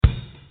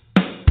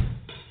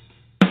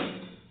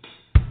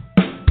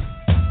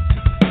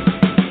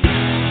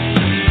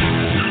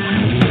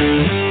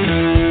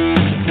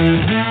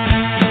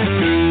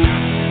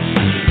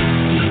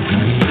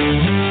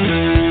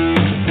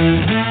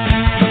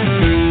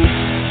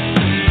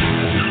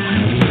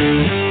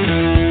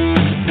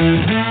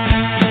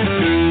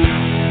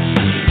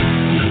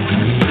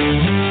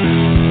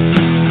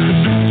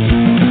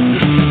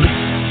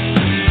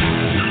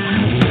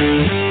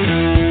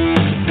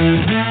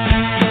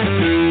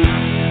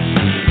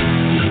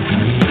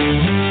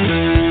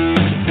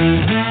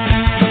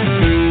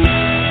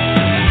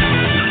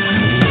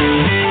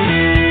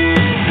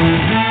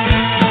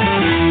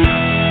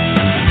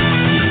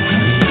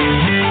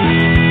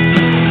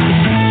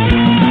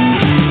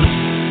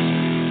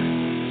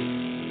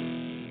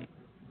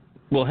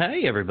Well,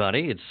 hey,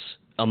 everybody. It's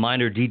a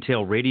Minor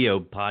Detail Radio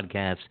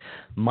podcast.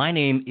 My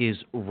name is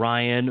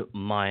Ryan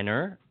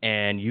Miner,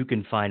 and you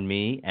can find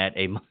me at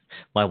a...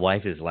 My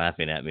wife is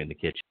laughing at me in the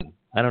kitchen.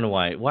 I don't know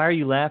why. Why are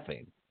you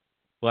laughing?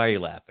 Why are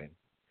you laughing?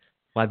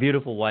 My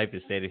beautiful wife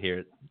is sitting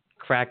here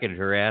cracking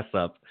her ass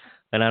up,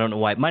 and I don't know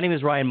why. My name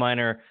is Ryan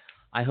Miner.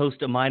 I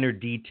host a Minor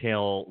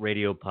Detail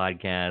Radio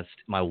podcast.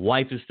 My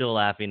wife is still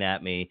laughing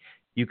at me.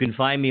 You can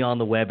find me on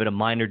the web at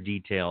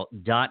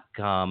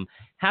aminordetail.com.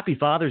 Happy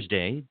Father's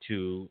Day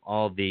to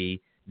all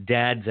the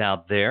dads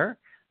out there.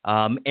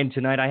 And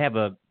tonight I have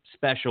a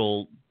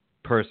special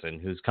person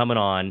who's coming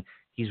on.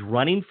 He's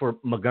running for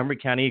Montgomery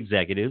County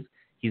Executive.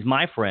 He's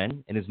my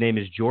friend, and his name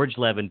is George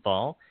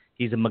Leventhal.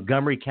 He's a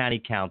Montgomery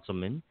County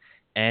Councilman,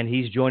 and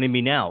he's joining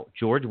me now.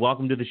 George,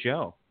 welcome to the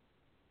show.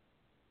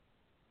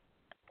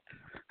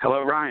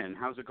 Hello, Ryan.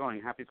 How's it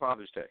going? Happy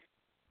Father's Day.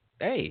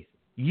 Hey.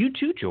 You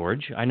too,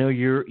 George. I know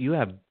you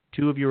have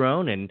two of your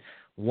own, and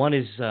one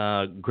is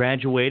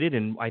graduated,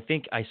 and I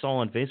think I saw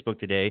on Facebook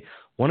today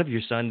one of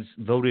your sons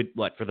voted,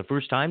 for the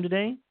first time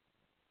today?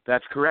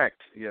 That's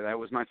correct. Yeah, that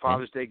was my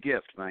Father's Day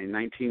gift. My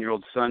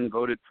 19-year-old son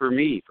voted for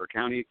me for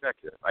county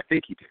executive. I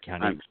think he did.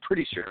 I'm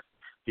pretty sure.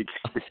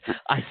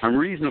 I'm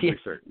reasonably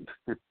certain.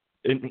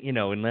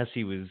 Unless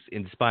he was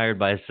inspired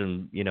by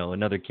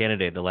another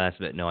candidate at the last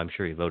minute. No, I'm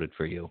sure he voted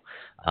for you.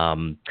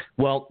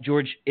 Well,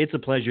 George, it's a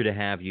pleasure to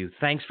have you.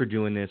 Thanks for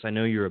doing this. I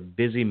know you're a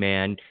busy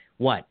man.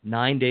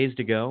 9 days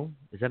to go?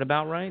 Is that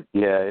about right?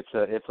 Yeah,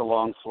 it's a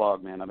long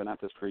slog, man. I've been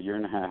at this for a year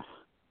and a half.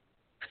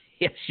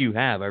 Yes, you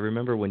have. I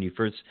remember when you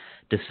first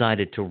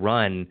decided to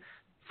run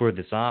for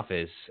this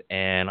office,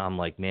 and I'm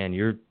like, man,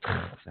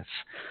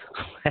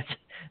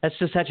 that's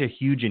just such a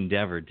huge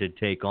endeavor to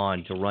take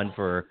on, to run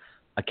for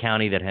a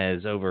county that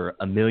has over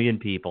 1 million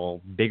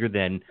people, bigger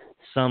than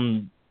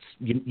some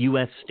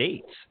U.S.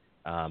 states.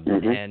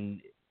 And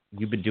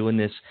you've been doing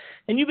this,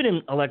 and you've been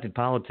in elected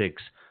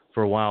politics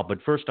for a while.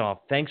 But first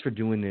off, thanks for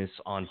doing this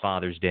on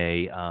Father's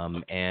Day.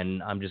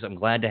 And I'm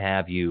glad to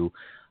have you.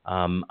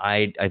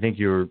 I think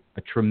you're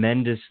a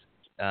tremendous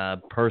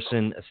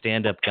person, a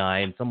stand-up guy,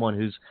 and someone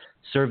who's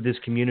served this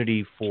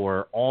community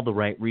for all the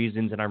right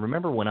reasons. And I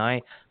remember when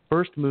I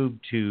first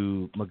moved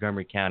to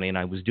Montgomery County and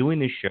I was doing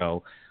this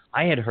show,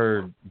 I had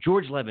heard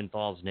George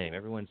Leventhal's name.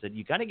 Everyone said,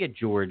 you got to get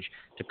George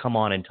to come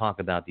on and talk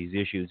about these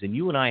issues. And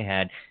you and I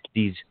had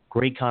these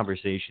great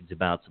conversations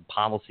about some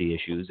policy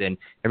issues. And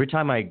every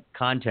time I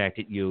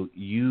contacted you,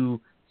 you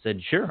said,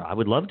 sure, I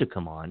would love to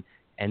come on.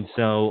 And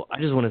so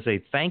I just want to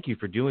say thank you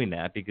for doing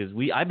that, because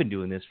I've been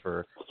doing this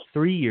for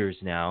 3 years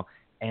now,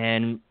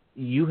 and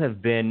you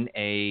have been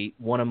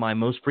one of my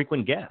most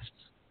frequent guests.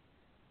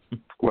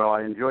 Well,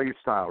 I enjoy your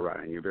style,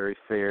 Ryan. You're very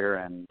fair,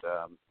 and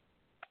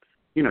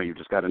you've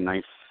just got a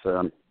nice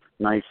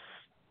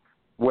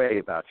way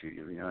about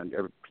you. And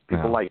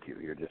people like you.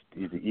 You're just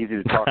easy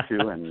to talk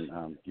to,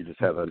 and you just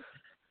have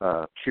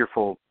a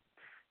cheerful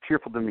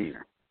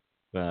demeanor.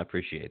 Well, I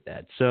appreciate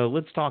that. So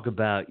let's talk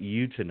about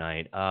you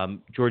tonight.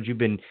 George, you've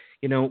been,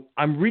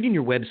 I'm reading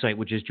your website,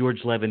 which is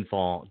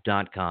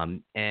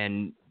georgeleventhal.com.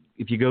 And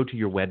if you go to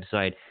your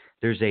website,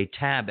 there's a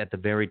tab at the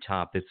very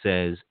top that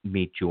says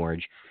Meet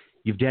George.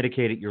 You've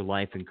dedicated your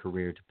life and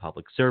career to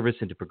public service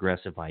and to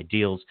progressive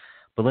ideals.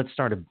 But let's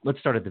start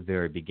at the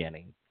very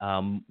beginning.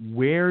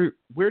 Where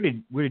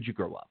did you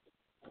grow up?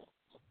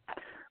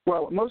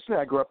 Well, mostly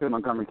I grew up in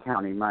Montgomery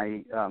County.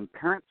 My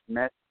parents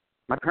met.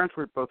 My parents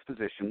were both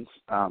physicians.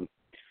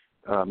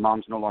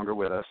 Mom's no longer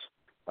with us.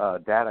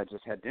 Dad, I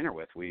just had dinner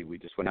with. We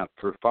just went out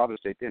for Father's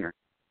Day dinner.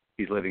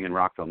 He's living in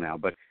Rockville now.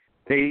 But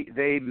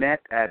they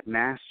met at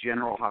Mass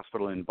General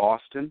Hospital in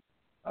Boston.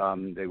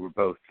 They were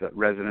both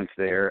residents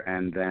there,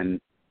 and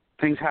then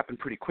things happened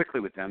pretty quickly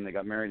with them. They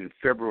got married in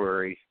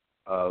February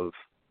of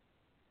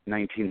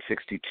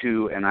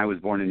 1962, and I was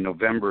born in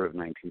November of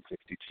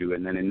 1962.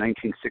 And then in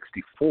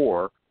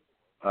 1964,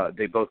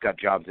 they both got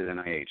jobs at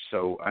NIH.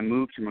 So I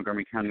moved to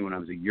Montgomery County when I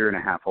was a year and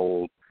a half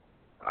old.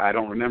 I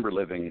don't remember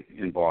living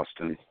in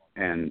Boston.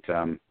 And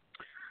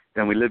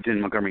then we lived in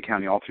Montgomery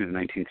County all through the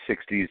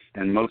 1960s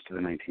and most of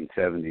the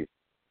 1970s.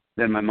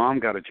 Then my mom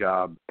got a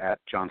job at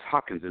Johns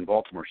Hopkins in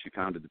Baltimore. She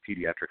founded the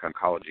Pediatric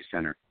Oncology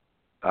Center.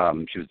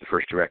 She was the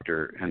first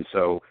director. And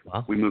so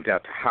we moved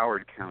out to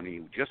Howard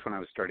County just when I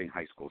was starting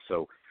high school.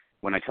 So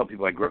when I tell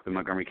people I grew up in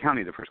Montgomery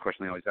County, the first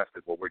question they always ask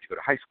is, well, where'd you go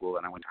to high school?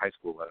 And I went to high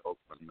school at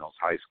Oakland Mills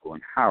High School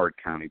in Howard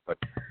County. But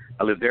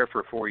I lived there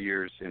for 4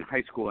 years in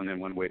high school and then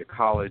went away to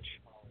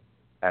college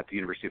at the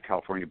University of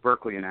California,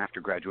 Berkeley. And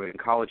after graduating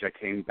college, I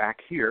came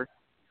back here,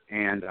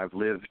 and I've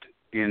lived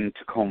in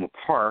Tacoma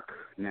Park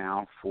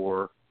now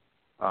for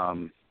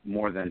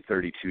more than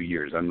 32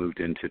 years. I moved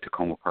into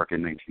Tacoma Park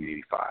in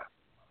 1985.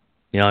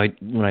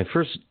 When I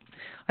didn't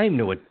even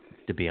know what,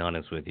 to be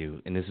honest with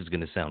you, and this is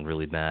going to sound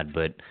really bad,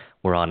 but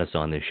we're honest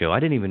on this show. I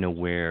didn't even know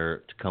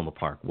where Tacoma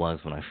Park was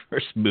when I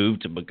first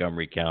moved to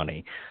Montgomery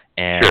County,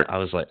 and sure. I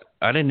was like,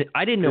 I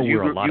didn't know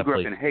where a lot of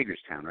places. You grew up in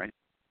Hagerstown, right?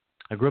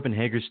 I grew up in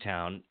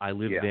Hagerstown. I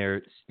lived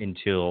there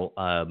until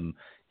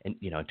and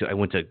I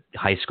went to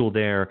high school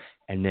there,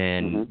 and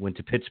then went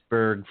to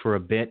Pittsburgh for a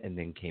bit, and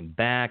then came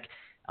back,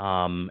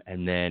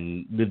 and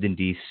then lived in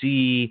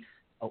D.C.,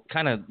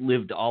 kind of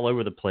lived all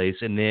over the place,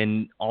 and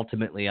then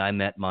ultimately I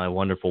met my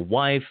wonderful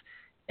wife,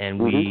 and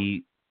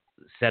we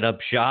set up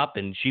shop,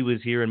 and she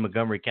was here in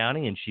Montgomery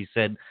County, and she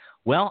said,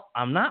 well,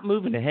 I'm not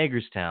moving to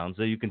Hagerstown,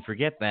 so you can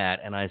forget that.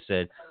 And I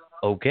said,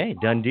 okay,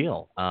 done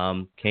deal.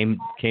 Came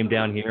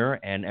down here,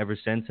 and ever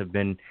since have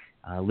been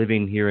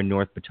living here in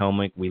North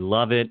Potomac. We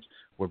love it.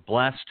 We're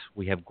blessed.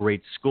 We have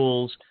great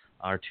schools.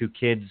 Our two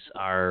kids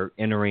are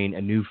entering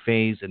a new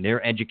phase in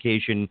their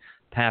education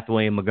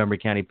pathway in Montgomery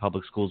County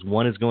Public Schools.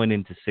 One is going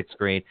into 6th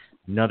grade.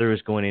 Another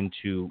is going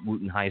into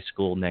Wooten High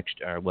School in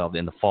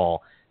the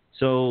fall.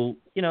 So,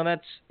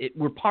 that's it.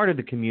 We're part of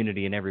the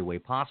community in every way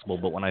possible.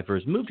 But when I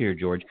first moved here,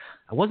 George,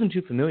 I wasn't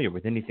too familiar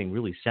with anything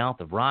really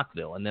south of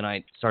Rockville. And then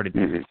I started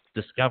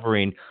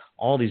discovering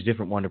all these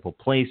different wonderful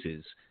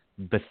places,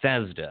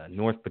 Bethesda,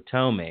 North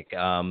Potomac,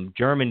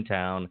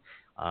 Germantown.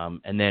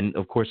 And then,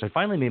 of course, I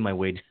finally made my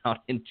way down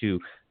into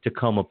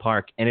Tacoma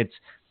Park. And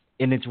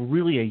it's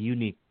really a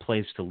unique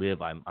place to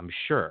live, I'm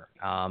sure.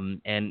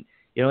 And,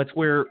 it's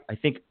where I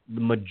think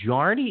the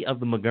majority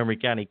of the Montgomery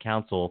County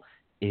Council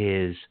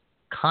is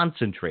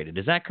concentrated.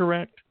 Is that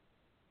correct?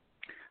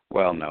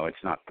 Well, no, it's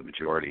not the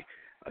majority.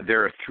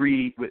 There are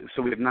 3,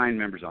 so we have 9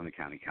 members on the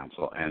county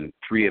council, and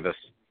 3 of us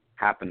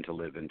happen to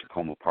live in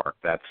Tacoma Park.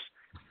 That's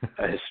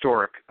a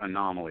historic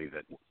anomaly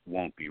that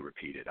won't be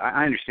repeated.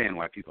 I understand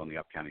why people in the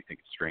Up County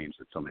think it's strange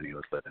that so many of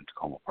us live in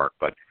Tacoma Park,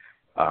 but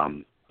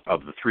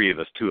of the 3 of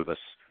us, 2 of us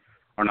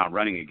are not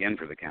running again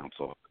for the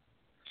council.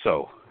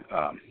 So,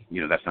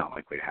 that's not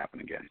likely to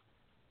happen again.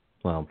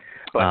 Well,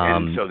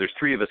 and so there's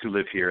 3 of us who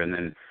live here, and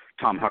then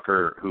Tom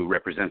Hucker, who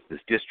represents this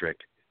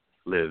district,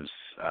 lives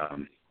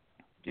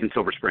in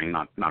Silver Spring,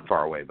 not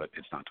far away, but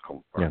it's not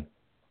Tacoma Park.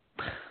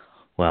 Yeah.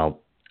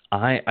 Well,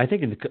 I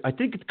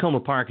think Tacoma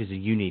Park is a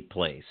unique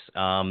place.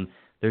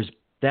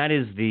 That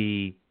is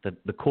the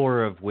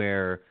core of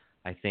where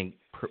I think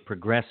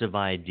progressive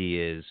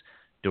ideas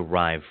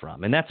derive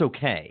from, and that's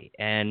okay.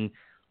 And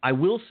I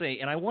will say,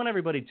 and I want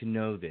everybody to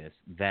know this,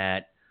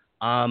 that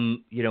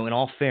in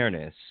all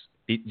fairness,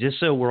 just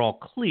so we're all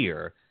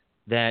clear,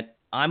 that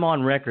I'm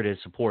on record as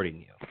supporting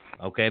you.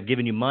 Okay, I've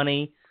given you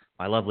money.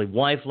 My lovely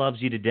wife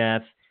loves you to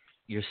death.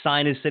 Your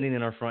sign is sitting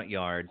in our front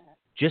yard.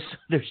 Just so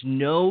there's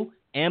no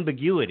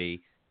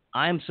ambiguity,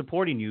 I'm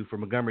supporting you for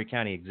Montgomery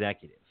County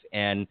Executive.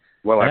 And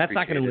that's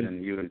not going to.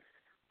 And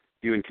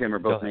you and Kim are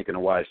both making a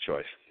wise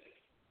choice.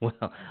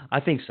 Well, I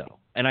think so,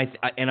 and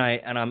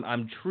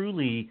I'm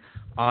truly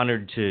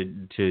honored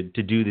to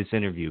do this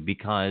interview,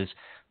 because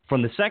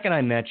from the second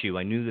I met you,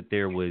 I knew that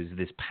there was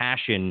this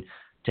passion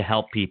to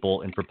help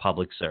people and for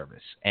public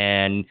service.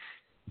 And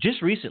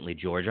just recently,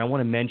 George, I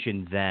want to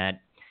mention that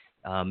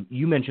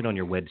you mentioned on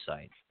your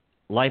website,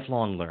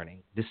 lifelong learning.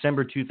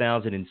 December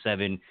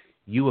 2007,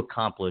 you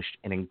accomplished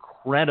an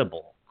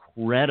incredible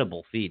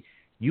feat.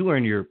 You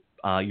earned your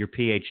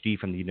PhD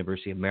from the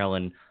University of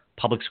Maryland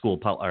Public School,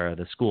 or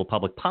the School of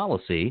Public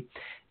Policy,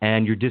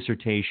 and your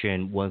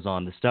dissertation was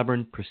on the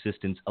stubborn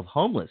persistence of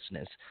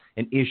homelessness,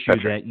 an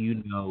issue that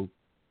you know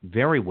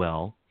very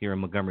well here in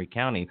Montgomery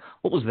County.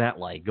 What was that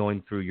like,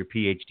 going through your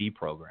PhD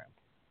program?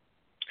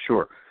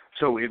 Sure.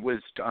 So it was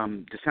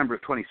December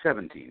of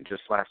 2017,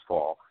 just last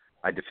fall.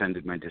 I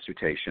defended my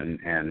dissertation,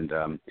 and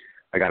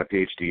I got a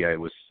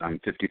PhD. I'm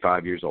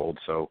 55 years old,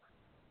 so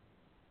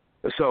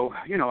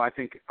I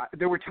think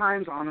there were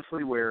times,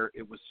 honestly, where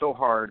it was so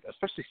hard,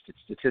 especially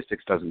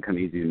statistics doesn't come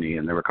easy to me,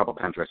 and there were a couple of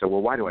times where I said,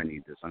 well, why do I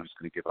need this? I'm just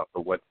going to give up.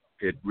 But what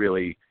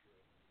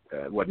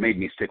made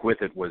me stick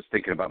with it was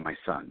thinking about my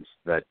sons,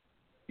 that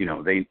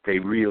they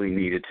really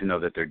needed to know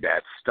that their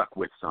dad stuck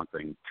with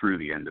something through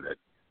the end of it.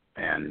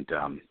 And,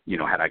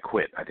 had I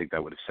quit, I think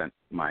that would have sent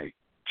my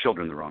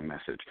children the wrong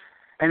message.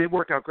 And it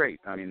worked out great.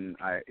 I mean,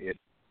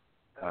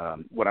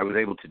 what I was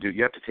able to do,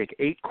 you have to take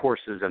 8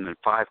 courses and then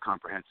 5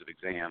 comprehensive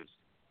exams.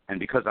 And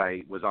because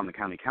I was on the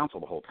county council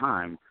the whole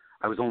time,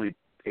 I was only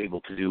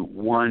able to do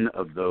one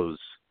of those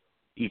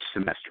each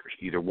semester,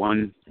 either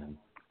one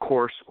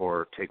course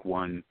or take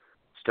one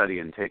study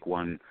and take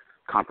one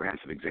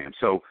comprehensive exam.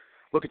 So,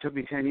 look, it took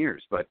me 10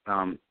 years, but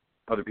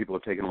other people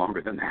have taken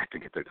longer than that to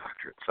get their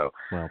doctorate. So,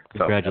 well,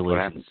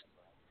 congratulations.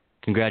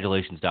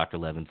 Congratulations, Dr.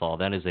 Leventhal.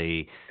 That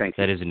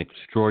is an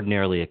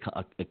extraordinary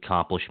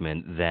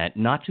accomplishment that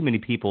not too many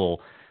people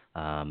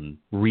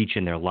reach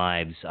in their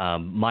lives.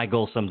 My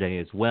goal someday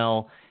as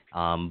well,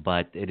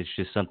 but it is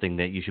just something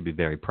that you should be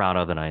very proud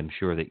of, and I am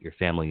sure that your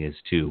family is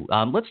too.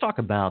 Let's talk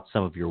about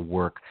some of your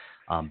work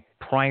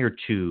prior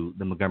to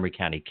the Montgomery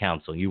County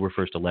Council. You were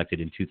first elected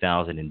in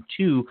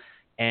 2002,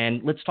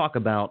 and let's talk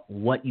about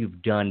what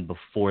you've done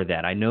before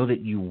that. I know that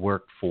you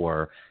worked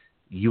for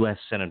U.S.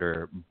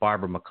 Senator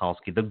Barbara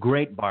Mikulski, the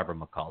great Barbara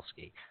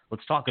Mikulski.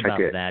 Let's talk about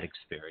that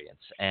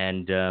experience.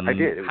 And I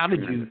did. How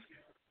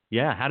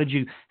did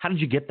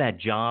you get that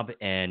job?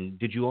 And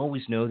did you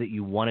always know that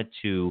you wanted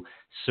to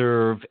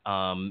serve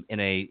in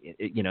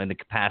the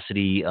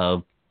capacity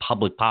of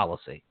public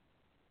policy?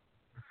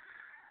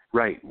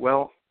 Right.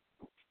 Well,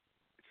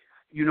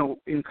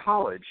 in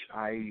college,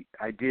 I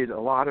did a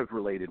lot of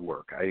related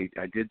work. I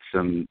did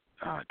some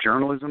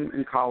journalism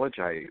in college.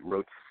 I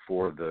wrote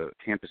for the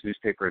campus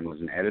newspaper and was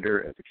an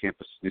editor at the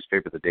campus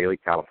newspaper, the Daily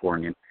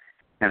Californian.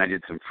 And I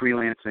did some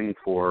freelancing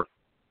for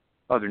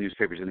other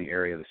newspapers in the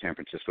area, the San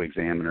Francisco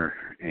Examiner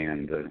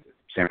and the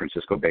San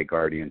Francisco Bay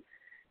Guardian.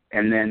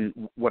 And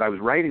then what I was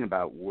writing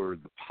about were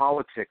the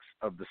politics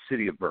of the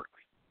city of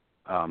Berkeley.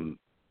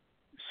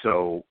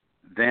 So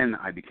then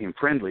I became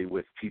friendly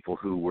with people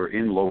who were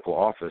in local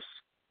office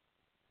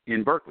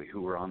in Berkeley,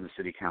 who were on the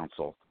city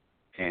council.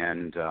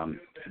 And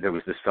there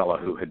was this fellow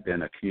who had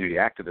been a community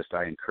activist.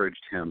 I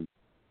encouraged him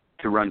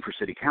to run for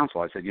city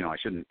council. I said, I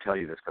shouldn't tell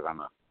you this because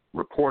I'm a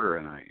reporter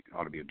and I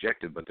ought to be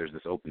objective, but there's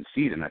this open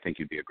seat and I think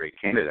you'd be a great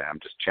candidate. I'm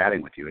just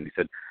chatting with you. And he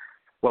said,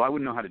 well, I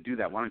wouldn't know how to do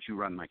that. Why don't you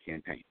run my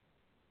campaign?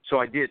 So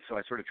I did. So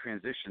I sort of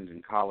transitioned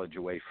in college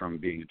away from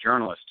being a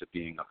journalist to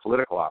being a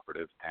political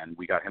operative, and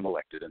we got him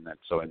elected. And then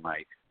so in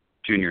my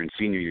junior and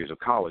senior years of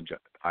college,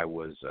 I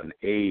was an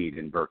aide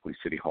in Berkeley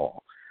City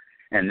Hall.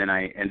 And then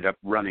I ended up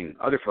running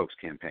other folks'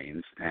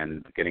 campaigns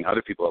and getting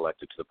other people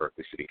elected to the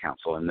Berkeley City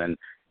Council. And then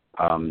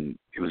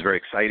it was very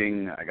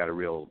exciting. I got a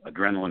real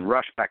adrenaline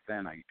rush back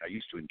then. I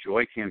used to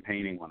enjoy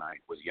campaigning when I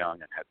was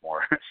young and had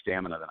more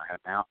stamina than I have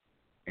now.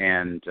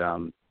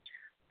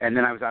 And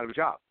then I was out of a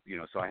job,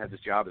 so I had this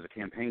job as a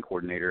campaign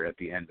coordinator at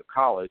the end of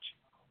college,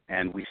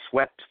 and we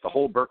swept the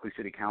whole Berkeley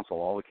City Council,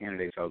 all the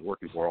candidates I was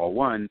working for, all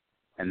won,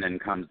 and then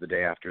comes the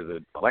day after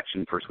the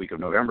election, first week of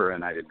November,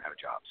 and I didn't have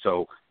a job.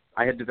 So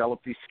I had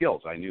developed these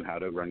skills. I knew how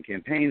to run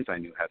campaigns. I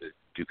knew how to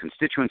do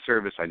constituent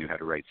service. I knew how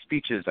to write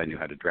speeches. I knew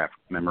how to draft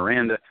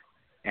memoranda.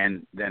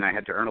 And then I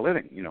had to earn a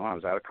living. I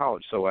was out of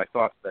college. So I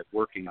thought that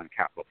working on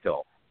Capitol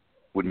Hill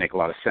would make a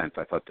lot of sense.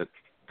 I thought that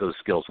those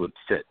skills would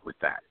fit with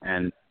that.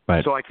 And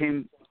so I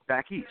came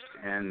back east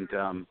and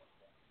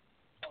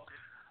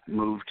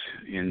lived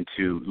in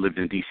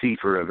D.C.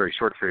 for a very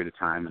short period of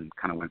time and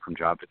kind of went from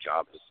job to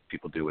job as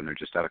people do when they're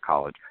just out of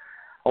college.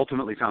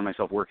 Ultimately found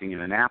myself working in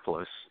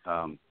Annapolis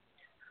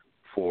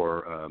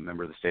for a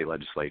member of the state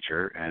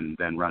legislature and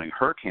then running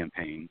her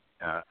campaign,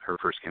 her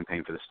first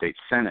campaign for the state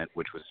Senate,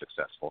 which was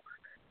successful.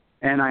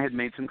 And I had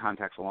made some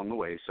contacts along the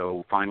way,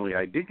 so finally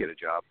I did get a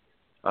job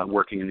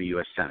working in the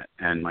U.S. Senate.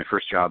 And my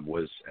first job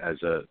was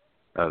as a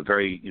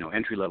very,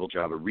 entry-level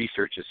job, a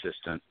research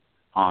assistant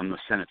on the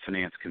Senate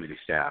Finance Committee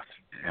staff.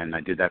 And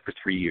I did that for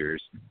 3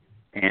 years.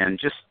 And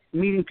just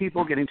meeting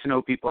people, getting to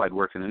know people. I'd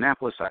worked in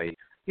Annapolis. I'm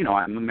a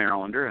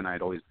Marylander, and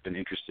I'd always been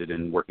interested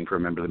in working for a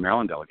member of the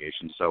Maryland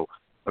delegation. So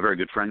a very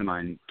good friend of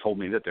mine told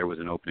me that there was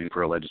an opening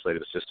for a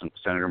legislative assistant,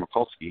 Senator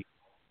Mikulski.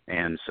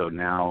 And so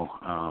now,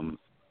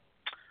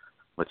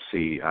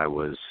 I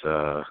was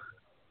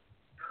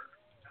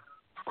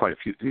quite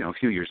a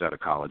few years out of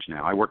college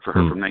now. I worked for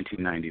her from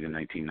 1990 to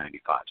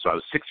 1995. So I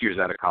was 6 years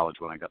out of college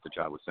when I got the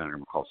job with Senator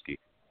Mikulski,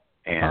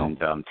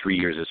 and 3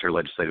 years as her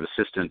legislative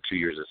assistant, 2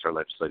 years as her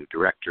legislative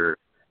director,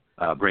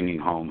 bringing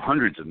home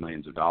hundreds of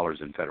millions of dollars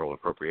in federal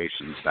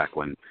appropriations back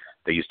when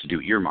they used to do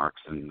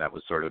earmarks, and that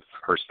was sort of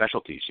her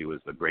specialty. She was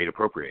the great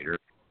appropriator,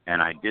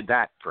 and I did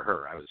that for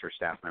her. I was her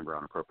staff member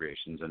on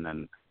appropriations, and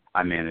then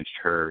I managed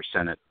her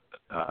Senate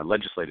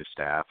legislative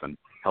staff and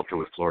helped her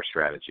with floor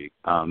strategy.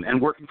 And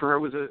working for her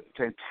was a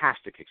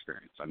fantastic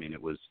experience. I mean,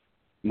 it was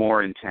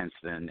more intense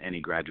than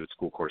any graduate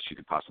school course you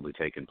could possibly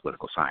take in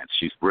political science.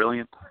 She's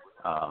brilliant,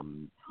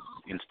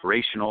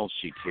 inspirational.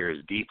 She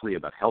cares deeply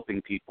about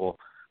helping people.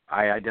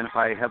 I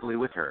identify heavily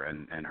with her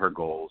and her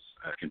goals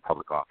in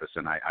public office,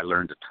 and I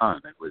learned a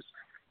ton. It was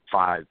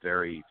 5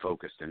 very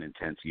focused and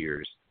intense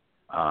years,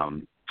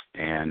 and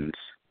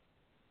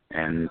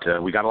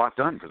we got a lot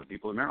done for the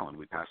people of Maryland.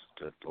 We passed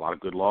a lot of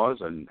good laws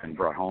and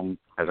brought home,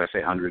 as I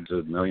say, hundreds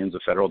of millions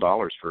of federal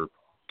dollars for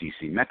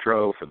D.C.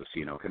 Metro, for the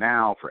C&O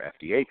Canal, for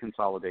FDA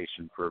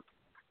consolidation, for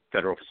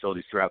federal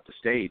facilities throughout the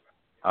state.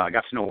 I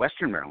got to know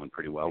Western Maryland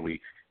pretty well.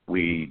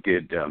 We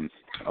did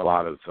a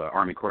lot of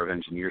Army Corps of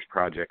Engineers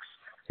projects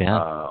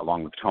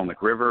along the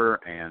Potomac River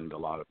and a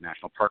lot of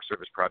National Park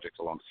Service projects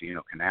along the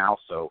C&O Canal.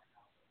 So,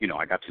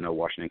 I got to know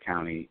Washington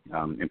County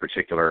in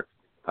particular.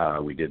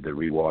 We did the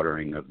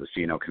rewatering of the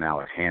C&O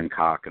Canal at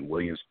Hancock and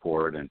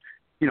Williamsport, and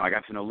I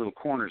got to know little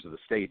corners of the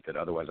state that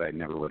otherwise I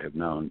never would have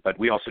known. But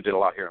we also did a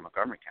lot here in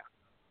Montgomery County.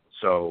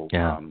 So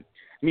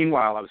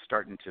meanwhile, I was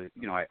starting to,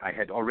 I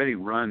had already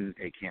run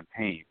a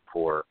campaign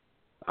for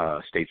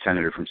state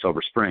senator from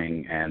Silver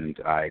Spring, and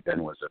I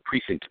then was a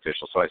precinct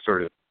official. So I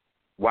sort of,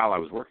 while I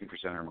was working for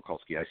Senator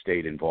Mikulski, I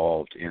stayed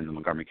involved in the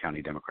Montgomery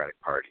County Democratic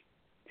Party.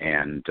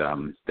 And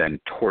then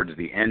towards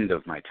the end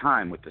of my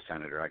time with the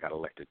senator, I got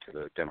elected to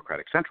the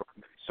Democratic Central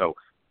Committee. So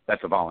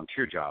that's a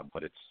volunteer job,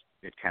 but it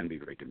can be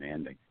very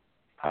demanding.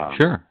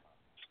 Sure.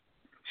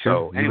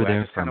 So anyway,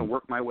 I just kind of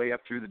worked my way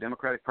up through the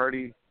Democratic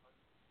Party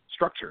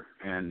structure.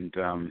 And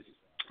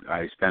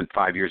I spent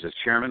 5 years as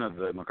chairman of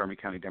the Montgomery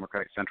County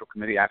Democratic Central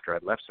Committee after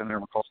I'd left Senator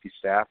Mikulski's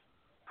staff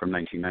from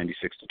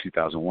 1996 to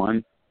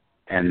 2001.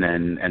 And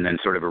then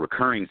sort of a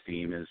recurring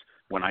theme is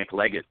when Ike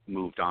Leggett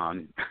moved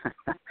on,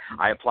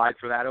 I applied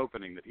for that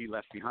opening that he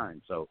left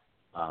behind. So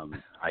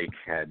Ike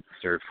had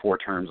served 4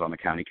 terms on the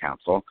county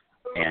council,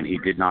 and he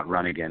did not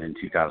run again in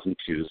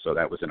 2002, so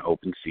that was an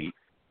open seat.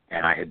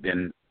 And I had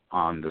been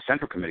on the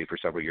Central Committee for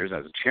several years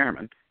as a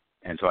chairman,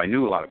 and so I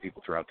knew a lot of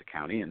people throughout the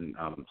county, and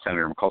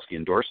Senator Mikulski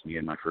endorsed me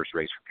in my first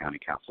race for county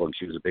council, and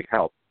she was a big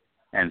help.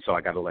 And so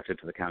I got elected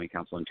to the county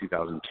council in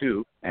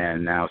 2002,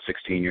 and now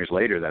 16 years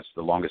later, that's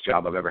the longest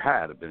job I've ever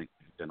had. I've been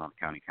on the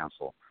county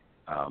council,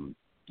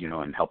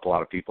 and helped a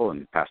lot of people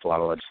and passed a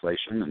lot of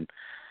legislation, and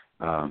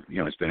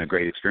it's been a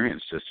great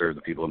experience to serve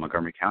the people of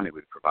Montgomery County.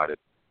 We've provided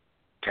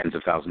tens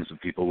of thousands of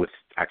people with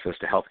access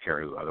to health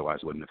care who otherwise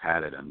wouldn't have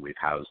had it, and we've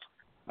housed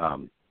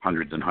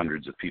hundreds and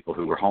hundreds of people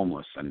who were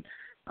homeless, and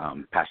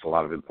passed a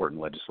lot of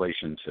important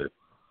legislation to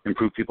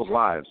improve people's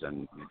lives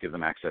and give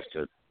them access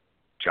to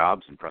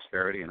jobs and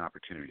prosperity and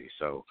opportunity.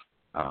 So,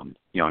 I'm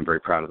very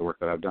proud of the work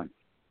that I've done.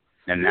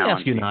 And now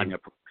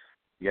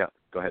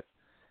go ahead.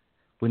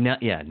 Well,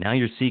 now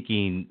you're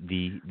seeking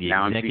the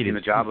now executive. I'm seeking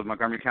the job of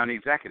Montgomery County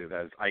executive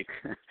as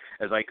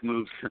Ike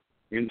moves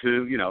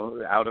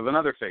into out of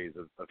another phase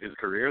of his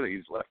career.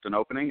 He's left an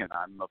opening, and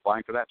I'm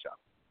applying for that job.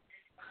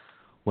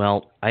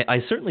 Well,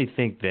 I certainly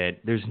think that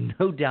there's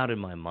no doubt in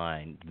my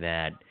mind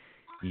that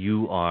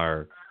you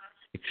are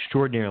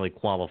extraordinarily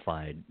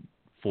qualified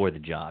for the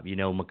job.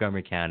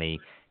 Montgomery County,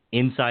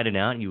 inside and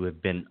out, you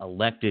have been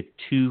elected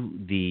to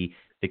the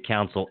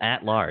council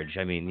at large.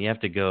 I mean, you have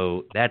to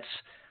go.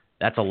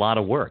 That's a lot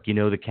of work.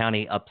 The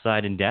county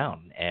upside and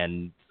down,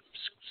 and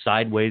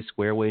sideways,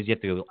 squareways. You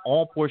have to go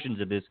all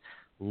portions of this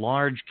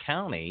large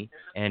county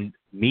and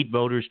meet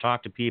voters,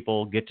 talk to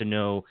people, get to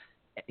know,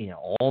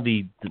 all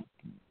the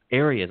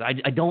areas.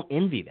 I don't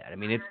envy that. I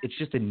mean, it's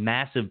just a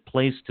massive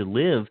place to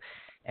live,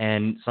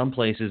 and some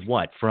places,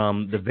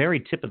 from the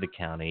very tip of the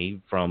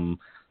county, from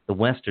the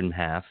western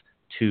half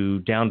to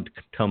down to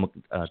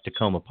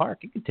Tacoma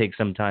Park, it can take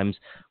sometimes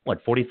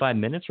 45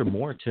 minutes or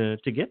more to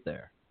get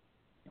there.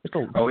 It's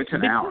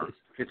an hour. Place.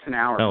 It's an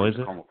hour from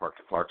Tacoma Park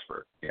to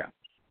Clarksburg. Yeah.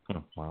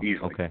 Oh, wow.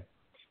 Easily. Okay.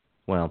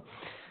 Well,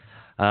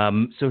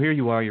 so here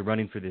you are. You're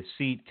running for this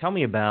seat. Tell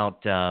me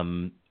about.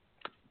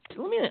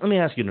 Let me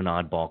ask you an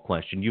oddball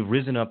question. You've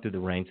risen up through the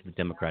ranks of the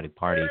Democratic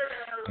Party,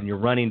 and you're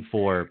running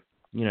for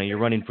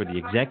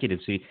the executive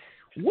seat.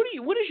 What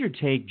is your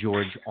take,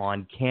 George,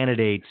 on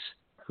candidates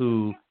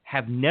who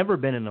have never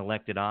been in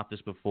elected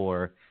office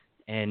before,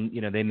 and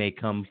they may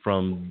come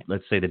from,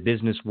 let's say, the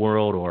business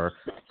world or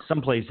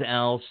someplace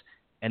else,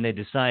 and they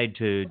decide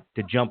to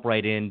jump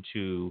right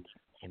into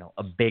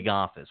a big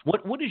office?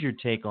 What is your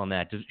take on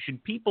that?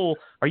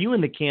 Are you in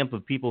the camp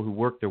of people who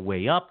work their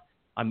way up?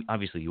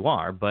 Obviously you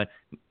are, but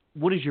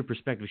what is your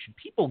perspective? Should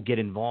people get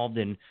involved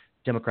in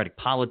Democratic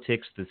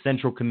politics, the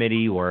Central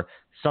Committee, or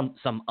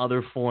some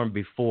other form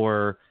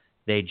before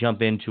they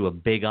jump into a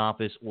big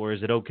office, or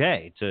is it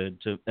okay to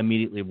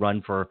immediately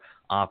run for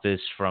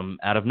office from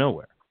out of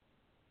nowhere?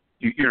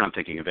 You're not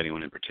thinking of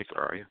anyone in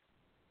particular, are you?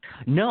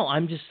 No,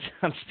 I'm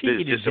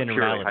speaking in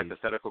generality. A purely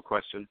hypothetical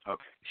question?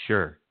 Okay.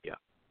 Sure. Yeah.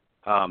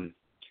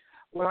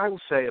 What I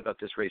will say about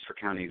this race for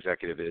county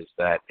executive is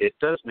that it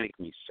does make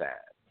me sad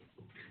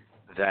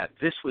that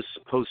this was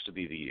supposed to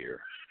be the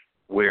year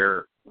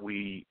where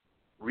we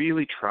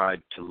really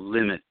tried to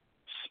limit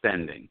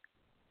spending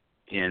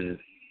in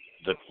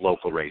the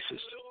local races.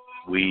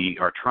 We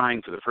are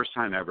trying for the first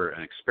time ever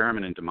an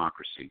experiment in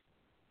democracy,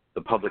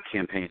 the public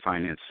campaign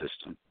finance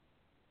system,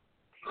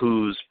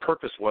 whose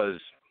purpose was,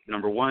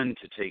 number one,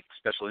 to take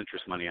special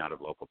interest money out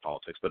of local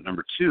politics, but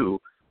number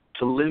two,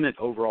 to limit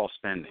overall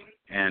spending.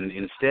 And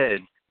instead,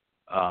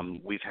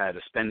 we've had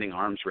a spending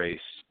arms race.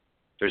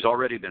 There's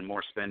already been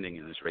more spending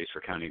in this race for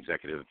county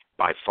executive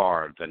by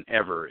far than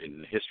ever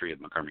in the history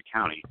of Montgomery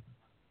County,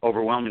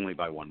 overwhelmingly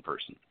by one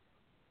person.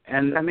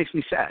 And that makes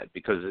me sad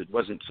because it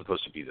wasn't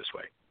supposed to be this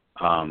way.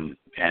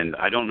 And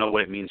I don't know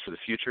what it means for the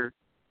future.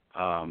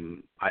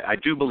 I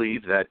do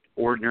believe that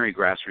ordinary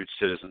grassroots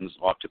citizens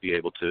ought to be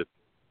able to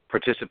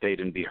participate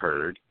and be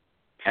heard.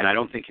 And I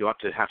don't think you ought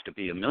to have to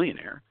be a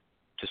millionaire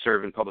to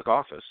serve in public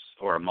office,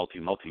 or a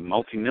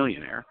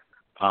multi-millionaire.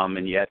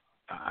 And yet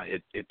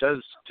it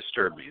does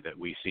disturb me that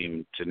we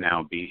seem to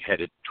now be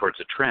headed towards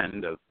a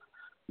trend of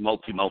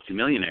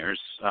multi-millionaires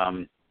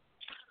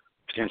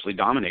potentially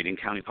dominating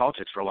county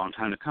politics for a long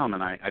time to come.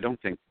 And I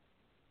don't think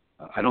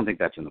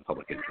that's in the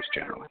public interest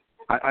generally.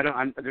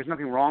 There's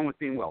nothing wrong with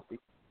being wealthy.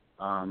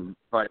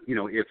 But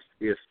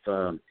if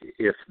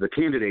the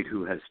candidate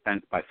who has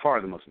spent by far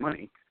the most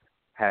money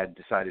had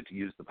decided to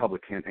use the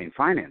public campaign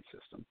finance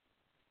system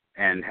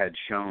and had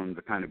shown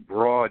the kind of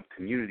broad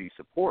community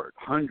support,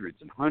 hundreds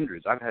and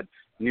hundreds. I've had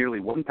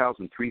nearly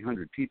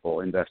 1,300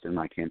 people invest in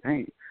my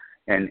campaign,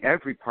 and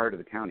every part of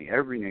the county,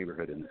 every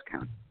neighborhood in this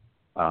county,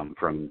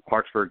 from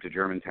Clarksburg to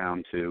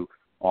Germantown to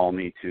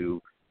Almy to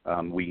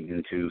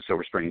Wheaton to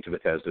Silver Spring to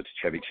Bethesda to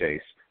Chevy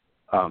Chase.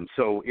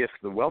 So if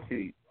the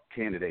wealthy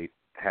candidate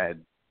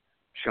had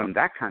shown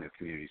that kind of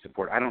community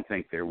support, I don't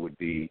think there would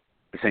be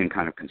the same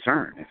kind of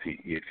concern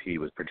if he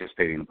was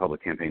participating in the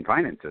public campaign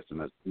finance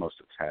system as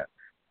most of us have.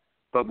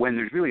 But when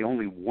there's really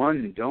only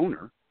one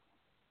donor,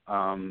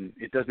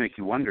 it does make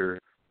you wonder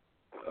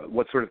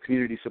what sort of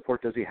community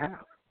support does he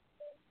have?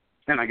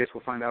 And I guess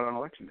we'll find out on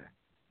Election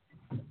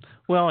Day.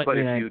 Well, but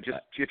if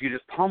you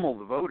just pummel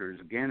the voters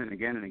again and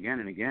again and again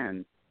and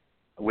again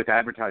with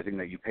advertising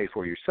that you pay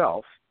for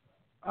yourself,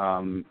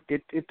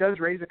 it does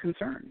raise a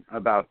concern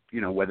about,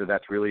 whether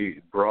that's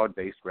really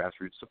broad-based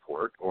grassroots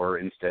support or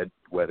instead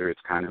whether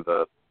it's kind of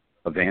a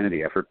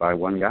vanity effort by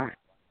one guy,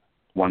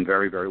 one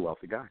very, very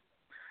wealthy guy.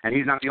 And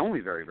he's not the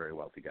only very, very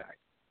wealthy guy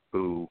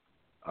who,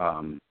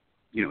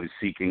 is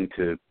seeking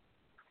to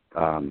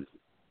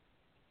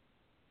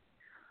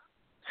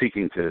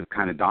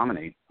kind of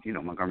dominate,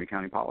 Montgomery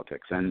County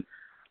politics. And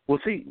we'll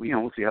see.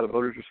 We'll see how the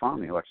voters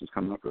respond. The election's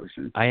coming up really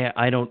soon.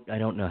 I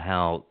don't know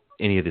how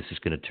any of this is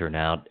going to turn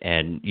out,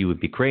 and you would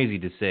be crazy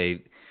to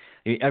say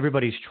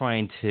everybody's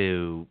trying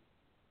to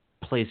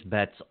place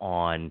bets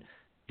on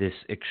this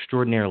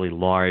extraordinarily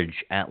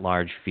large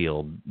at-large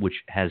field, which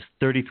has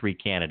 33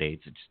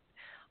 candidates. It's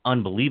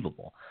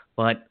unbelievable.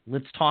 But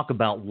let's talk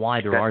about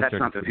why there are 33.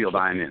 That's not the field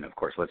I'm in, of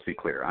course. Let's be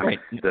clear. Right.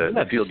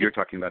 The field you're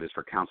talking about is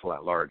for council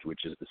at large,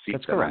 which is the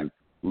seat that I'm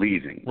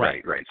leaving.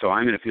 Right. So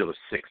I'm in a field of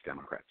 6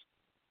 Democrats.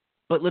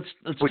 But let's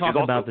talk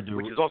about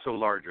which is also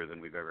larger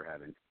than we've ever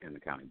had in the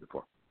county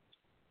before.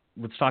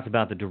 Let's talk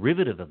about the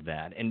derivative of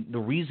that and the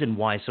reason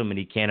why so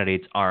many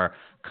candidates are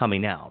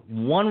coming out.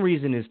 One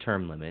reason is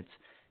term limits,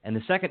 and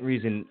the second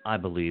reason, I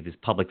believe, is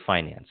public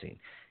financing.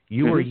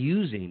 You are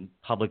using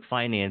public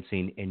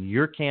financing in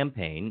your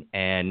campaign,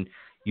 and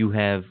you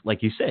have,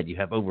 like you said, you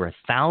have over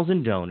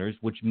 1,000 donors,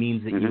 which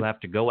means that you have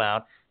to go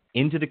out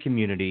into the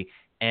community,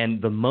 and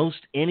the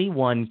most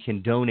anyone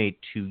can donate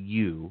to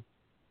you,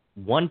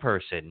 one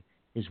person,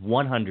 is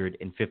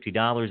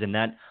 $150, and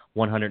that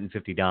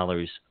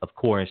 $150, of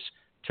course,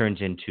 turns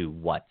into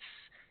what?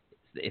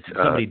 If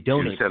somebody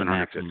donates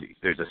 $750.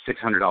 There's a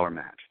 $600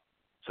 match,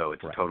 so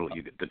it's total.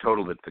 The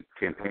total that the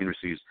campaign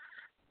receives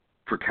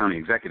for county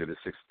executive is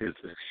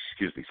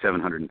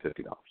 $750.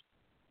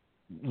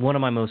 One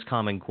of my most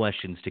common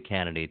questions to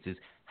candidates is,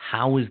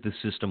 how is the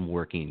system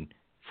working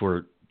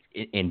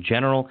in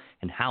general,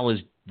 and how is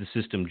the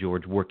system,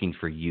 George, working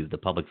for you, the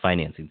public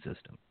financing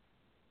system?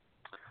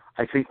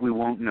 I think we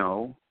won't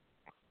know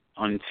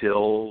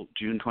until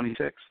June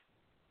 26th.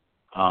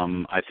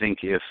 I think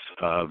if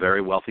a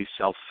very wealthy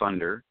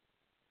self-funder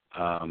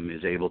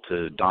is able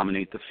to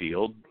dominate the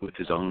field with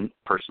his own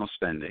personal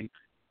spending,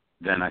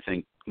 then I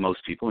think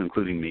most people,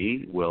 including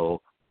me,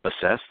 will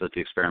assess that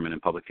the experiment in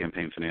public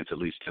campaign finance, at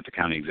least at the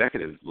county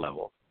executive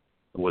level,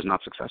 was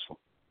not successful.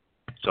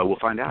 So we'll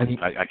find out.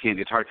 I can't.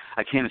 It's hard.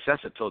 I can't assess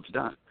it till it's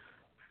done.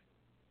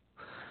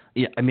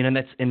 Yeah, I mean,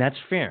 and that's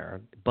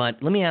fair.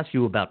 But let me ask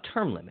you about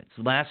term limits.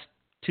 Last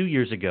 2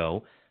 years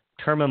ago,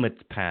 term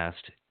limits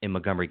passed in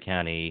Montgomery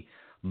County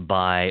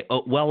by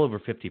well over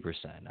 50%.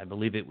 I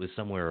believe it was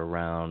somewhere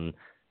around,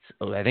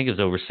 I think it was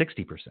over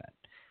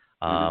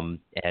 60%.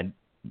 And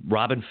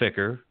Robin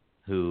Ficker,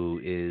 who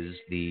is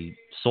the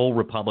sole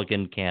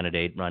Republican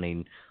candidate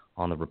running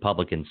on the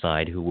Republican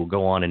side, who will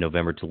go on in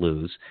November to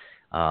lose,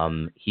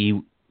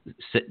 he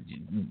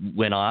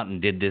went out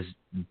and did this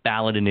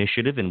ballot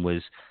initiative and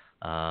was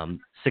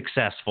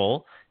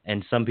successful.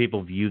 And some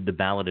people viewed the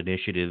ballot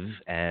initiative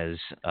as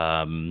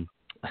the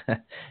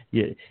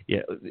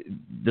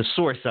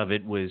source of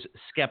it was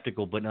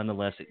skeptical, but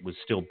nonetheless it was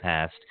still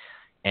passed.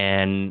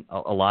 And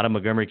a lot of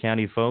Montgomery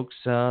County folks,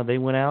 they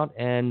went out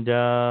and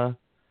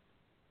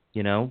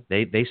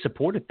they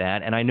supported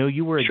that. And I know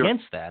you were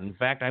against that. In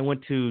fact, I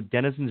went to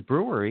Denizens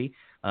Brewery,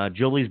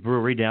 Jolie's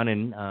Brewery down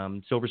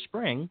in Silver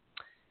Spring,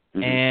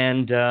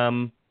 and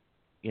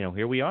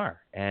here we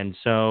are. And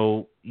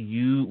so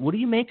what do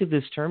you make of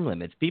this term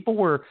limits? People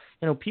were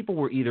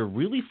either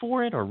really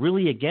for it or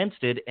really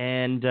against it.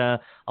 And a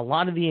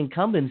lot of the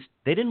incumbents,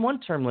 they didn't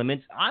want term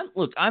limits.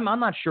 I'm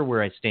not sure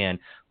where I stand,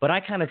 but I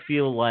kind of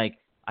feel like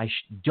I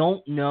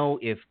don't know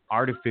if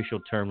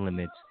artificial term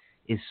limits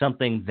is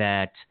something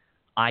that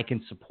I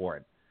can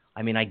support.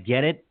 I mean, I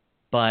get it,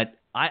 but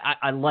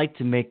I like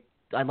to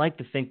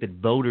think that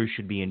voters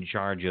should be in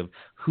charge of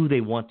who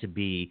they want to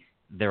be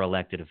their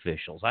elected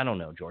officials. I don't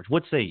know, George.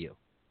 What say you?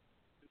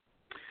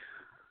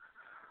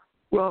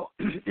 Well,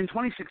 in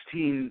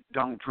 2016,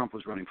 Donald Trump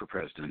was running for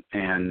president,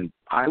 and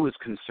I was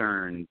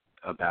concerned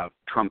about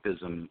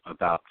Trumpism,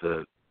 about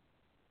the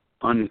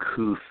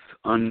uncouth,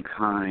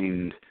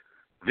 unkind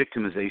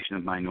victimization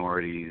of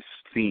minorities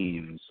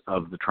themes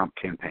of the Trump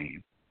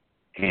campaign.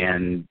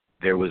 And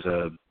there was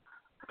a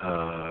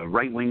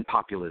right-wing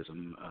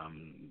populism,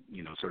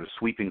 sort of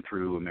sweeping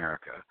through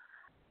America.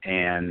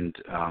 And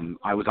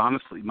I was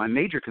honestly, my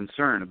major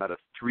concern about a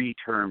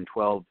 3-term,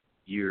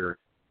 12-year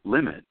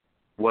limit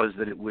was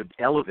that it would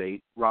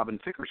elevate Robin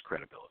Ficker's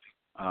credibility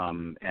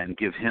and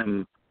give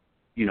him,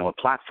 a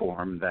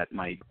platform that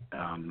might,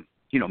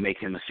 make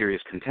him a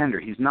serious contender.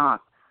 He's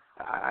not.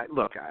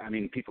 Look, I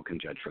mean, people can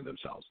judge for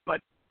themselves,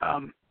 but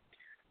I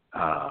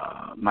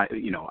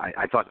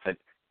thought that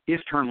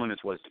if term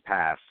limits was to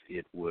pass,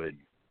 it would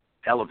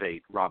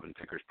elevate Robin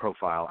Ficker's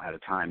profile at a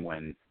time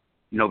when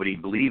nobody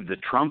believed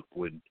that Trump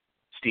would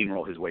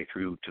steamroll his way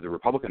through to the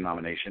Republican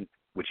nomination,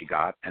 which he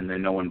got, and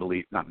then no one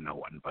believed, not no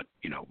one, but,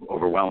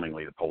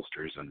 overwhelmingly the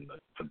pollsters and the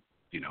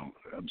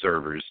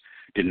observers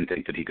didn't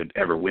think that he could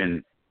ever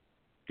win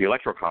the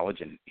Electoral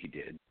College, and he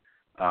did.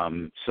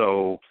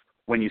 So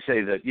when you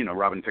say that,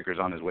 Robin Ficker's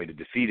on his way to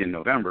defeat in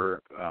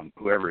November,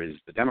 whoever is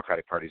the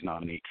Democratic Party's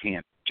nominee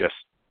can't just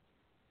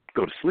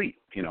go to sleep.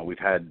 We've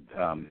had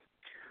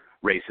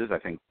races. I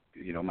think,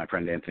 my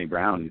friend Anthony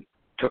Brown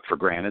took for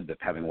granted that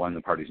having won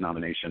the party's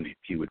nomination,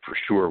 he would for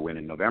sure win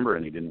in November,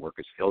 and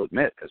he'll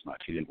admit as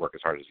much. He didn't work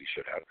as hard as he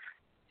should have.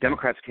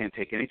 Democrats can't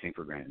take anything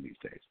for granted these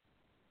days.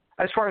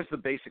 As far as the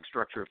basic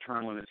structure of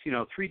term limits,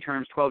 3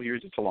 terms, 12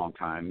 years, it's a long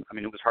time. I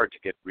mean, it was hard to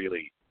get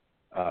really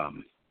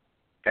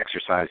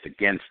exercised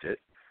against it.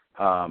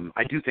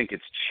 I do think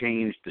it's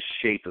changed the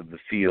shape of the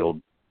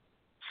field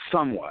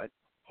somewhat,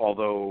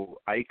 although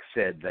Ike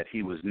said that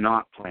he was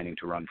not planning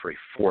to run for a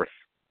 4th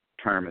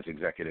term as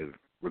executive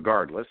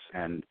regardless.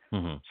 And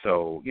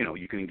so,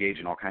 you can engage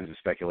in all kinds of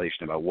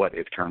speculation about what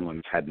if term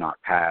limits had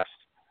not passed.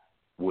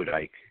 Would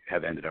Ike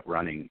have ended up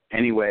running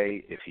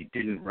anyway? If he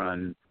didn't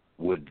run,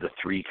 would the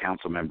 3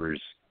 council members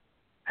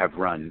have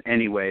run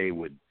anyway?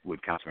 Would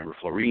Councilmember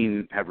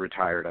Florine have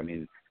retired? I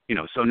mean,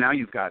 so now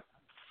you've got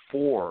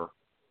 4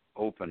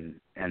 open,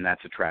 and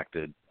that's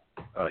attracted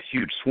a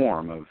huge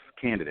swarm of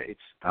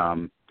candidates.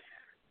 And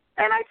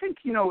I think,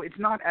 it's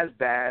not as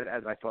bad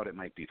as I thought it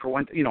might be. For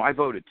one, I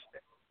voted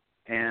today,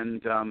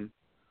 and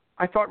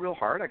I thought real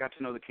hard. I got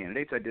to know the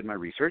candidates. I did my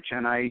research,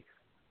 and I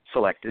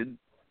selected,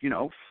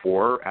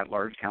 4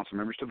 at-large council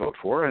members to vote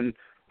for, and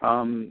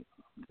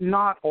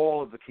not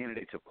all of the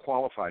candidates have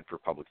qualified for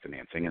public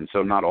financing, and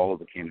so not all of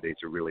the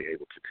candidates are really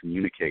able to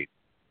communicate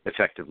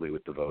effectively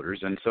with the voters.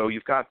 And so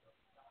you've got,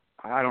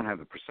 I don't have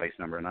the precise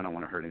number, and I don't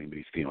want to hurt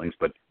anybody's feelings,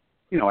 but,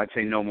 I'd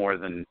say no more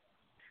than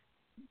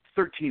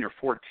 13 or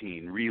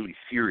 14 really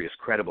serious,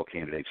 credible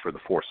candidates for the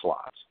 4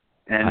 slots.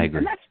 And, I agree.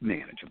 And that's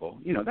manageable.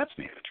 That's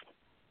manageable.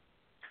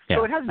 Yeah.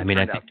 So it hasn't turned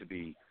I think out to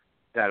be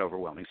that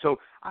overwhelming. So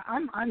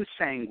I'm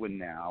sanguine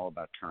now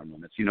about term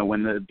limits.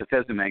 When the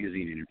Bethesda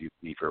magazine interviewed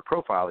me for a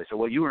profile, they said,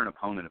 well, you were an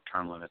opponent of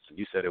term limits, and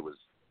you said it was,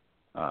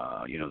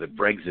 that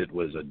Brexit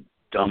was a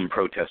dumb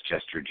protest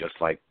gesture just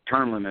like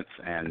term limits,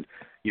 and,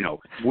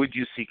 would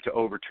you seek to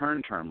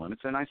overturn term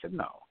limits? And I said,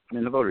 no. I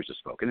mean, the voters have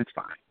spoken. It's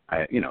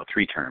fine.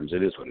 3 terms,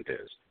 it is what it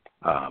is.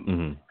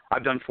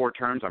 I've done 4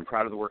 terms. I'm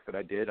proud of the work that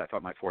I did. I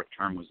thought my 4th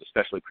term was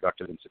especially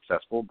productive and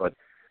successful, but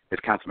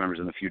if council members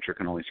in the future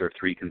can only serve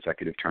 3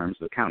 consecutive terms,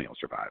 the county will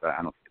survive.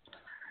 I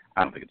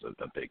don't think it's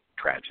a big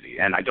tragedy,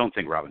 and I don't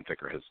think Robin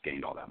Ficker has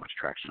gained all that much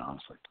traction,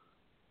 honestly.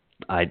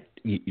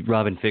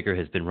 Robin Ficker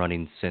has been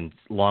running since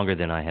longer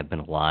than I have been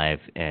alive,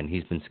 and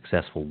he's been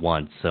successful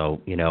once.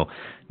 So,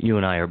 you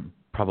and I are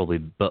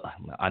probably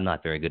I'm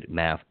not very good at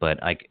math,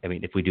 but I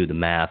mean, if we do the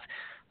math,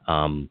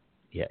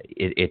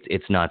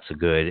 it's not so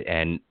good.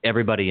 And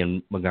everybody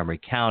in Montgomery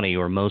County,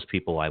 or most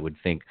people, I would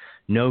think,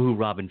 know who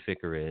Robin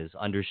Ficker is,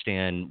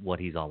 understand what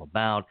he's all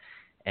about,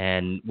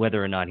 and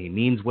whether or not he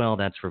means well,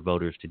 that's for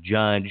voters to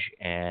judge.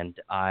 And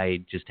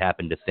I just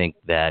happen to think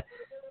that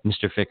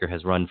Mr. Ficker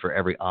has run for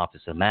every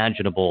office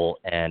imaginable,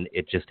 and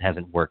it just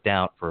hasn't worked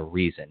out for a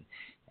reason.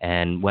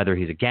 And whether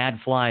he's a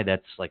gadfly,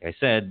 that's, like I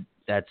said,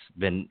 that's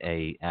been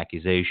a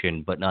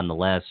accusation, but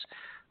nonetheless,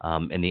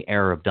 in the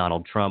era of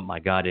Donald Trump, my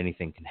God,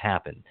 anything can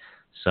happen.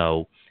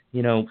 So,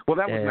 Well,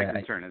 that was my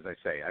concern, as I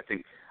say. I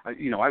think, I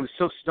was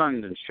so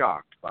stunned and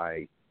shocked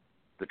by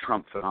the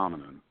Trump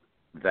phenomenon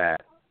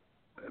that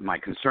my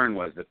concern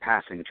was that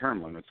passing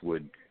term limits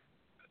would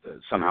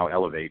somehow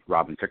elevate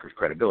Robin Ficker's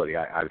credibility.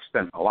 I've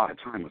spent a lot of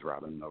time with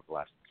Robin over the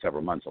last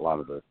several months, a lot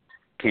of the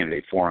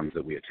candidate forums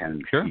that we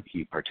attend, sure,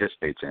 he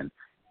participates in.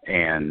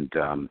 And,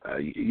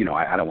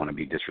 I don't want to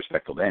be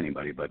disrespectful to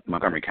anybody, but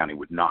Montgomery County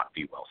would not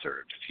be well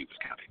served if he was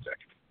county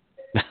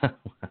executive.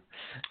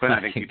 But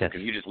I think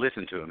you just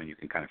listen to him and you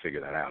can kind of figure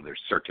that out. There's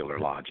circular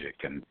logic,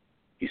 and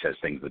he says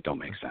things that don't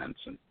make sense,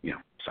 and,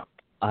 so.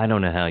 I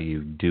don't know how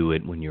you do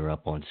it when you're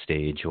up on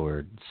stage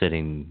or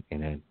sitting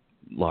in a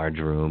large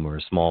room or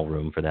a small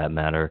room for that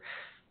matter,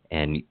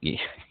 and you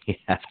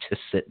have to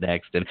sit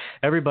next. And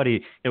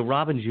everybody,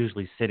 Robin's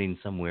usually sitting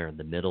somewhere in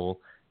the middle,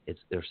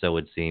 or so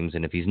it seems,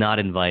 and if he's not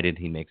invited,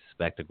 he makes a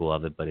spectacle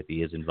of it, but if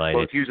he is invited...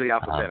 Well, it's usually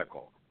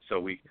alphabetical. So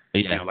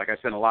like I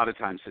spend a lot of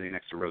time sitting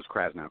next to Rose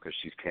Krasnow because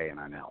she's K and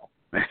I'm L.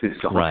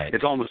 Right.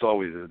 It's almost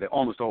always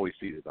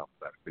seated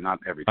alphabetically, not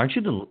every time.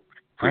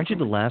 Aren't you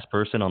the last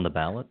person on the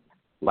ballot?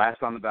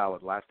 Last on the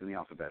ballot, last in the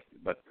alphabet.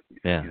 But,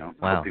 I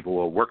hope people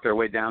will work their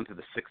way down to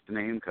the 6th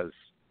name, because,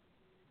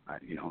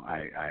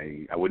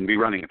 I wouldn't be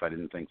running if I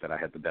didn't think that I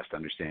had the best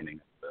understanding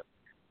of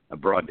the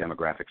broad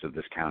demographics of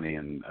this county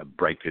and a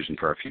bright vision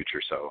for our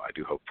future. So I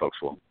do hope folks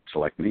will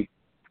select me.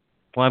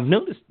 Well, I've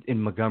noticed in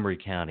Montgomery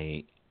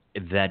County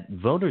that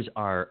voters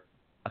are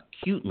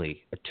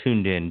acutely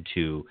tuned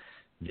into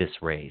this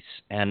race.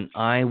 And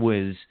I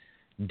was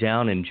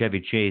down in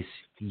Chevy Chase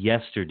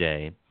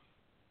yesterday,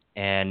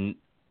 and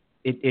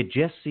it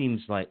just seems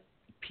like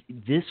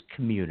this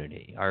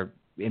community,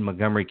 in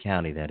Montgomery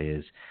County, that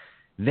is,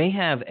 they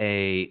have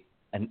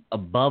an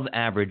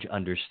above-average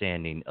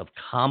understanding of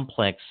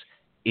complex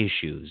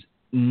issues.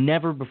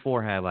 Never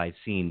before have I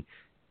seen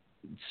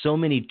so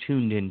many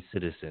tuned-in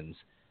citizens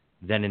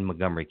than in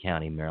Montgomery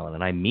County, Maryland.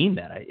 And I mean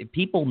that.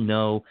 People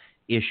know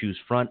issues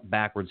front,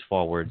 backwards,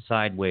 forward,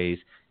 sideways,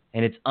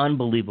 and it's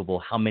unbelievable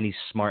how many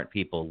smart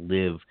people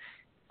live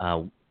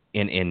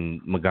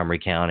in Montgomery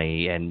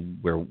County and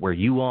where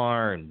you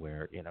are and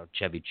where,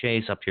 Chevy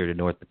Chase up here to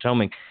North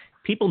Potomac.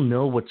 People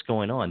know what's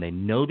going on. They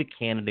know the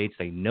candidates.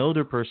 They know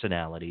their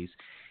personalities.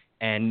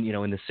 And,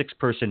 in the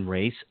 6-person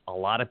race, a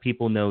lot of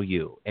people know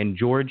you. And,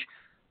 George,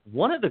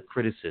 one of the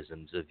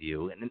criticisms of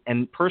you,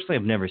 and personally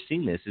I've never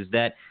seen this, is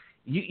that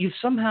you've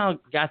somehow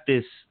got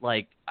this,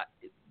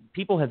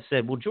 people have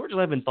said, well, George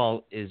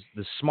Leventhal is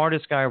the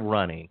smartest guy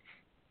running,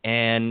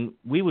 and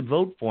we would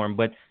vote for him,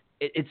 but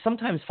it's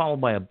sometimes followed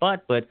by a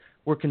but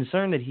we're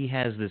concerned that he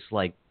has this,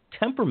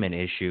 temperament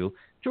issue.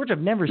 George, I've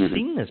never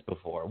seen this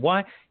before.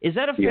 Why? Is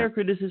that a fair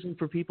criticism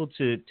for people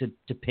to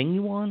ping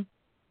you on?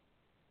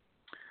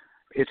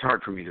 It's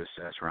hard for me to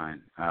assess,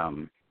 Ryan.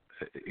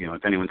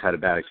 If anyone's had a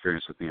bad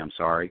experience with me, I'm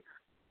sorry.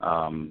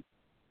 I'm,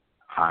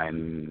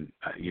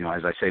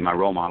 as I say, my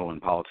role model in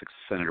politics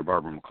is Senator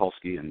Barbara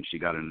Mikulski, and she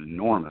got an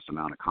enormous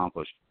amount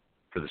accomplished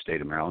for the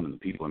state of Maryland and the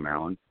people of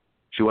Maryland.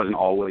 She wasn't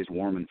always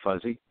warm and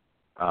fuzzy.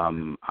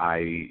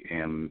 I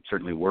am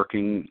certainly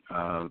working.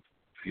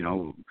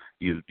 You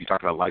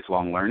talked about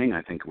lifelong learning.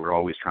 I think we're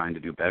always trying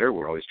to do better.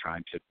 We're always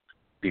trying to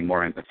be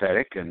more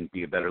empathetic and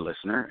be a better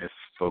listener. If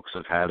folks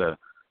have had a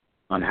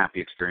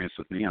unhappy experience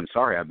with me, I'm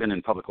sorry. I've been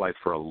in public life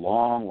for a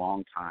long,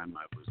 long time.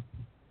 I was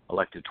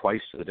elected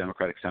twice to the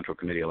Democratic Central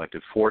Committee,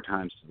 elected 4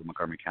 times to the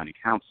Montgomery County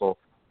Council.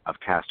 I've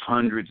cast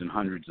hundreds and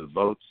hundreds of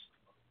votes.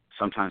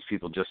 Sometimes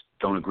people just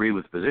don't agree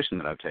with the position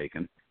that I've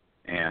taken,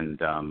 and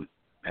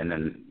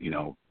then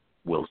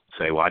will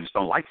say, well, I just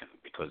don't like him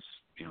because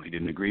he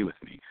didn't agree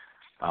with me.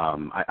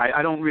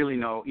 I don't really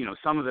know.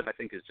 Some of it I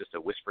think is just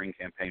a whispering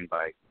campaign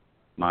by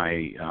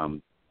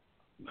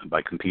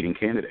competing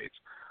candidates.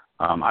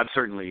 I've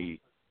certainly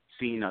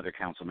seen other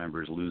council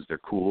members lose their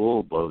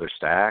cool, blow their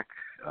stack,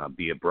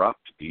 be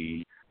abrupt,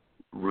 be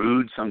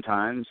rude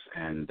sometimes,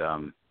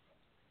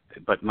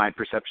 but my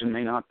perception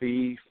may not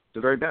be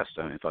the very best.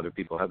 I mean, if other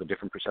people have a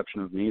different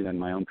perception of me than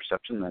my own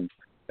perception, then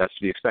that's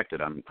to be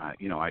expected.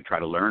 I try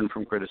to learn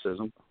from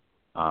criticism.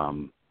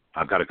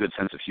 I've got a good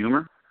sense of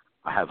humor.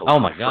 I have a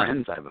lot of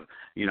friends. I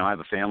have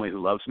a family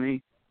who loves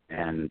me,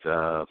 and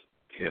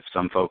if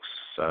some folks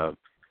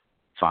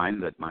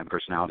find that my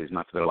personality is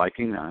not to their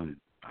liking, I'm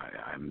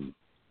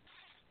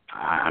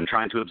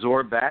trying to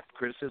absorb that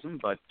criticism,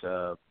 but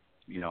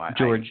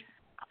George,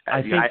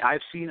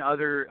 I've seen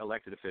other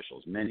elected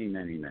officials, many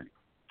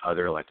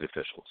other elected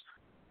officials,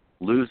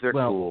 lose their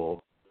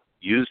cool,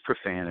 use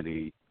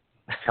profanity,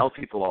 tell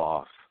people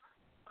off.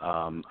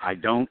 I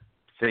don't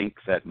think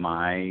that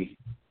my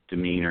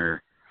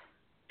demeanor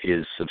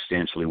is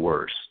substantially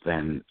worse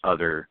than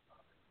other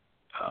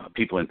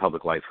people in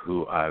public life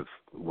who I've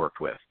worked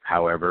with.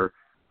 However,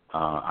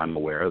 I'm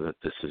aware that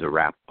this is a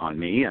rap on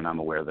me, and I'm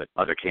aware that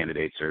other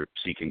candidates are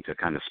seeking to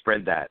kind of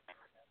spread that,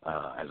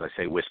 as I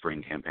say,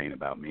 whispering campaign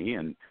about me,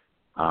 and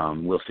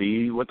we'll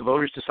see what the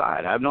voters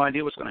decide. I have no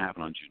idea what's going to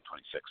happen on June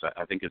 26th.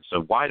 I think it's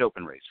a wide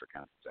open race for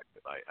county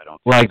executive. I don't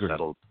think it's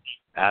settled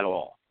at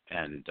all.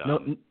 And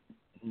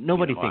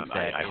nobody thinks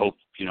that. I hope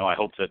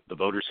that the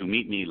voters who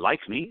meet me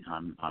like me.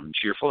 I'm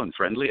cheerful and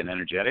friendly and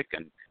energetic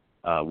and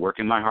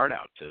working my heart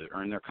out to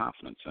earn their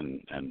confidence,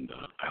 and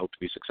I hope to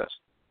be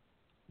successful.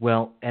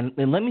 Well, and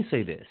let me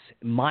say this.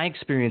 My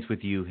experience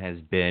with you has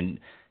been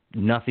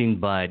nothing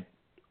but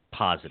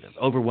positive,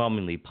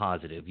 overwhelmingly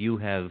positive.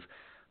 You've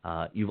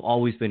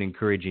always been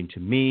encouraging to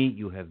me.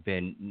 You have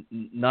been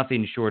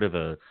nothing short of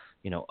a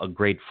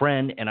great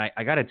friend. And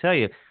I got to tell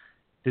you,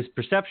 this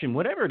perception,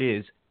 whatever it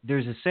is,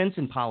 there's a sense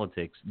in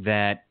politics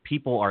that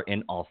people are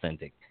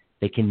inauthentic.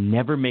 They can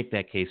never make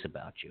that case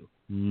about you.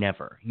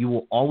 Never. You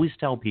will always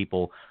tell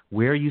people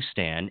where you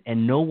stand,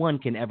 and no one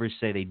can ever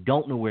say they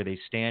don't know where they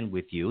stand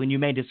with you. And you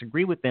may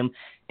disagree with them,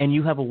 and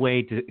you have a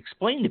way to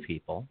explain to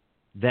people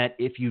that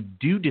if you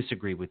do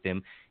disagree with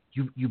them,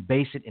 you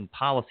base it in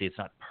policy. It's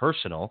not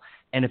personal.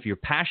 And if you're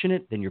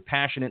passionate, then you're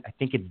passionate. I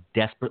think it's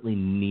desperately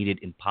needed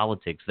in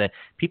politics that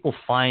people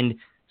find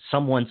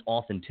someone's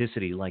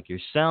authenticity, like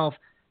yourself,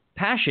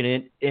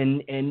 passionate,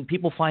 and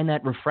people find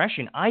that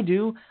refreshing. I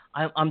do.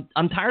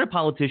 I'm tired of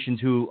politicians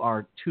who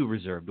are too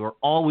reserved or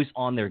always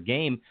on their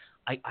game.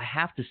 I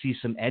have to see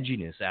some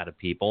edginess out of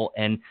people,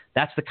 and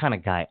that's the kind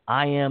of guy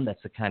I am.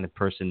 That's the kind of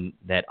person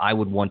that I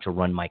would want to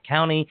run my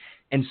county,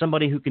 and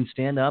somebody who can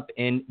stand up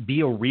and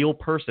be a real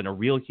person, a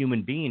real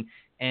human being.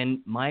 And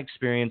my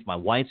experience, my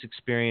wife's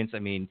experience, I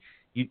mean,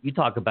 you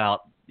talk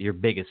about your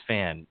biggest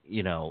fan,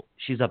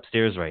 she's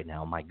upstairs right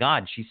now. My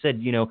God, she said,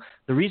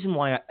 the reason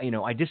why,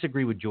 I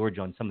disagree with George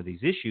on some of these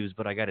issues,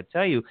 but I got to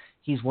tell you,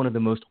 he's one of the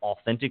most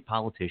authentic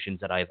politicians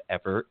that I've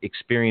ever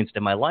experienced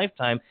in my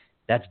lifetime.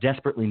 That's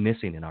desperately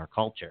missing in our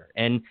culture.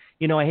 And,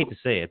 I hate to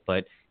say it,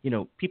 but,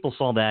 people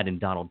saw that in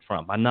Donald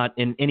Trump. I'm not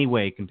in any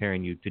way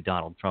comparing you to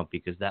Donald Trump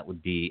because that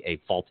would be a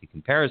faulty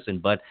comparison,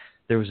 but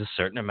there was a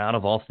certain amount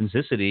of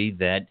authenticity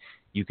that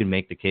you can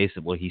make the case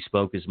that, well, he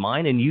spoke his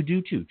mind, and you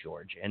do too,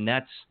 George. And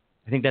I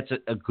think that's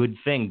a good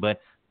thing.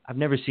 But I've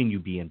never seen you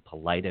be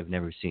impolite. I've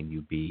never seen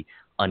you be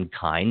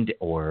unkind,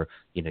 or,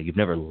 you've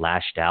never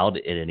lashed out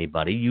at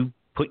anybody. You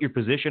put your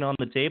position on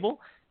the table,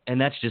 and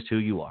that's just who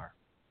you are.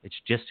 It's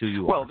just who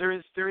you are. Well, there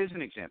is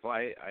an example.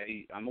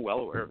 I'm well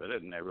aware of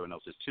it, and everyone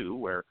else is too,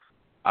 where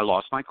I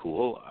lost my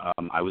cool.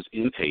 I was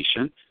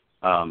impatient.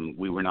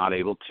 We were not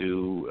able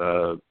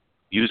to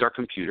use our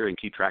computer and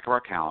keep track of our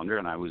calendar,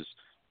 and I was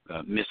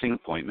missing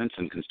appointments,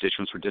 and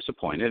constituents were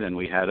disappointed. And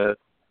we had a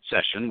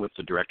session with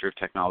the Director of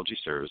Technology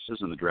Services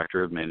and the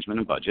Director of Management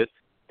and Budget,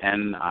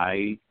 and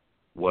I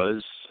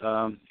was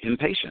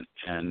impatient.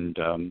 And,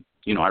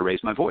 I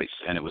raised my voice,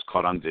 and it was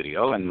caught on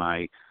video, and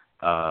my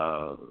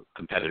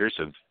competitors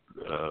have,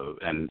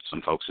 and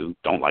some folks who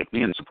don't like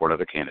me and support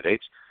other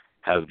candidates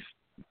have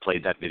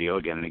played that video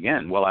again and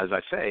again. Well, as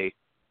I say,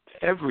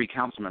 every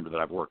council member that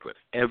I've worked with,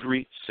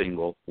 every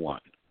single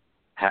one,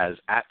 has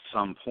at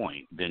some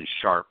point been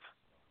sharp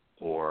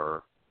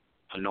or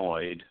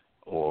annoyed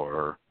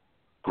or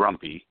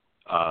grumpy.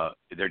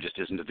 There just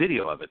isn't a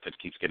video of it that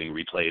keeps getting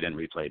replayed and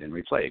replayed and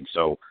replayed.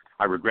 So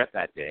I regret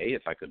that day.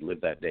 If I could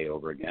live that day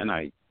over again,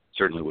 I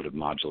certainly would have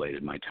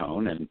modulated my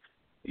tone. And,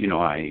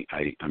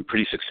 I'm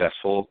pretty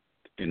successful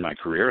in my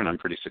career, and I'm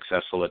pretty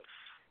successful at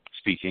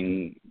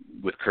speaking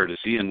with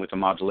courtesy and with a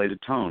modulated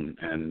tone.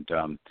 And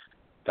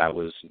that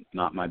was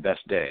not my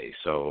best day.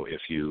 So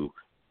if you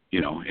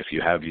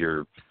have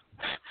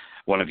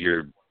one of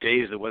your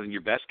days that wasn't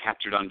your best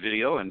captured on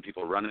video and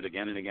people run it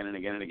again and again and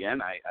again and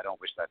again, I don't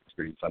wish that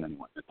experience on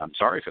anyone. I'm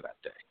sorry for that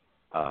day.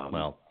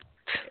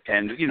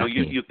 And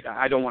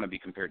I don't want to be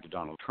compared to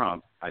Donald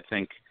Trump. I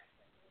think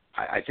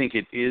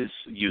it is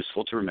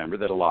useful to remember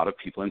that a lot of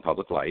people in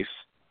public life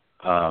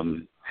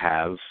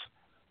have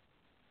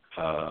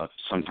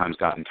sometimes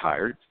gotten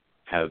tired,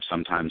 have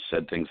sometimes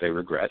said things they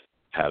regret,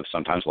 have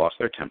sometimes lost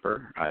their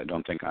temper. I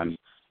don't think I'm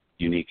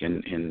unique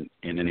in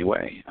any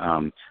way.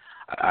 I'm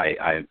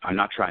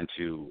not trying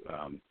to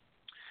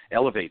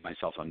elevate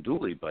myself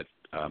unduly, but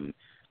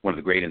one of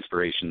the great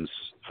inspirations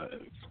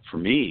for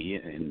me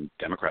in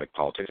Democratic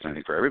politics, and I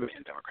think for everybody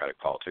in Democratic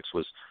politics,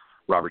 was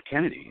Robert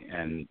Kennedy.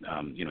 And,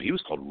 he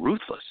was called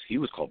ruthless. He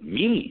was called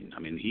mean. I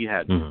mean, he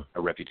had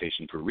a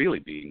reputation for really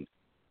being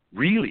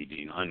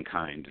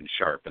unkind and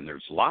sharp. And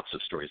there's lots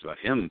of stories about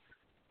him,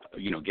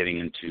 getting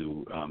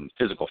into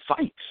physical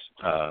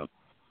fights.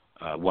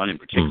 One in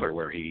particular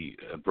where he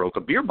broke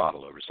a beer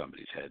bottle over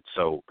somebody's head.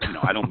 So,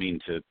 I don't mean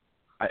to,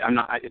 I'm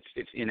not,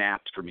 it's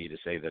inapt for me to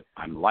say that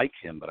I'm like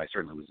him, but I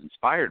certainly was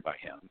inspired by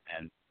him.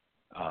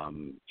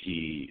 And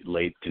he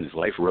late in his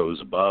life rose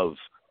above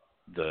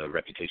the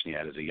reputation he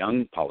had as a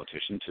young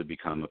politician to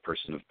become a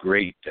person of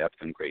great depth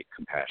and great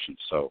compassion.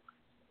 So,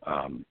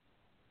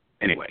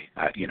 anyway,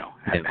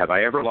 have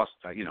I ever lost,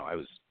 I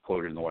was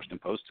quoted in the Washington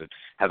Post,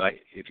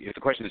 if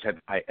the question is, have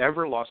I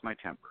ever lost my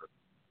temper?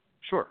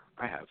 Sure,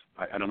 I have.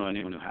 I don't know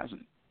anyone who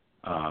hasn't.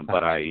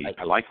 But I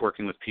like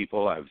working with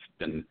people.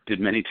 Did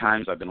many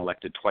times. I've been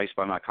elected twice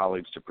by my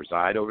colleagues to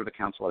preside over the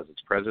council as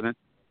its president.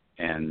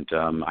 And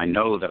I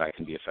know that I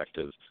can be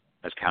effective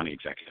as county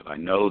executive. I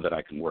know that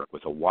I can work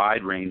with a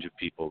wide range of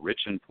people,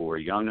 rich and poor,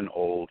 young and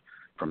old,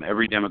 from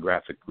every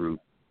demographic group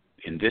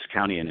in this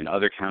county and in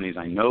other counties.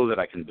 I know that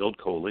I can build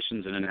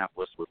coalitions in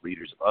Annapolis with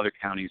leaders of other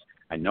counties.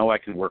 I know I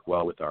can work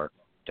well with our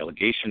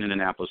delegation in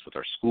Annapolis, with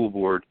our school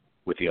board,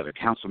 with the other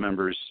council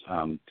members.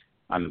 I'm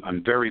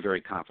very,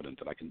 very confident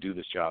that I can do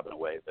this job in a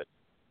way that,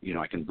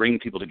 I can bring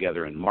people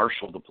together and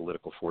marshal the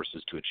political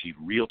forces to achieve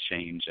real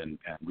change and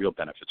real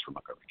benefits for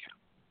Montgomery County.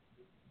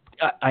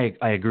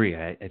 I agree.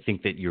 I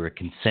think that you're a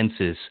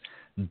consensus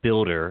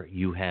builder.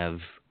 You have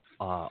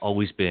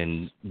always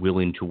been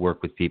willing to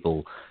work with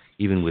people,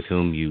 even with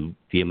whom you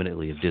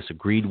vehemently have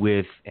disagreed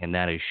with, and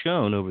that has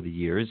shown over the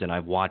years. And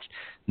I've watched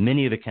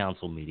many of the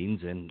council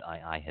meetings, and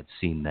I have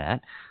seen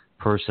that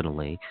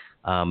personally.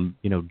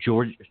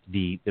 George,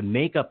 the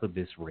makeup of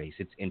this race,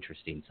 it's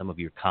interesting. Some of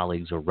your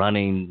colleagues are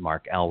running,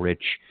 Mark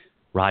Elrich,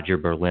 Roger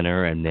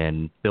Berliner, and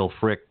then Bill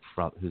Frick,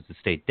 who's the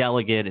state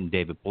delegate, and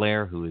David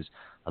Blair, who is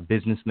a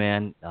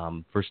businessman,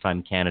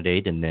 first-time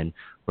candidate, and then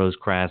Rose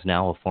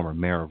Krasnow, a former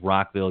mayor of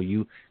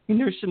Rockville.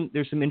 There's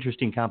some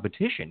interesting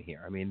competition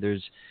here. I mean,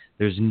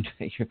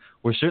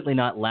 we're certainly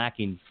not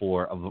lacking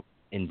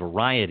in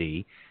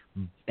variety,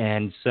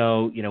 and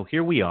so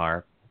here we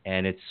are,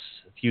 and it's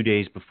a few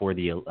days before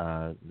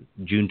the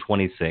June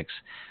 26th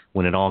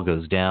when it all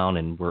goes down,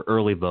 and we're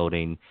early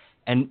voting.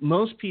 And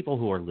most people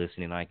who are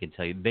listening, I can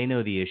tell you, they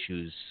know the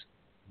issues.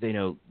 They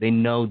know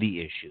the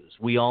issues.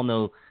 We all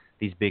know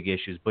these big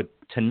issues. But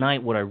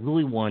tonight, what I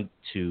really want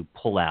to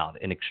pull out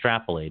and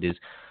extrapolate is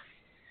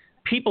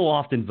people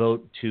often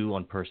vote, too,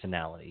 on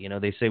personality.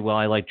 They say, well,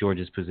 I like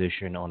George's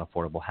position on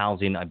affordable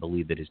housing. I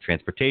believe that his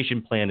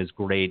transportation plan is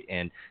great,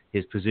 and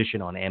his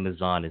position on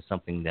Amazon is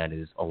something that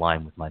is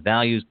aligned with my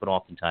values. But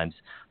oftentimes,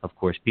 of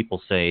course,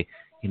 people say,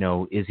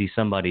 is he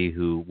somebody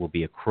who will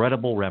be a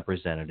credible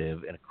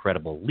representative and a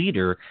credible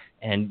leader?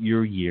 And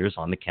your years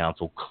on the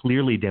council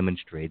clearly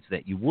demonstrates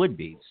that you would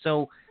be.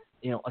 So,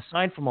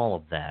 aside from all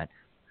of that,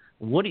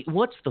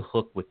 What's the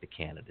hook with the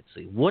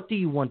candidacy? What do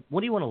you want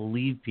to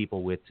leave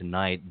people with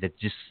tonight that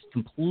just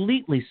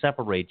completely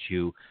separates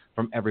you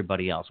from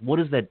everybody else? What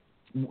is that,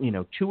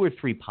 2 or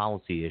 3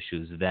 policy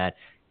issues that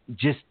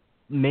just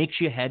makes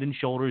you head and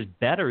shoulders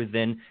better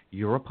than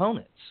your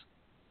opponents?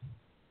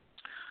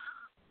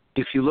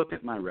 If you look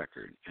at my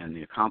record and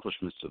the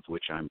accomplishments of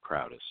which I'm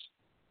proudest,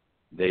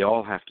 they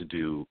all have to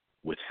do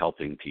with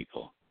helping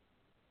people,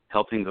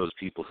 helping those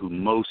people who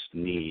most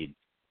need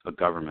a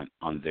government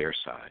on their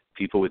side,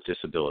 people with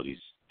disabilities,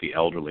 the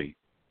elderly,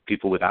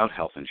 people without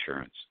health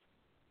insurance,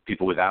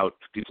 people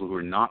who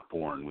are not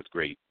born with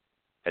great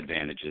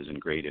advantages and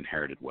great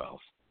inherited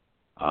wealth.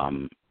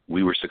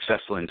 We were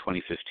successful in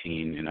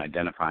 2015 in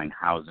identifying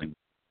housing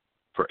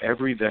for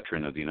every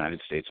veteran of the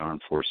United States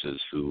Armed Forces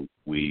who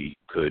we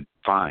could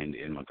find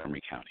in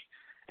Montgomery County.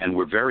 And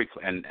we're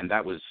and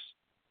that was,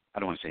 I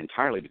don't want to say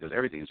entirely because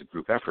everything is a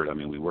group effort. I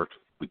mean,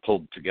 we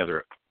pulled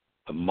together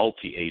a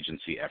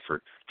multi-agency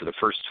effort. For the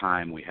first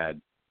time, we had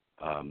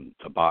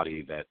a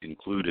body that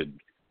included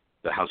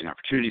the Housing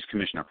Opportunities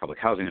Commission, our Public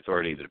Housing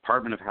Authority, the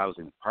Department of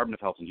Housing, the Department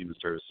of Health and Human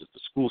Services, the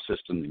school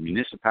system, the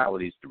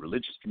municipalities, the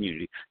religious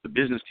community, the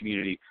business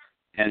community,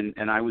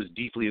 and I was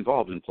deeply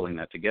involved in pulling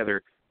that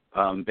together,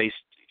 based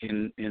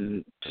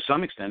in to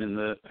some extent in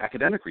the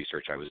academic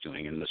research I was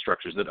doing and the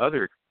structures that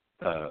other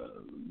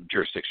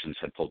jurisdictions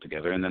had pulled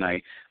together. And then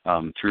I,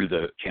 through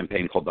the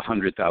campaign called the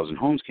 100,000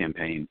 Homes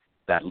Campaign,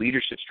 that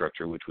leadership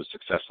structure, which was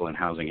successful in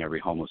housing every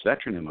homeless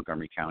veteran in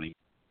Montgomery County,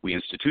 we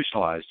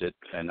institutionalized it,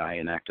 and I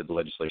enacted the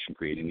legislation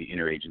creating the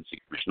Interagency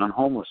Commission on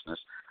Homelessness,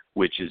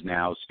 which is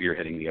now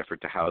spearheading the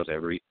effort to house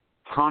every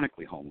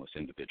chronically homeless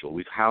individual.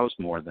 We've housed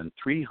more than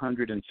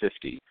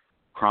 350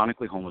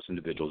 chronically homeless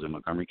individuals in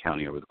Montgomery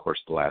County over the course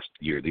of the last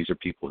year. These are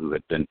people who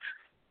had been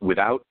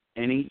without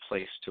any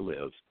place to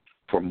live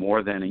for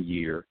more than a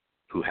year,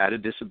 who had a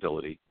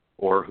disability,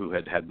 or who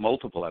had had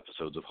multiple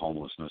episodes of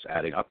homelessness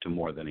adding up to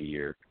more than a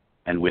year,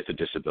 and with a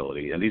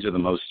disability. And these are the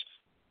most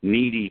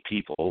needy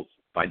people,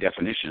 by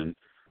definition,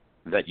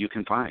 that you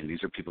can find.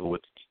 These are people with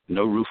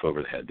no roof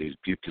over their head. These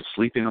people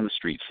sleeping on the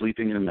street,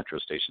 sleeping in a metro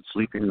station,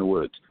 sleeping in the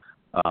woods.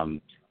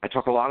 I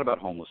talk a lot about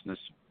homelessness,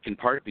 in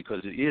part because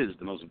it is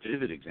the most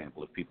vivid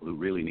example of people who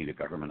really need a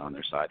government on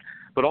their side,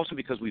 but also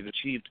because we've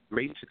achieved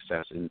great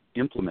success in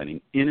implementing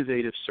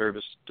innovative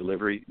service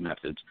delivery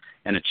methods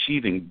and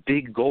achieving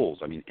big goals.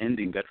 I mean,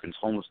 ending veterans'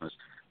 homelessness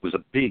was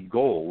a big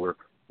goal. We're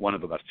one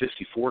of about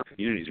 54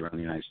 communities around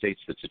the United States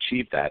that's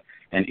achieved that.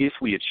 And if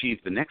we achieve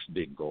the next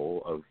big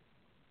goal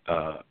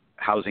of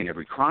housing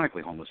every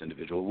chronically homeless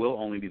individual, we'll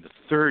only be the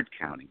 3rd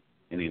county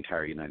in the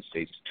entire United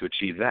States to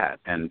achieve that,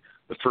 and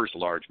the first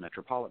large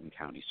metropolitan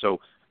county. So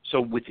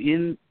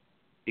within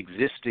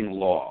existing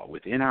law,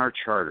 within our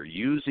charter,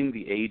 using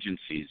the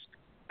agencies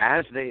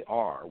as they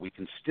are, we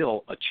can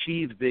still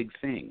achieve big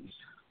things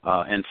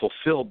and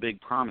fulfill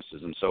big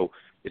promises. And so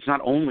it's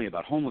not only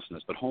about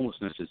homelessness, but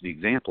homelessness is the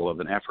example of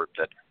an effort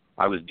that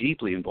I was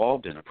deeply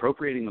involved in,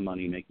 appropriating the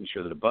money, making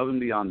sure that above and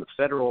beyond the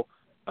federal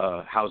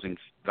housing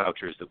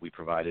vouchers that we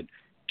provided,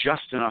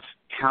 just enough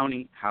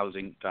county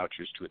housing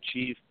vouchers to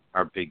achieve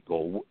our big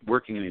goal.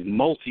 Working in a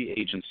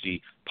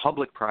multi-agency,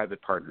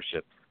 public-private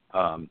partnership,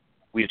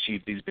 we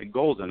achieved these big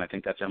goals, and I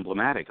think that's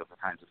emblematic of the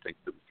kinds of things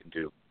that we can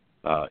do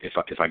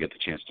if I get the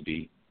chance to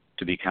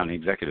be county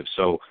executive.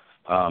 So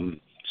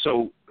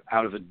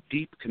out of a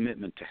deep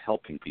commitment to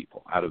helping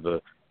people, out of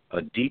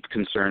a deep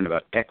concern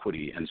about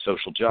equity and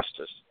social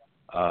justice,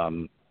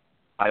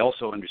 I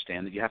also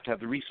understand that you have to have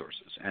the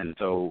resources. And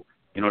so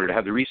in order to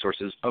have the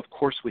resources, of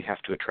course we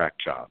have to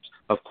attract jobs.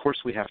 Of course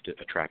we have to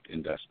attract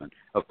investment.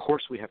 Of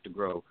course we have to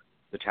grow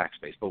the tax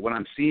base. But what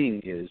I'm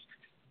seeing is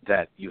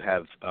that you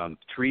have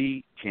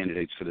 3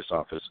 candidates for this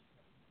office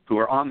who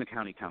are on the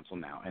county council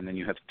now, and then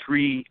you have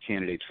 3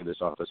 candidates for this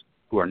office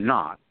who are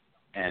not,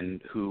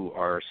 and who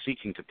are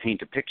seeking to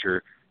paint a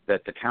picture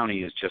that the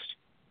county is just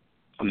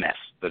a mess,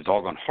 that it's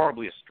all gone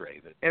horribly astray,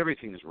 that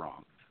everything is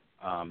wrong.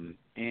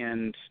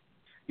 And,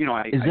 you know,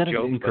 is that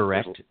joke,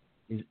 incorrect?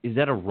 Is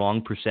that a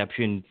wrong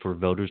perception for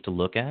voters to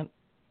look at?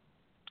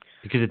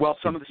 Because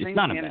some of the same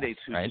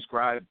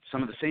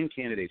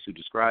candidates who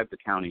describe the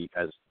county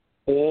as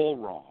all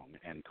wrong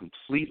and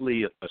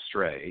completely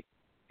astray,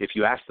 if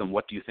you ask them,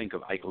 what do you think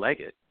of Ike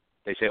Leggett,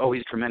 they say, oh,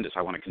 he's tremendous,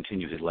 I want to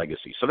continue his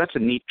legacy. So that's a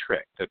neat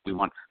trick, that we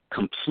want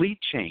complete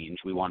change,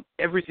 we want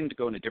everything to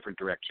go in a different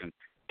direction,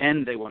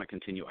 and they want to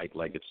continue Ike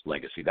Leggett's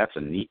legacy. That's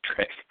a neat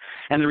trick.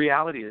 And the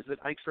reality is that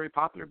Ike's very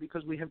popular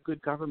because we have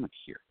good government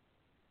here,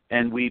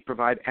 and we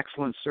provide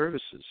excellent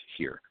services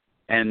here.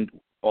 And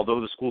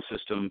although the school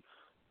system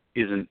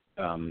isn't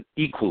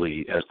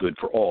equally as good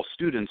for all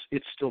students,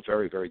 it's still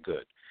very, very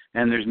good.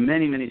 And there's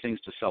many, many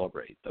things to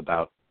celebrate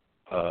about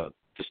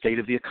the state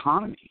of the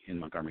economy in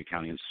Montgomery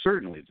County, and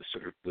certainly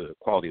the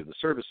quality of the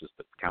services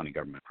that the county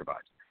government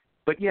provides.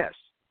 But yes,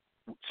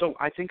 so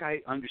I think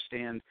I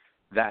understand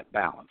that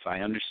balance. I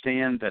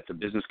understand that the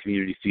business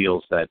community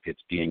feels that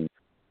it's being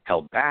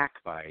held back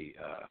by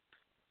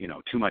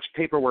too much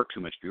paperwork, too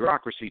much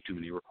bureaucracy, too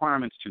many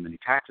requirements, too many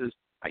taxes.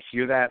 I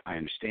hear that. I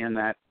understand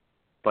that.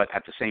 But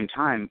at the same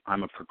time,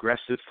 I'm a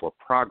progressive for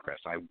progress.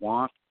 I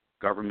want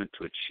government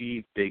to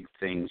achieve big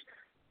things,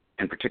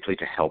 and particularly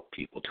to help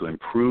people, to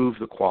improve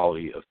the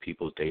quality of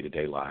people's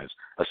day-to-day lives,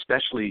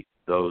 especially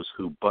those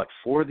who, but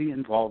for the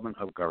involvement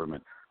of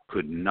government,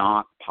 could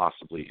not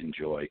possibly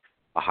enjoy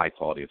a high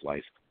quality of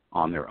life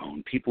on their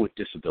own. People with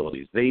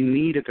disabilities, they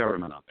need a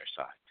government on their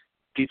side.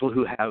 People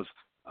who have,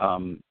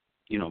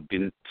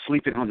 been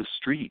sleeping on the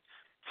street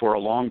for a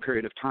long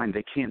period of time,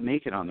 they can't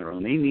make it on their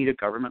own. They need a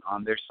government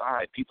on their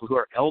side. People who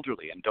are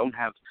elderly and don't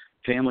have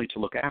family to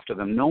look after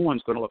them, no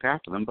one's going to look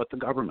after them but the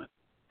government.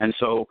 And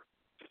so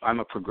I'm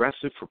a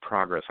progressive for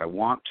progress. I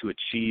want to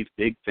achieve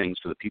big things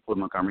for the people of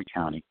Montgomery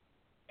County,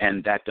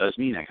 and that does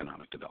mean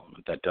economic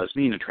development. That does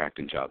mean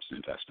attracting jobs and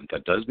investment.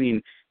 That does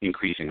mean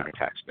increasing our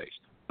tax base.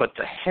 But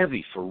the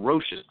heavy,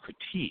 ferocious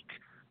critique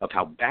of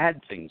how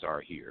bad things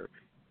are here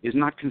is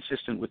not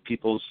consistent with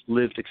people's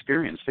lived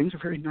experience. Things are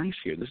very nice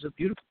here. This is a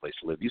beautiful place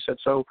to live. You said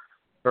so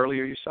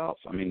earlier yourself.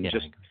 I mean,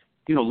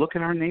 look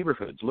at our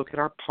neighborhoods, look at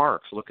our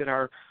parks, look at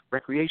our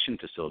recreation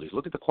facilities,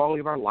 look at the quality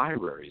of our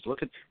libraries,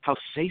 look at how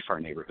safe our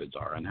neighborhoods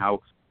are and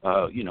how,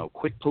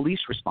 quick police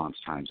response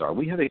times are.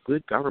 We have a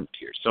good government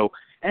here. So,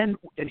 and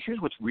here's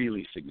what's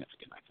really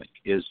significant, I think,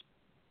 is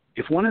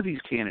if one of these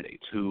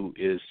candidates who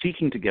is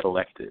seeking to get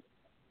elected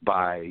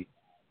by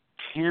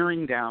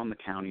tearing down the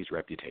county's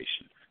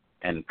reputation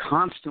and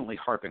constantly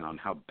harping on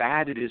how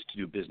bad it is to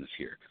do business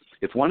here,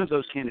 if one of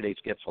those candidates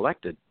gets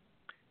elected,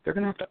 they're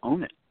going to have to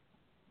own it.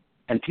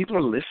 And people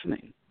are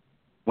listening.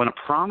 When a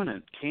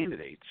prominent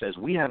candidate says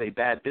we have a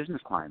bad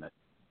business climate,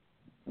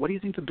 what do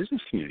you think the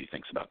business community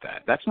thinks about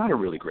that? That's not a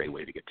really great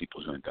way to get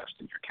people to invest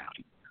in your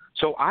county.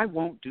 So I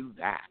won't do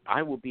that.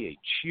 I will be a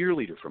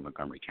cheerleader for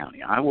Montgomery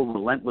County. I will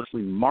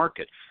relentlessly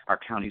market our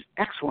county's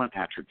excellent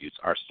attributes,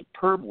 our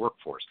superb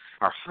workforce,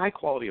 our high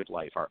quality of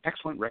life, our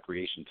excellent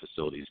recreation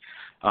facilities,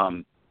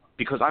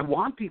 because I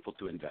want people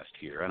to invest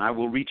here, and I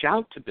will reach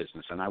out to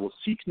business, and I will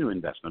seek new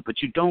investment.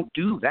 But you don't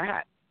do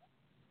that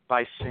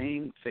by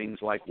saying things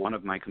like one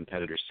of my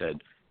competitors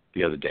said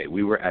the other day.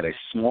 We were at a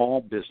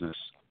small business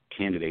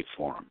candidate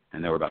forum,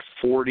 and there were about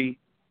 40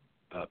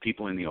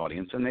 people in the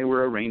audience, and they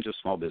were a range of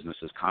small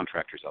businesses,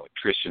 contractors,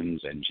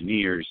 electricians,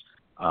 engineers,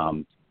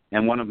 and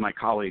one of my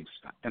colleagues,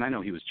 and I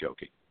know he was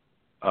joking,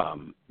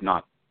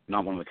 not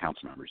one of the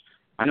council members.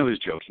 I know he was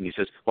joking. He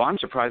says, well, I'm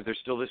surprised there's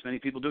still this many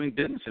people doing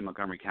business in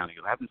Montgomery County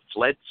who haven't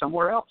fled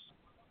somewhere else.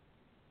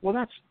 Well,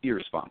 that's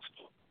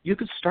irresponsible. You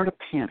could start a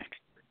panic.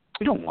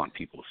 We don't want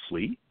people to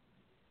flee.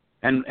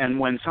 And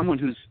when someone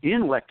who's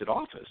in elected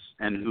office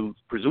and who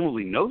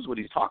presumably knows what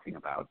he's talking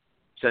about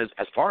says,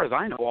 as far as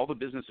I know, all the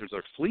businesses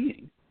are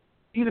fleeing,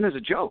 even as a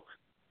joke,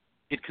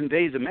 it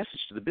conveys a message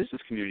to the business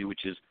community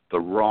which is the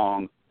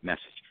wrong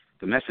message.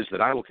 The message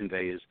that I will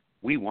convey is,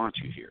 we want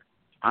you here.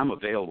 I'm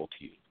available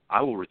to you.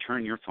 I will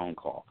return your phone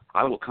call.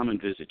 I will come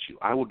and visit you.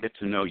 I will get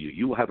to know you.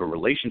 You will have a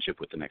relationship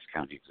with the next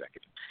county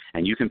executive.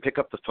 And you can pick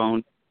up the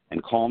phone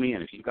and call me,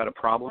 and if you've got a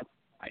problem,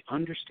 I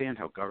understand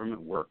how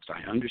government works.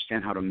 I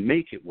understand how to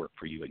make it work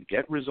for you and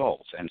get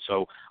results. And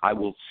so I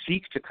will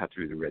seek to cut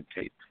through the red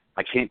tape.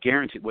 I can't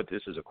guarantee what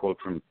this is a quote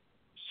from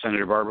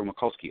Senator Barbara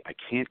Mikulski. I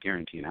can't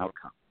guarantee an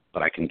outcome,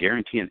 but I can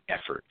guarantee an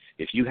effort.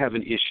 If you have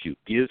an issue,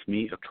 give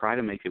me a try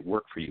to make it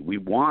work for you. We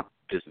want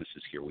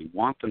businesses here. We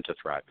want them to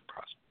thrive and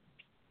prosper.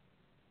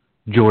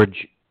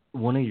 George,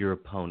 one of your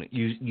opponents,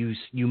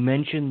 you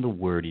mentioned the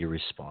word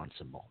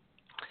irresponsible.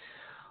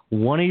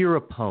 One of your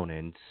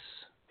opponents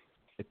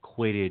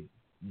equated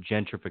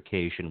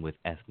gentrification with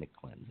ethnic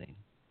cleansing.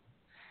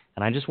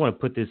 And I just want to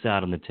put this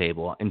out on the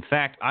table. In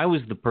fact, I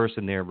was the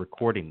person there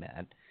recording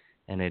that,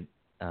 and it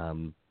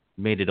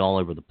made it all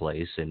over the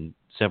place, and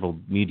several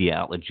media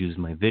outlets used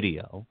my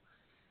video.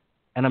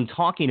 And I'm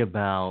talking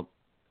about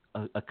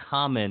a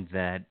comment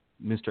that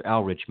Mr.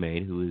 Elrich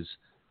made, who is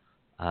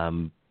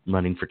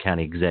running for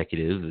county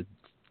executive,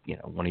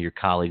 one of your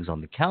colleagues on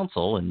the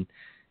council, and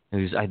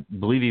I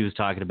believe he was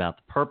talking about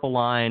the Purple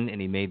Line, and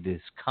he made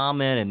this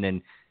comment, and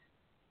then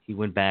he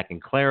went back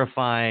and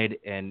clarified,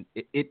 and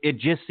it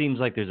just seems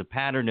like there's a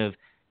pattern of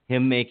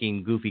him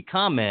making goofy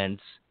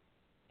comments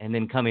and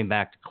then coming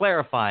back to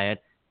clarify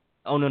it.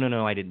 Oh,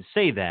 no, I didn't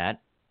say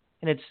that.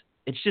 And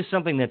it's just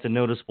something that's a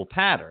noticeable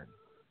pattern.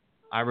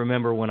 I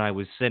remember when I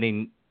was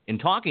sitting and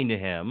talking to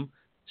him,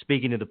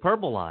 speaking to the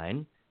Purple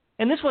Line,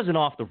 and this wasn't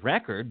off the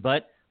record,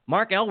 but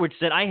Mark Elrich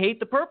said, I hate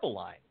the Purple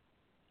Line.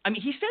 I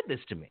mean, he said this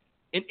to me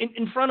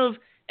in front of,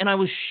 and I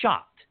was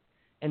shocked.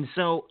 And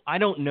so I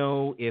don't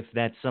know if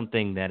that's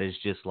something that is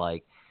just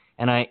like,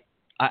 and I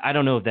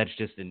don't know if that's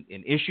just an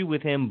issue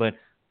with him, but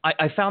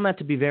I found that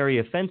to be very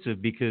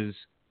offensive because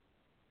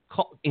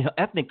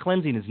ethnic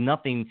cleansing is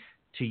nothing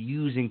to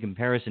use in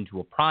comparison to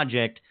a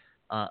project,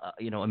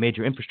 a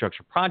major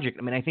infrastructure project.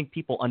 I mean, I think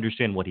people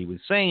understand what he was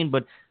saying,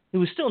 but it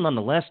was still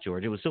nonetheless,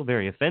 George, it was still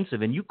very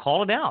offensive, and you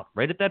called it out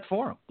right at that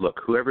forum. Look,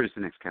 whoever is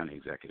the next county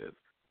executive,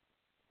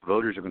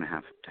 voters are going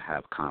to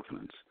have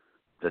confidence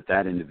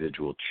that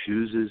individual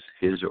chooses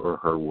his or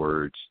her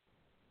words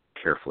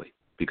carefully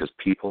because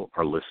people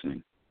are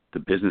listening. The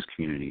business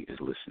community is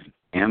listening.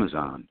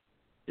 Amazon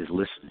is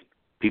listening.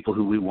 people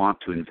who we want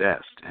to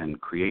invest and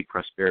create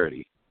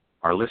prosperity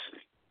are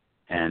listening.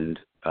 And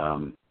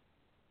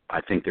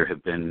I think there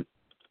have been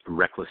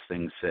reckless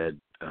things said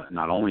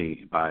not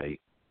only by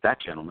that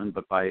gentleman,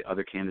 but by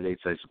other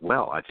candidates as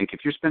well. I think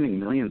if you're spending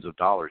millions of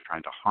dollars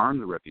trying to harm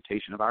the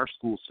reputation of our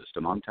school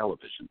system on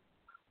television,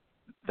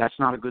 that's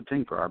not a good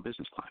thing for our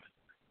business climate.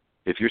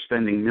 If you're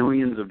spending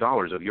millions of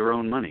dollars of your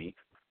own money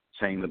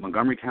saying that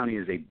Montgomery County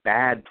is a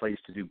bad place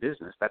to do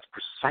business, that's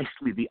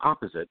precisely the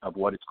opposite of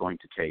what it's going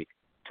to take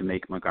to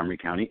make Montgomery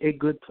County a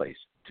good place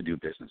to do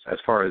business. As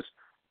far as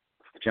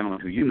the gentleman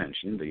who you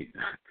mentioned,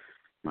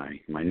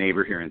 my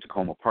neighbor here in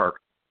Tacoma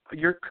Park,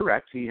 you're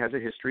correct. He has a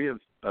history of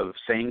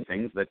saying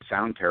things that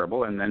sound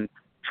terrible and then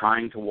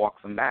trying to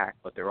walk them back,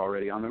 but they're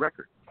already on the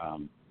record.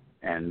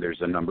 And there's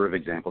a number of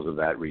examples of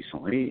that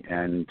recently,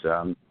 and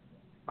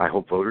I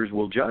hope voters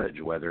will judge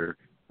whether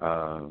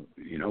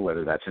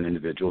that's an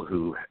individual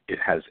who it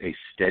has a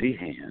steady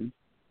hand,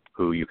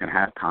 who you can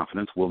have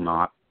confidence will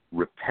not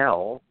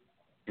repel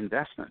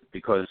investment.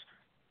 Because,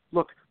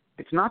 look,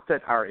 it's not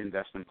that our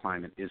investment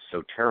climate is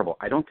so terrible.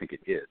 I don't think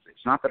it is.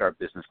 It's not that our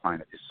business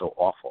climate is so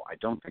awful. I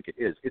don't think it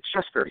is. It's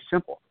just very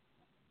simple.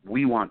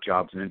 We want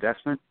jobs and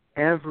investment.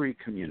 Every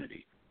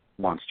community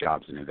wants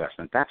jobs and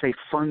investment. That's a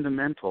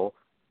fundamental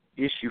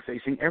issue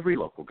facing every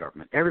local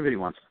government. Everybody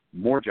wants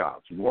more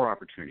jobs, more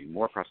opportunity,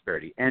 more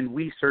prosperity, and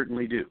we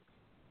certainly do.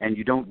 And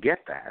you don't get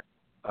that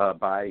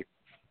by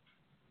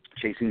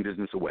chasing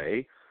business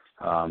away,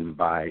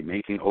 by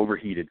making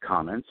overheated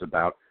comments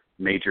about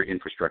major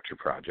infrastructure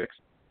projects.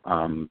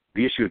 The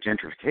issue of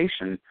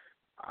gentrification,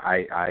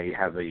 I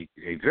have a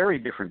very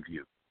different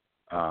view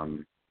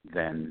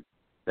than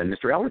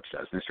Mr. Elrich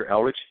does. Mr.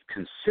 Elrich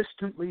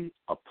consistently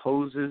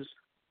opposes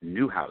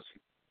new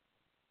housing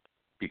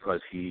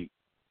because he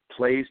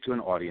plays to an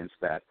audience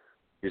that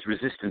is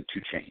resistant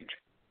to change.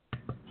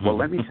 Well,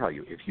 let me tell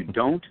you, if you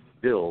don't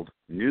build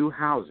new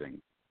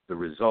housing, the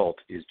result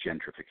is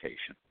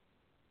gentrification.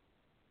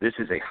 This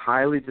is a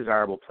highly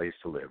desirable place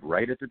to live,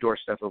 right at the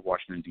doorstep of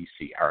Washington,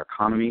 D.C. Our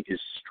economy is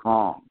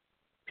strong.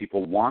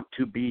 People want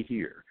to be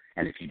here.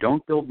 And if you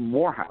don't build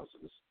more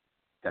houses,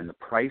 then the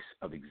price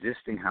of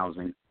existing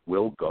housing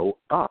will go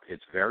up.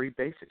 It's very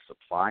basic,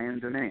 supply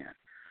and demand.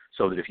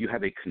 So that if you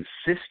have a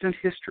consistent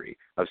history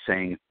of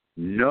saying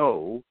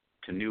no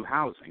to new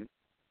housing,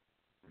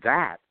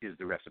 that is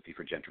the recipe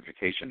for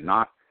gentrification,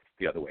 not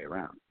the other way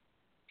around.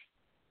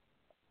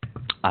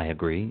 I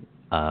agree.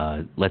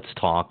 Let's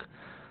talk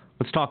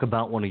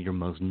about one of your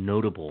most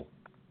notable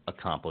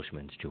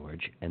accomplishments,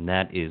 George, and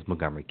that is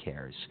Montgomery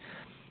Cares.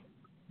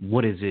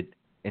 What is it,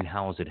 and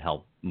how has it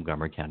helped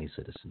Montgomery County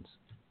citizens?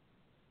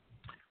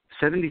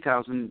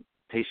 70,000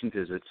 patient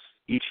visits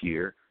each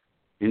year.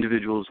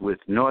 Individuals with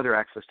no other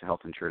access to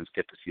health insurance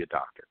get to see a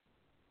doctor.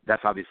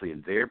 That's obviously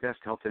in their best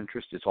health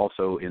interest. It's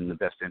also in the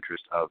best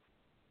interest of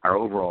our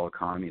overall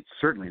economy. It's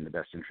certainly in the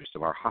best interest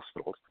of our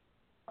hospitals.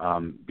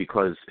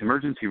 Because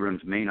emergency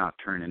rooms may not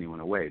turn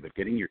anyone away, but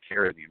getting your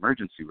care in the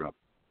emergency room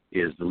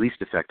is the least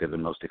effective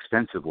and most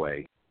expensive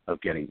way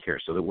of getting care.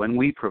 So that when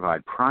we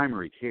provide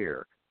primary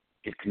care,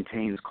 it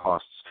contains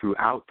costs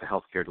throughout the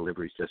healthcare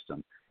delivery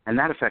system. And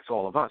that affects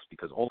all of us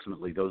because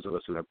ultimately those of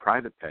us who have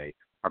private pay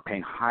are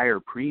paying higher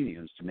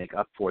premiums to make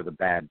up for the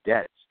bad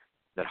debts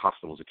that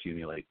hospitals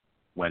accumulate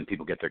when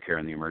people get their care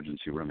in the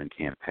emergency room and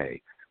can't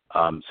pay.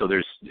 So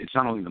it's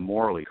not only the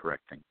morally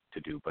correct thing to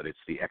do, but it's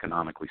the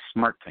economically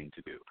smart thing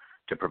to do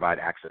to provide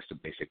access to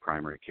basic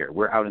primary care.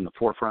 We're out in the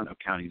forefront of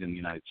counties in the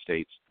United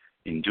States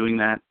in doing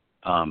that.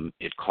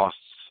 It costs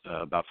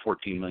about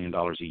 $14 million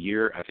a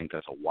year. I think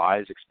that's a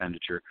wise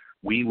expenditure.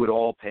 We would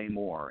all pay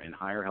more in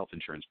higher health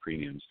insurance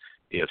premiums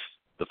if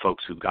the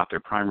folks who got their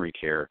primary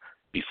care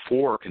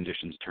before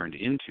conditions turned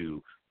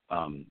into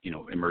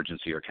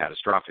emergency or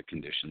catastrophic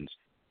conditions,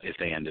 if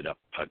they ended up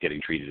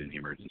getting treated in the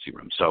emergency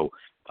room. So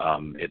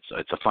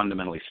it's a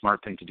fundamentally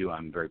smart thing to do.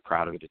 I'm very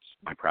proud of it. It's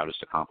my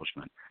proudest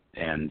accomplishment.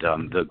 And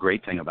the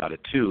great thing about it,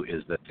 too,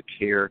 is that the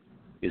care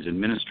is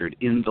administered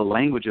in the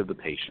language of the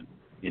patient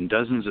in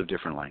dozens of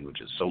different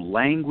languages. So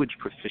language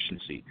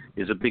proficiency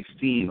is a big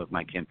theme of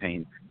my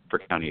campaign for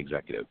county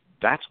executive.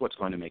 That's what's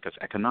going to make us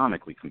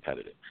economically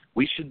competitive.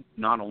 We should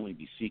not only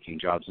be seeking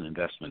jobs and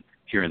investment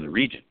here in the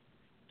region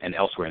and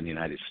elsewhere in the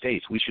United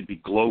States, we should be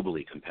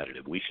globally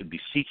competitive. We should be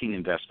seeking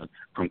investment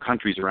from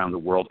countries around the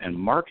world and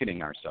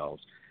marketing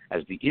ourselves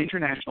as the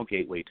international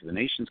gateway to the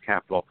nation's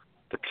capital,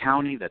 the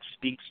county that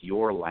speaks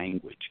your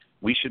language.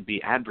 We should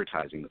be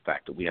advertising the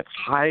fact that we have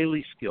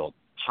highly skilled,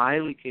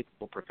 highly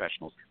capable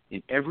professionals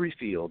in every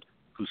field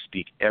who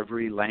speak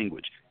every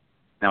language.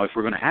 Now, if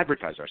we're going to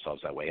advertise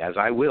ourselves that way, as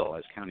I will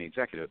as county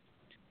executive,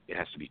 it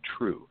has to be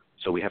true.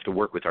 So we have to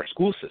work with our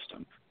school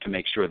system to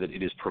make sure that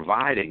it is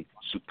providing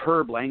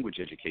superb language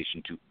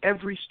education to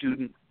every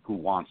student who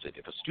wants it.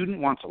 If a student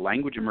wants a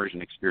language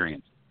immersion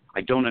experience,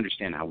 I don't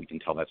understand how we can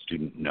tell that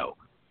student no.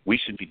 We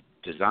should be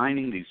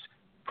designing these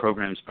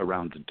programs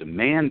around the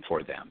demand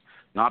for them,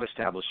 not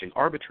establishing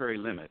arbitrary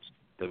limits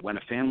that when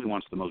a family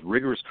wants the most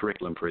rigorous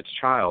curriculum for its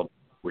child,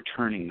 we're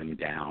turning them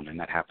down, and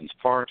that happens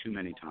far too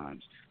many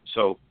times.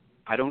 So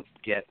I don't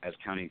get as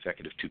county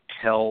executive to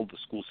tell the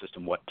school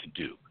system what to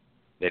do.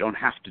 They don't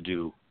have to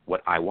do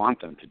what I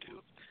want them to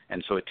do.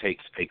 And so it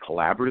takes a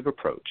collaborative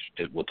approach.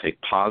 It will take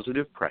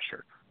positive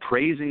pressure,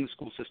 praising the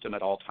school system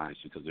at all times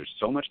because there's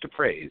so much to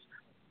praise,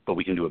 but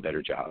we can do a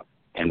better job.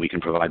 And we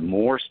can provide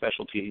more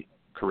specialty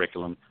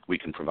curriculum. We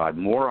can provide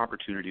more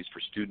opportunities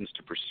for students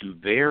to pursue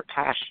their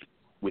passion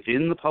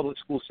within the public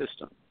school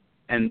system.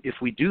 And if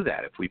we do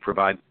that, if we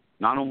provide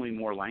not only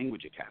more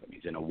language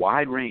academies in a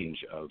wide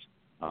range of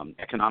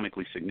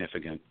economically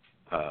significant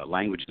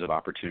languages of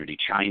opportunity,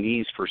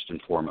 Chinese first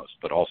and foremost,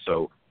 but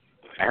also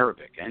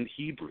Arabic and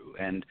Hebrew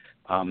and,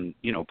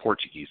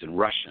 Portuguese and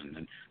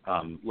Russian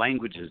and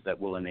languages that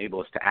will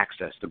enable us to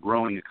access the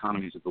growing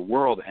economies of the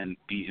world and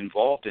be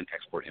involved in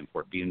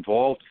export-import, be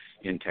involved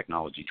in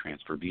technology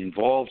transfer, be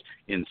involved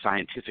in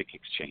scientific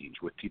exchange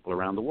with people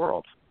around the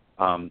world.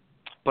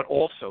 But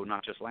also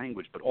not just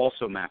language, but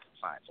also math and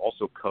science,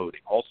 also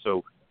coding,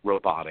 also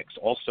robotics,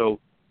 also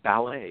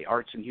ballet,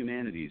 arts and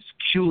humanities,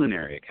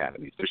 culinary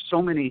academies. There's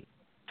so many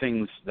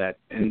things that,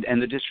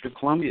 and the District of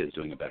Columbia is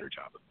doing a better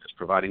job of this,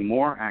 providing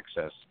more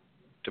access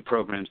to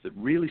programs that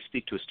really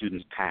speak to a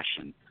student's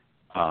passion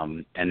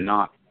and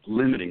not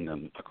limiting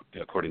them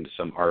according to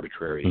some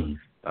arbitrary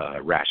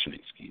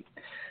rationing scheme.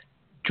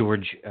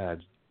 George,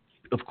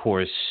 of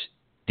course,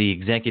 the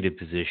executive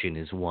position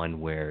is one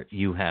where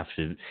you have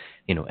to,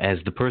 as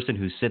the person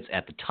who sits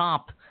at the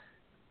top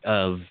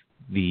of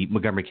the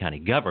Montgomery County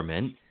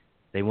government,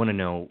 they want to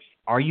know,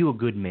 are you a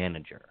good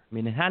manager? I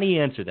mean, how do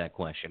you answer that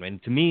question?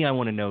 And to me, I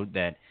want to know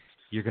that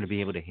you're going to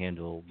be able to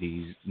handle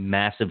these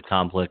massive,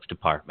 complex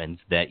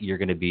departments, that you're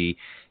going to be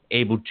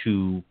able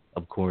to,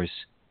 of course,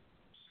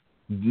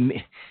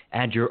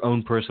 add your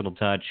own personal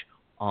touch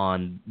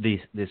on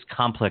this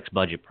complex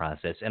budget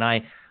process. And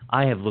I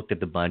have looked at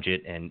the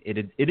budget, and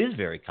it is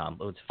very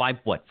complex. It's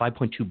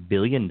 $5.2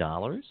 billion?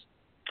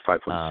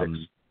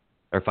 5.6.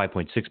 Or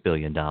 $5.6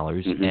 billion.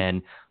 Mm-hmm.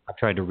 And I've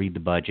tried to read the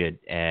budget,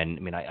 and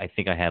I mean, I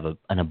think I have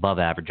an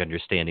above-average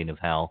understanding of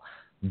how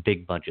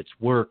big budgets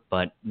work,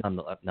 but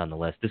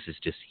nonetheless, this is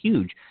just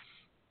huge.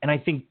 And I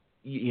think,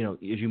 as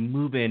you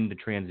move in the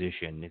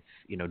transition,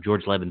 if,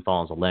 George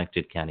Leventhal is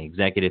elected county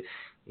executive,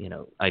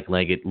 Ike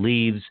Leggett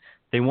leaves,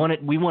 we want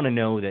to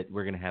know that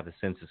we're going to have a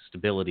sense of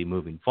stability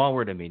moving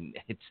forward. I mean,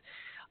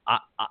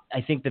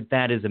 I think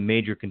that is a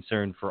major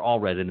concern for all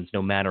residents,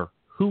 no matter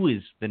who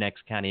is the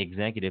next county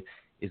executive.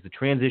 Is the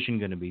transition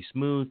going to be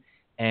smooth?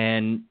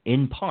 And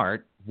in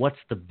part, what's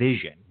the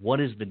vision? What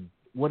is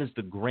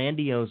the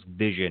grandiose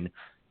vision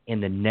in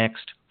the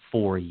next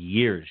 4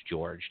 years,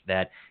 George,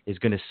 that is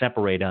going to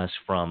separate us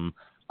from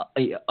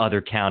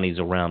other counties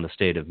around the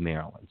state of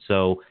Maryland?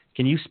 So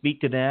can you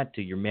speak to that,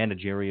 to your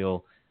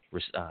managerial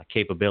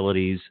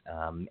capabilities?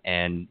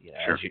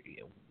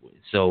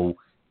 Sure.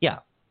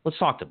 Let's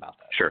talk about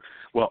that. Sure.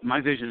 Well,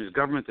 my vision is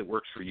government that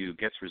works for you,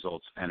 gets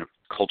results, and a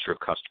culture of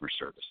customer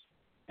service.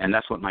 And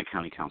that's what my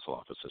county council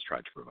office has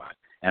tried to provide.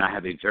 And I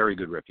have a very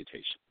good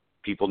reputation.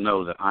 People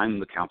know that I'm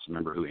the council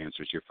member who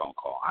answers your phone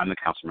call. I'm the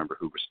council member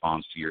who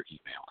responds to your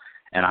email.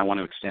 And I want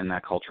to extend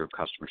that culture of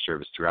customer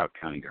service throughout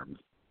county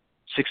government.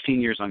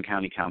 16 years on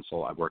county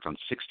council. I've worked on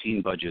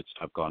 16 budgets.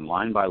 I've gone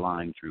line by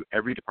line through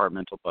every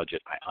departmental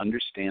budget. I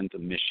understand the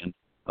mission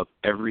of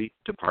every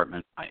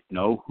department. I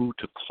know who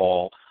to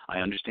call. I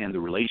understand the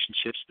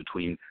relationships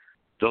between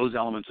those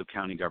elements of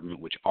county government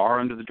which are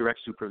under the direct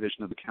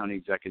supervision of the county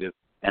executive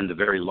and the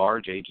very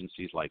large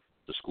agencies like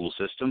the school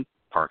system,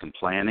 park and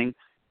planning,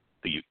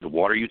 the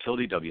water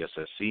utility,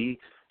 WSSC,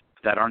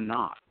 that are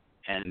not.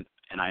 And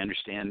I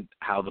understand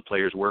how the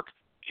players work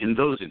in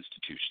those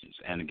institutions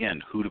and,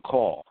 again, who to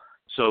call.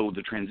 So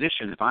the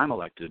transition, if I'm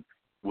elected,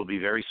 will be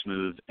very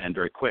smooth and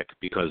very quick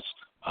because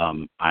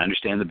I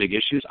understand the big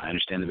issues. I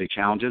understand the big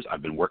challenges.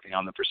 I've been working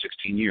on them for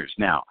 16 years.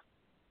 Now,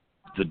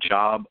 the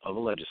job of a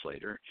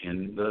legislator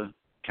in the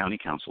county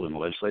council in the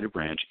legislative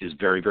branch is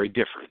very, very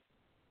different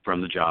from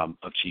the job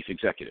of chief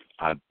executive.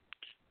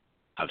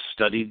 I've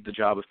studied the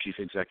job of chief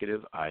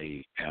executive.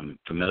 I am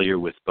familiar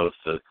with both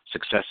the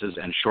successes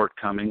and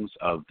shortcomings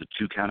of the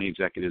two county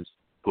executives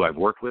who I've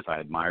worked with. I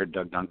admired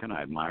Doug Duncan.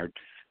 I admired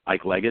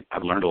Ike Leggett.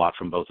 I've learned a lot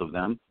from both of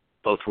them.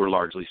 Both were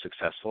largely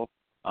successful.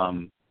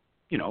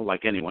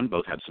 Like anyone,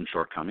 both had some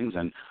shortcomings,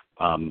 and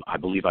I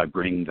believe I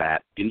bring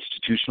that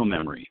institutional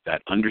memory,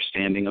 that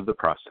understanding of the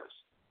process,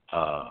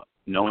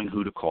 knowing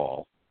who to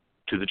call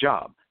to the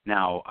job.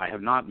 Now, I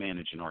have not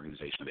managed an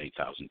organization of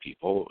 8,000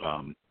 people.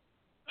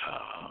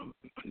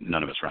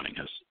 None of us running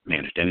has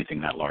managed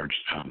anything that large.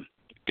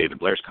 David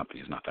Blair's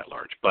company is not that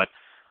large. But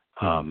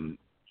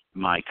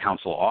my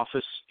council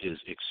office is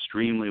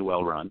extremely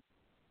well run,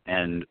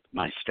 and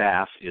my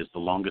staff is the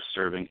longest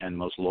serving and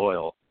most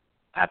loyal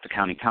at the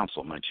county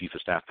council. My chief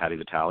of staff, Patty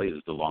Vitale,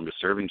 is the longest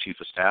serving chief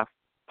of staff.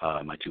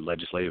 My two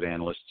legislative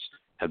analysts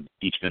have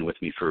each been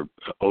with me for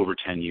over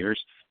 10 years.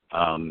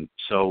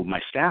 So my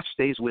staff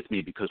stays with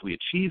me because we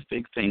achieve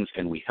big things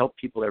and we help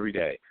people every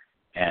day.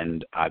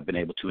 And I've been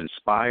able to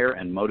inspire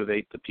and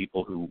motivate the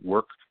people who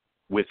work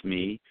with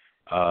me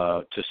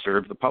to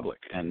serve the public.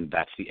 And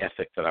that's the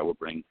ethic that I will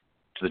bring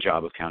to the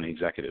job of county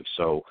executive.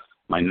 So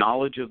my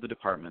knowledge of the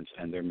departments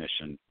and their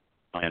mission,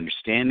 my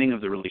understanding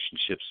of the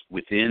relationships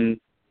within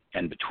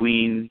and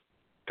between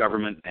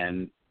government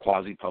and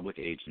quasi-public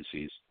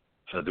agencies,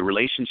 the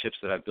relationships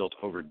that I've built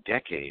over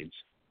decades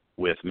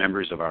with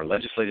members of our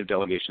legislative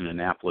delegation in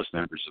Annapolis,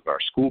 members of our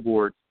school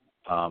board.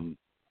 I'm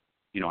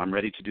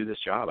ready to do this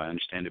job. I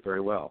understand it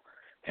very well.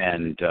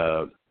 And,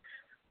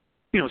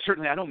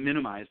 certainly I don't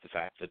minimize the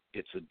fact that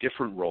it's a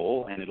different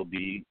role, and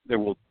there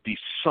will be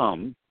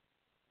some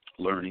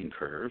learning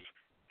curve.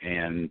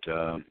 And,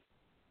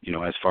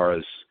 as far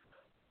as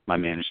my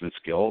management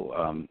skill,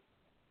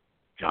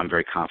 I'm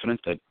very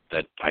confident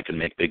that I can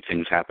make big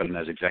things happen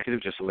as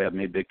executive, just the way I've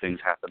made big things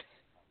happen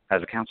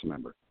as a council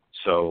member.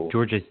 So,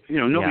 Georgia,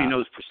 nobody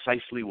knows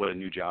precisely what a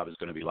new job is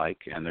going to be like,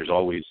 and there's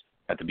always,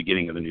 at the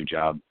beginning of a new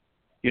job,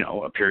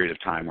 a period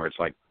of time where it's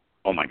like,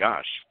 oh my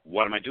gosh,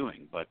 what am I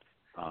doing? But,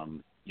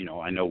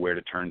 I know where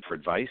to turn for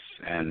advice,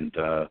 and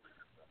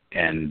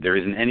there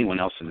isn't anyone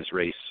else in this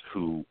race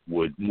who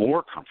would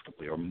more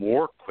comfortably or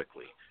more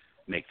quickly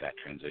make that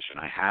transition.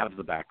 I have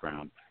the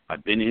background.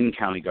 I've been in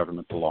county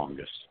government the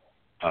longest,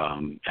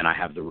 and I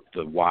have the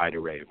wide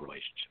array of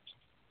relationships.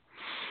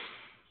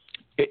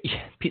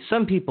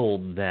 Some people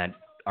that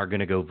are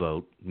going to go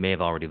vote may have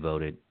already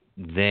voted.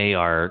 They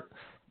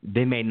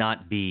may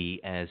not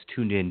be as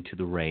tuned into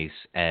the race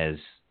as,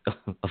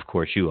 of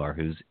course, you are,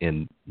 who's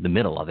in the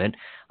middle of it.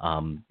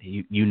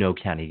 You know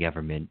county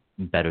government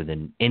better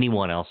than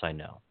anyone else I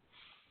know.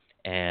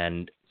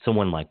 And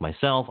someone like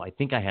myself, I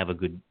think I have a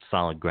good,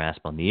 solid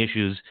grasp on the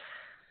issues.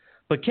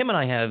 But Kim and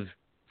I have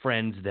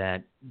friends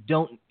that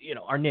don't,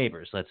 our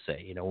neighbors, let's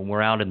say, when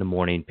we're out in the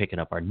morning picking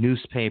up our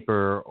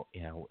newspaper,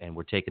 and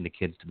we're taking the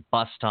kids to the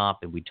bus stop,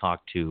 and we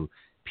talk to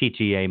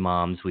PTA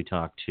moms, we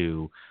talk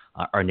to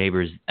our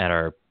neighbors at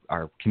our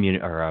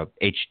community, our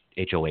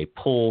HOA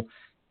pool,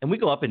 and we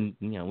go up and,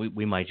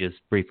 we might just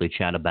briefly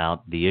chat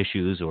about the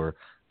issues, or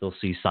they'll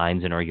see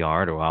signs in our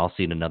yard, or I'll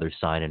see another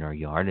sign in our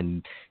yard,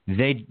 and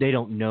they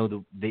don't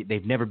know,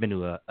 they've never been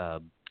to a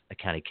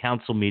county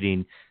council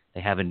meeting.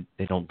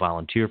 They don't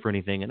volunteer for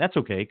anything, and that's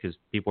okay because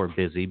people are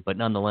busy. But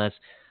nonetheless,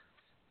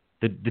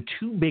 the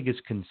two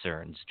biggest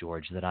concerns,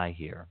 George, that I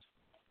hear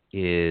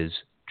is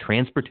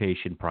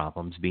transportation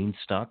problems, being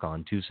stuck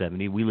on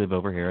 270. We live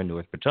over here in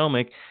North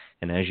Potomac,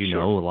 and as you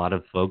know, a lot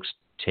of folks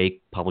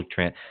take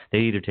they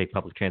either take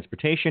public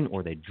transportation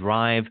or they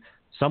drive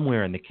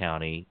somewhere in the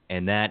county,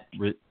 and that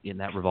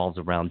revolves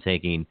around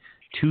taking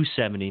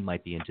 270,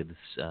 might be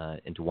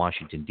into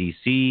Washington,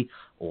 D.C.,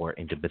 or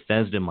into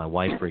Bethesda. My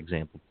wife, for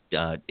example,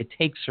 it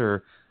takes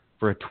her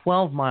for a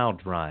 12-mile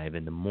drive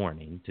in the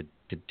morning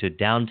to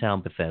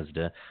downtown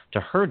Bethesda to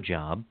her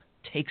job,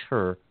 takes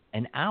her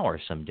an hour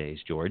some days,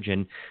 George.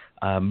 And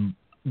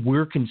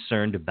we're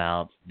concerned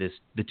about the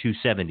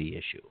 270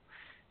 issue.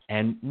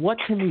 And what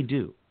can we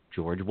do,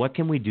 George? What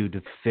can we do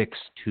to fix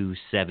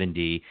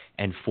 270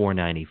 and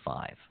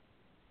 495?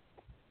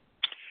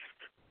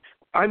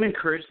 I'm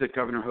encouraged that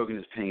Governor Hogan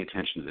is paying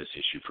attention to this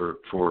issue.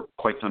 For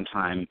quite some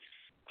time,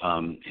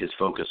 his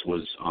focus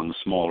was on the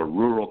smaller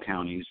rural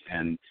counties,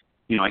 and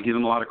I give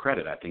him a lot of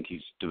credit. I think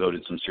he's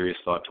devoted some serious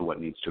thought to what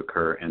needs to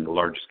occur in the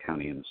largest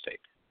county in the state.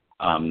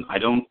 I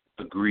don't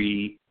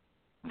agree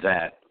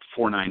that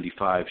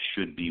 495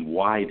 should be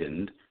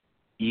widened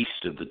east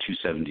of the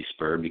 270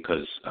 spur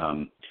because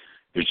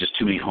there's just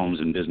too many homes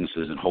and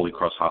businesses in Holy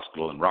Cross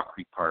Hospital and Rock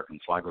Creek Park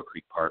and Sligo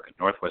Creek Park and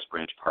Northwest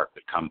Branch Park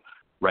that come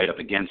right up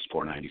against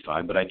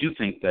 495. But I do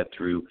think that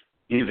through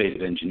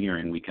innovative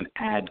engineering, we can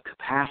add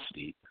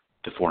capacity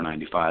to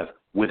 495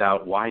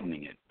 without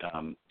widening it.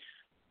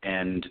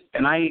 And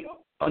I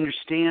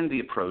understand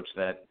the approach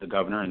that the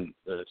governor and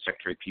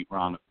Secretary Pete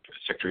Ron,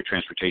 Secretary of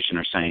Transportation,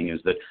 are saying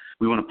is that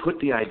we want to put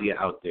the idea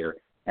out there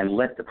and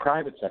let the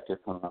private sector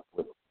come up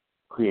with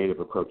creative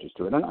approaches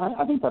to it. And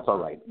I think that's all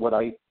right. What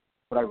I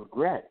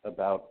regret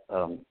about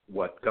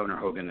what Governor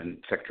Hogan and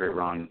Secretary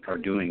Ron are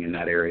doing in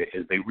that area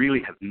is they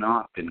really have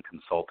not been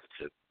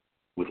consultative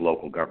with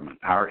local government.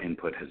 Our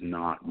input has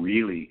not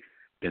really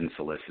been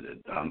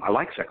solicited. I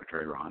like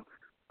Secretary Ron.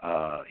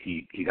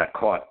 He got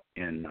caught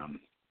in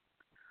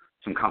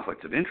some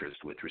conflicts of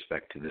interest with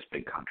respect to this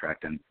big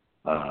contract, and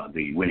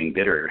the winning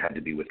bidder had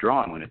to be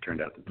withdrawn when it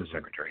turned out that the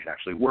secretary had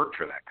actually worked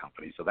for that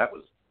company. So that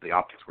was, the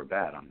optics were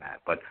bad on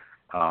that. But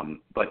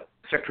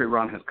Secretary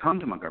Ron has come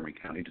to Montgomery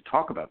County to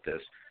talk about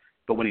this,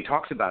 but when he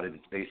talks about it,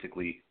 it's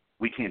basically,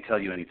 we can't tell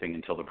you anything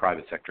until the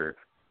private sector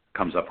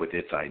comes up with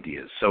its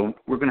ideas. So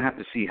we're going to have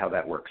to see how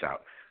that works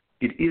out.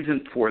 It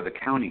isn't for the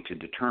county to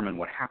determine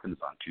what happens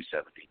on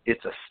 270.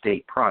 It's a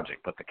state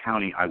project, but the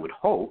county, I would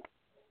hope,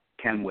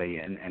 can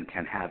weigh in and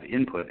can have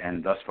input,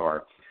 and thus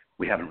far,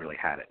 we haven't really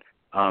had it.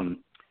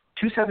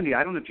 270,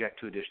 I don't object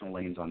to additional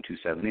lanes on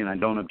 270, and I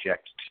don't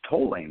object to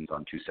toll lanes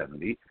on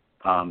 270.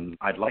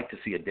 I'd like to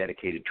see a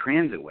dedicated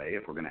transit way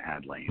if we're going to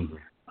add lanes.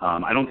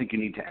 Mm-hmm. I don't think you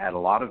need to add a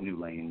lot of new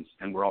lanes,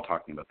 and we're all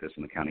talking about this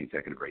in the county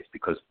executive race,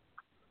 because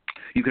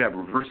you could have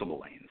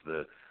reversible lanes.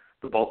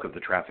 The bulk of the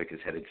traffic is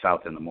headed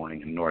south in the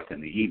morning and north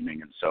in the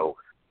evening, and so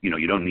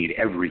you don't need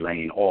every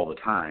lane all the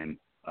time.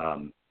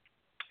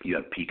 You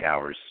have peak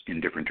hours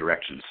in different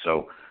directions.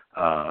 So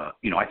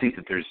I think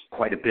that there's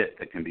quite a bit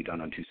that can be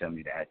done on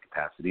 270 to add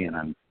capacity, and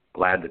I'm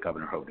glad that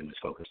Governor Hogan is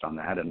focused on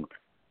that. And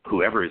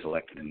whoever is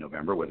elected in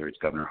November, whether it's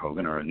Governor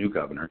Hogan or a new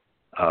governor,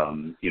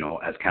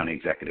 as county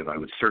executive, I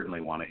would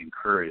certainly want to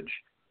encourage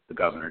the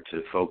governor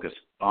to focus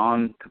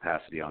on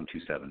capacity on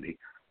 270.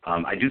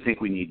 I do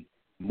think we need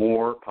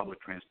more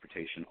public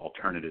transportation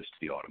alternatives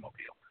to the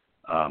automobile.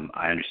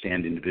 I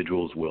understand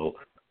individuals will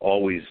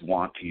always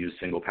want to use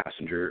single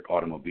passenger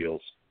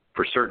automobiles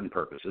for certain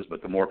purposes,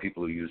 but the more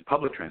people who use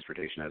public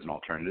transportation as an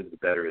alternative, the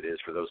better it is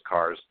for those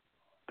cars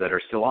that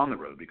are still on the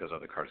road because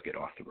other cars get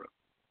off the road.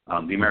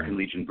 The American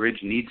Legion Bridge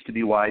needs to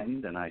be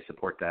widened, and I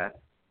support that.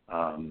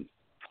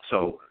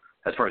 So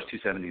as far as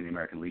 270 and the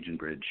American Legion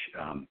Bridge,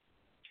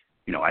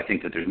 I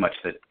think that there's much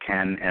that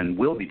can and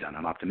will be done.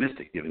 I'm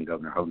optimistic, given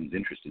Governor Hogan's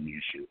interest in the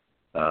issue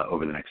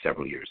over the next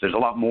several years. There's a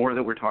lot more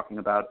that we're talking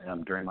about.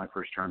 During my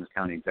first term as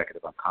county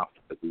executive, I'm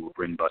confident that we will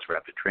bring bus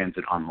rapid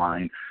transit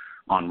online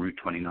on Route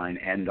 29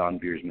 and on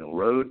Beers Mill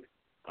Road.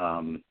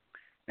 And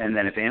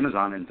then if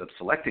Amazon ends up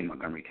selecting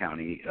Montgomery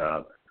County,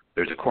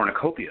 there's a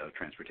cornucopia of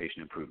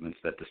transportation improvements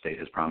that the state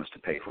has promised to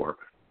pay for,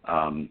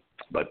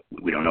 but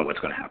we don't know what's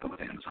going to happen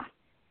with Amazon.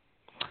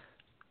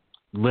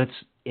 Let's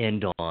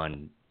end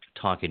on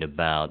talking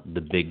about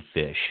the big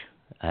fish.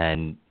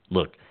 And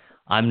look,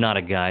 I'm not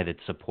a guy that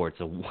supports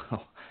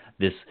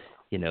this,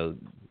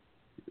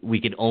 we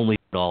can only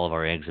put all of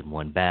our eggs in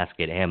one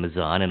basket,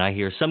 Amazon. And I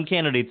hear some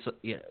candidates,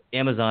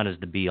 Amazon is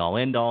the be-all,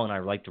 end-all, and I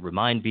like to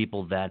remind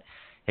people that,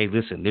 hey,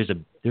 listen,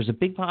 there's a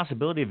big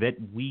possibility that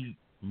we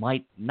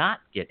might not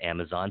get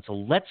Amazon, so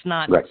let's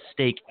not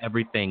stake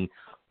everything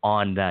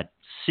on that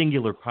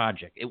singular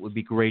project. It would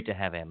be great to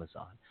have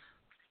Amazon.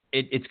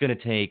 It's going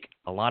to take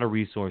a lot of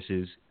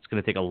resources. It's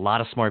going to take a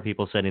lot of smart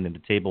people sitting at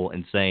the table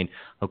and saying,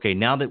 okay,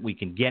 now that we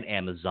can get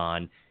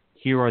Amazon,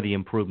 here are the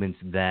improvements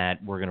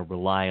that we're going to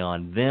rely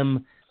on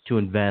them to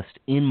invest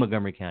in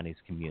Montgomery County's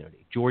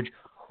community. George,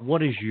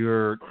 what is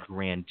your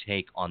grand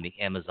take on the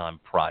Amazon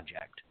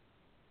project?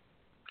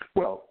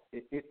 Well,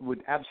 it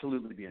would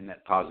absolutely be a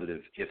net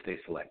positive if they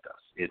select us.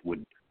 It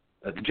would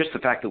just the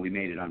fact that we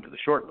made it onto the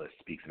short list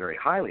speaks very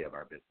highly of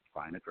our business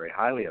climate, very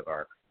highly of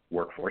our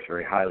workforce,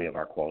 very highly of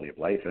our quality of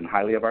life, and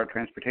highly of our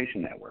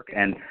transportation network.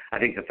 And I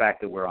think the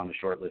fact that we're on the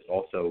short list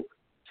also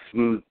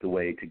smoothed the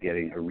way to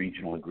getting a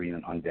regional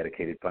agreement on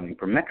dedicated funding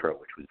for Metro,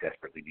 which was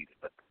desperately needed,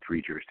 but the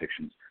three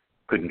jurisdictions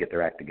couldn't get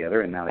their act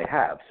together, and now they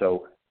have.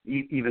 So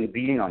even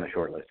being on the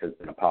short list has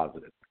been a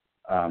positive.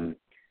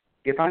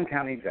 If I'm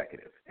county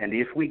executive, and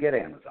if we get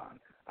Amazon,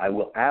 I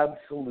will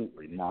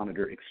absolutely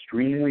monitor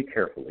extremely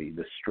carefully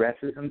the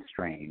stresses and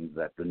strains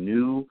that the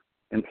new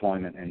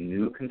employment and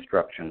new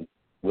construction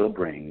will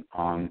bring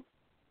on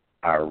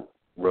our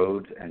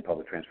roads and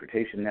public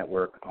transportation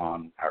network,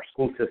 on our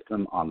school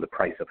system, on the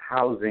price of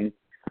housing.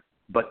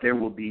 But there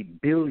will be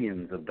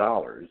billions of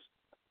dollars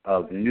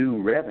of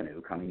new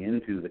revenue coming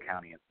into the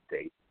county and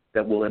state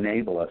that will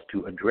enable us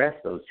to address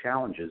those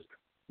challenges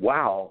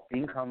while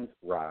incomes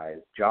rise,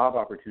 job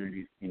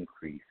opportunities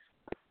increase.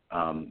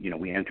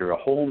 We enter a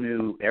whole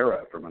new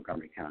era for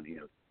Montgomery County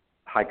of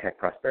high-tech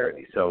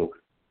prosperity. So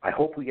I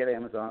hope we get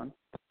Amazon.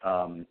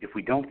 If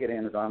we don't get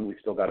Amazon, we've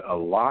still got a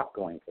lot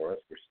going for us.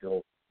 We're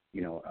still,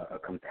 a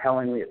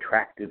compellingly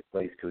attractive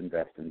place to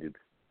invest and do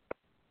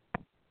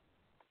business.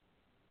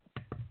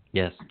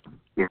 Yes.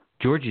 Yeah.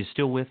 George, you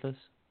still with us?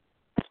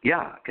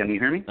 Yeah. Can you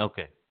hear me?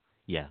 Okay.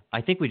 Yeah.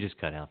 I think we just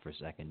cut out for a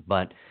second,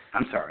 but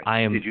I'm sorry.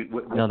 Did you?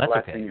 No, that's the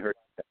last okay. thing you heard?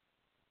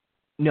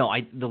 No,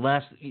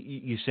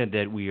 you said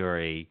that we are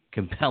a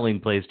compelling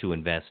place to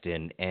invest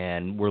in,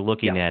 and we're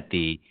looking at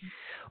the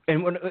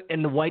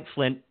White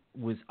Flint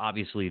was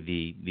obviously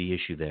the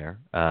issue there.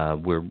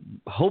 Where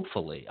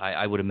hopefully,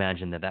 I would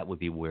imagine that would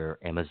be where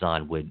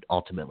Amazon would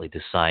ultimately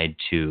decide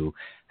to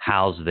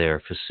house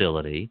their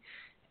facility.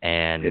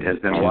 And it has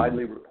been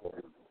widely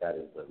reported that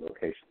is the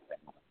location.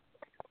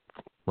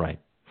 Right.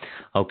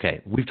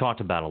 Okay. We've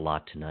talked about a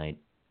lot tonight.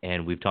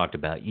 And we've talked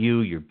about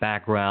you, your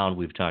background.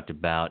 We've talked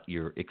about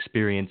your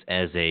experience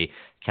as a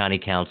county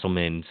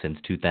councilman since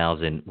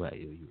 2000. Well,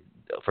 you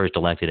were first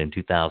elected in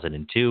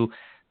 2002.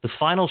 The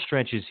final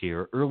stretch is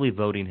here. Early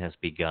voting has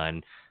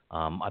begun.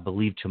 I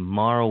believe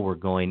tomorrow we're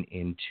going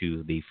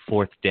into the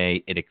fourth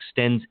day. It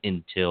extends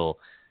until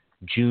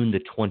June the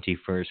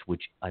 21st,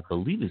 which I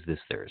believe is this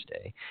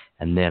Thursday.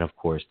 And then, of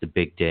course, the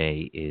big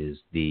day is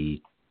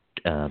the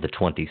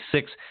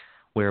 26th,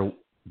 where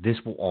this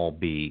will all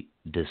be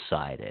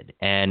decided.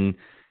 And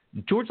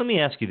George, let me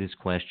ask you this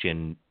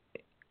question.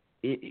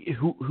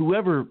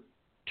 Whoever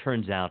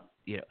turns out,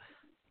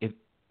 if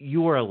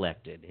you are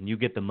elected and you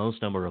get the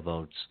most number of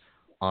votes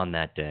on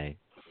that day,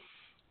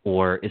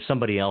 or if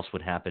somebody else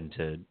would happen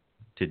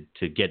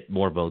to get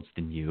more votes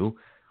than you,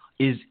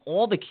 do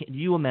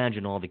you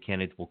imagine all the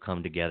candidates will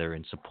come together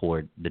and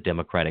support the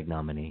Democratic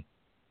nominee?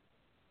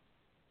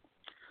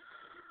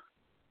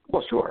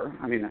 Well, sure.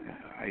 I mean,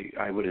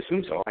 I would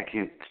assume so. I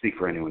can't speak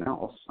for anyone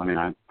else. I mean,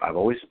 I've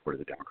always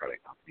supported the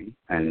Democratic nominee.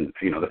 And,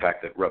 the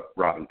fact that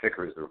Robin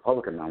Ficker is the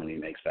Republican nominee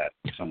makes that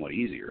somewhat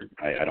easier.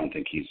 I don't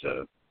think he's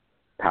a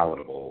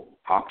palatable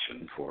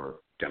option for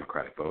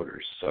Democratic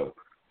voters. So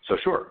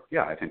sure,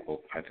 yeah, I think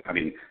I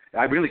mean,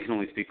 I really can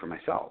only speak for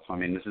myself. I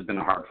mean, this has been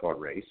a hard-fought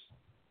race,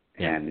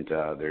 and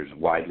there's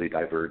widely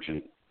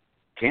divergent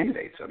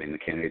candidates. I mean, the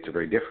candidates are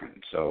very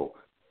different. So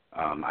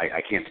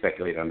I can't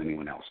speculate on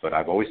anyone else, but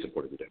I've always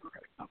supported the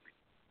Democratic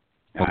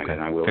nominee,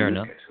 and I will in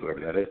this case, whoever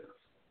that is.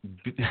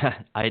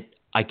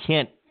 I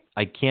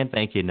can't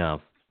thank you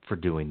enough for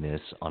doing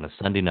this on a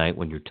Sunday night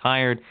when you're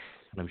tired,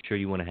 and I'm sure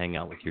you want to hang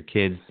out with your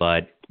kids,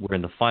 but we're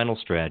in the final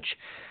stretch.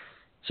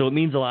 So it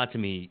means a lot to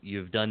me.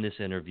 You've done this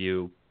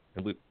interview,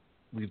 and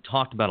we've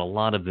talked about a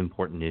lot of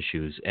important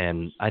issues,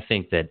 and I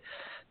think that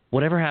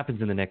whatever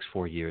happens in the next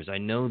 4 years, I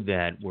know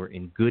that we're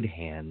in good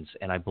hands,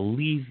 and I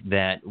believe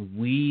that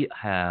we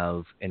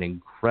have an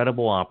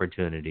incredible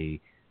opportunity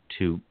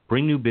to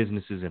bring new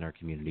businesses in our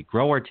community,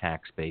 grow our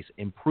tax base,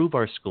 improve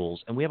our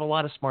schools, and we have a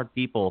lot of smart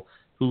people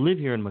who live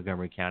here in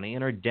Montgomery County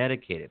and are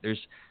dedicated.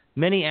 There's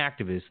many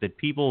activists that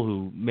people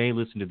who may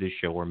listen to this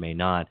show or may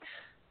not,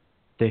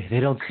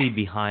 they don't see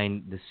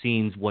behind the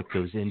scenes what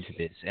goes into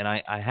this. And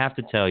I have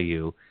to tell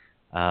you,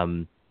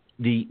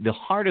 the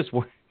hardest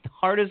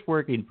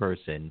working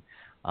person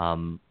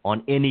on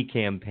any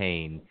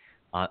campaign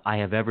I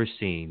have ever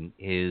seen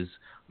is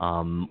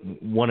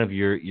one of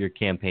your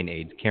campaign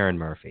aides, Karen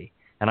Murphy.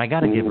 And I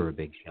got to give her a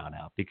big shout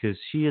out because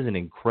she is an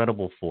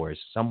incredible force,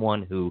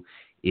 someone who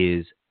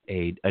is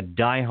a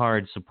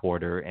diehard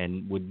supporter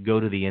and would go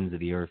to the ends of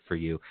the earth for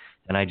you.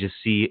 And I just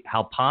see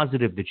how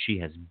positive that she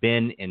has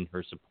been in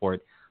her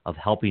support of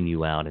helping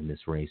you out in this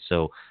race.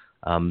 So,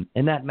 and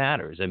that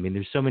matters. I mean,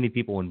 there's so many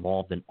people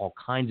involved in all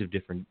kinds of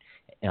different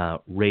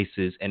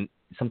races, and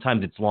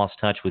sometimes it's lost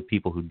touch with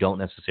people who don't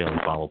necessarily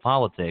follow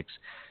politics,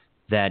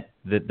 that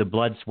the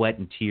blood, sweat,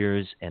 and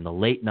tears and the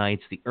late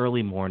nights, the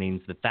early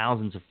mornings, the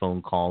thousands of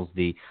phone calls,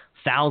 the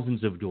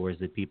thousands of doors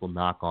that people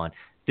knock on,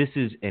 this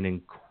is an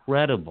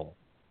incredible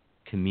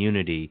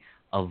community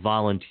of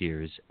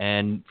volunteers,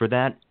 and for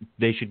that,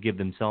 they should give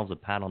themselves a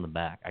pat on the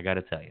back, I got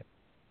to tell you.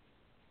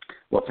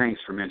 Well, thanks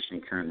for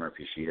mentioning Karen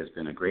Murphy. She has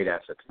been a great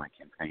asset to my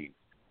campaign.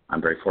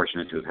 I'm very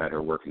fortunate to have had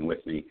her working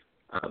with me.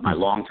 My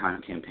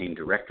longtime campaign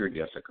director,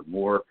 Jessica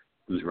Moore,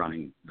 who's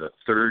running the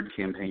third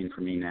campaign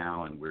for me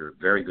now, and we're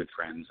very good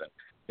friends. And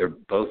they're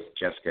both,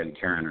 Jessica and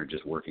Karen, are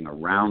just working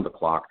around the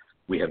clock.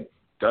 We have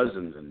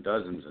dozens and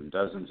dozens and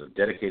dozens of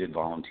dedicated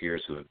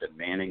volunteers who have been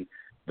manning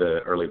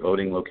the early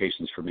voting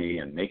locations for me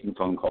and making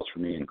phone calls for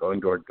me and going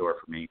door to door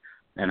for me.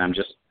 And I'm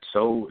just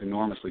so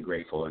enormously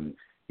grateful. And,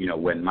 you know,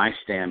 when my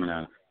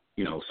stamina,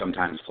 you know,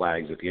 sometimes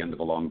flags at the end of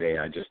a long day,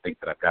 I just think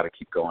that I've got to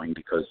keep going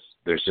because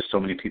there's just so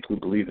many people who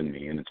believe in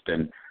me. And it's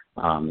been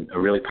a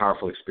really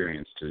powerful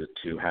experience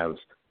to have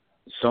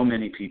so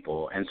many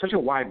people and such a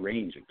wide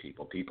range of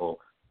people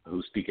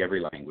who speak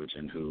every language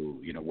and who,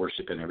 you know,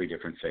 worship in every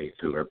different faith,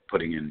 who are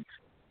putting in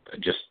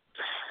just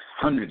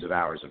hundreds of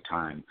hours of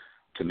time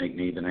to make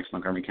me the next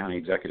Montgomery County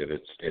executive.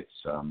 It's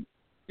an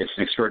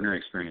extraordinary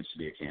experience to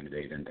be a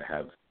candidate and to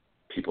have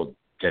people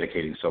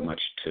dedicating so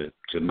much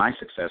to my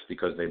success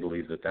because they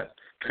believe that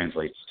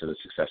translates to the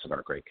success of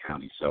our great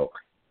county. So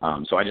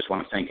I just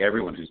want to thank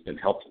everyone who's been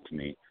helpful to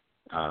me,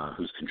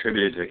 who's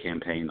contributed to the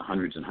campaign, the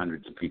hundreds and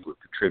hundreds of people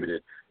who've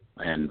contributed,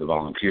 and the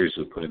volunteers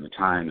who've put in the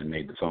time and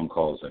made the phone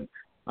calls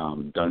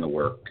and done the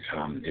work.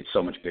 It's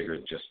so much bigger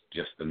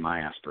just than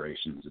my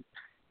aspirations.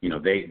 You know,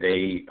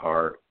 they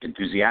are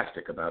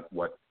enthusiastic about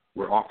what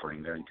we're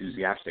offering. They're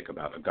enthusiastic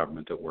about a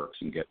government that works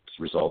and gets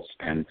results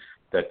and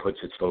that puts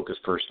its focus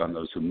first on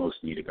those who most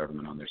need a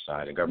government on their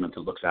side, a government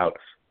that looks out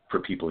for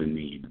people in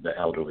need, the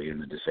elderly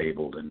and the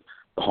disabled and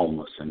the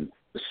homeless and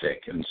the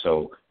sick. And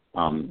so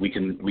we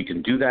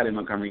can do that in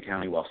Montgomery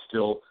County while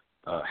still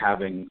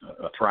having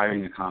a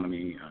thriving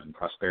economy and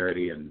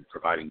prosperity and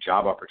providing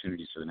job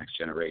opportunities for the next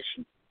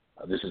generation.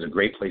 This is a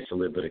great place to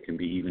live, but it can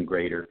be even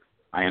greater.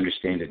 I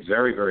understand it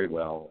very, very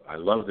well. I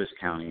love this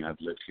county. I've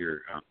lived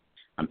here.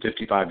 I'm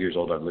 55 years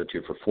old. I've lived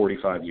here for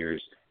 45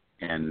 years,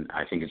 and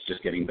I think it's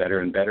just getting better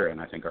and better, and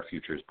I think our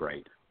future is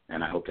bright.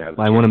 And I hope to have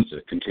the chance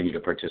to continue to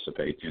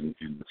participate in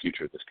the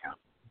future of this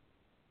county.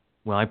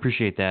 Well, I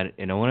appreciate that,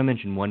 and I want to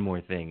mention one more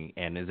thing.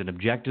 And as an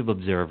objective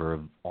observer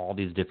of all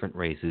these different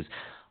races,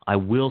 I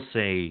will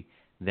say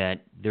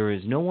that there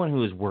is no one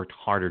who has worked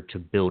harder to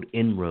build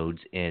inroads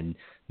in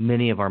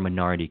many of our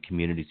minority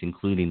communities,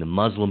 including the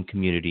Muslim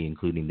community,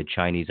 including the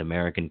Chinese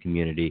American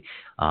community,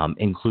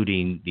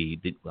 including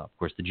of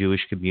course, the Jewish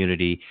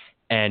community,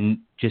 and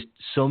just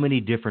so many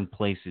different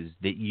places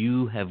that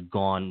you have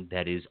gone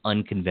that is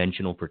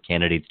unconventional for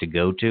candidates to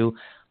go to.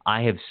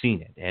 I have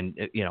seen it, and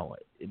you know,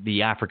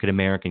 the African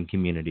American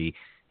community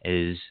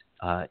is,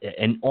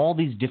 and all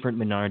these different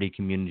minority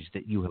communities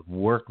that you have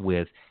worked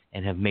with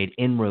and have made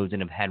inroads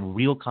and have had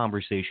real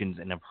conversations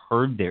and have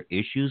heard their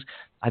issues.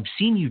 I've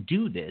seen you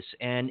do this,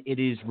 and it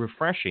is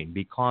refreshing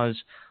because,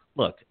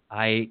 look,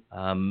 a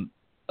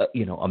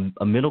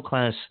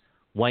middle-class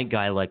white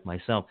guy like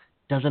myself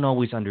doesn't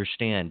always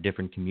understand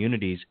different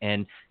communities.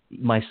 And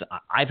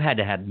I've had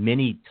to have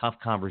many tough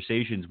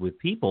conversations with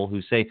people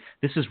who say,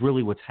 this is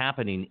really what's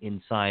happening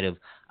inside of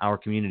our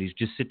communities.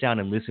 Just sit down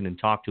and listen and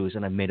talk to us.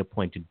 And I've made a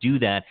point to do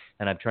that.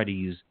 And I've tried to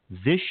use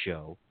this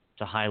show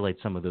to highlight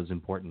some of those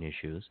important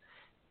issues.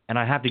 And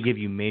I have to give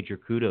you major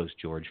kudos,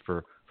 George,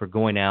 for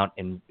going out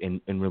and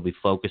really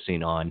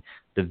focusing on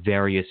the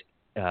various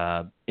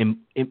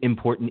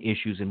important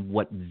issues and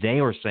what they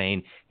are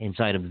saying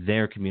inside of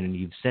their community.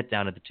 You've sat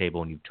down at the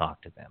table and you've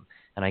talked to them.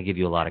 And I give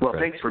you a lot of credit.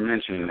 Well, thanks for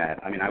mentioning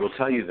that. I mean, I will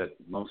tell you that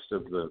most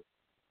of the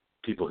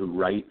people who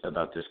write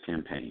about this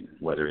campaign,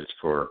 whether it's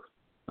for,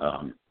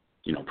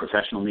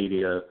 professional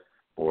media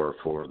or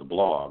for the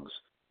blogs,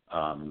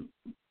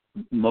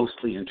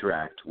 mostly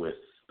interact with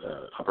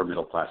upper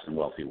middle class and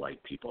wealthy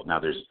white people. Now,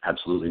 there's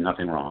absolutely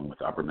nothing wrong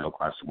with upper middle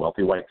class and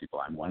wealthy white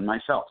people. I'm one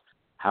myself.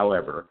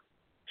 However,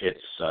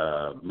 it's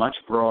a much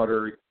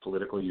broader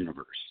political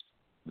universe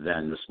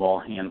than the small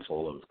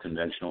handful of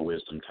conventional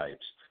wisdom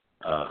types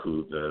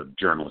who the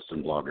journalists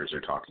and bloggers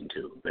are talking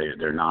to.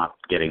 They're not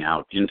getting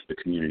out into the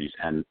communities,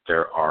 and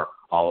there are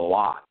a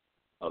lot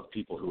of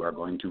people who are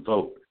going to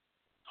vote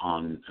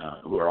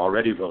who are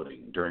already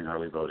voting during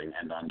early voting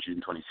and on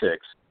June 26th,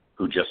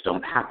 who just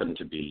don't happen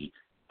to be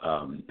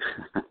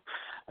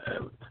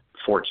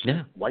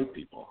fortunate white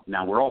people.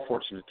 Now, we're all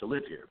fortunate to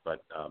live here,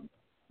 but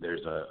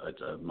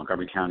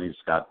Montgomery County's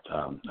got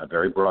a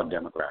very broad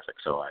demographic,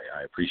 so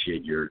I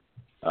appreciate your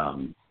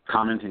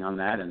commenting on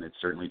that, and it's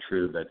certainly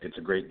true that it's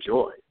a great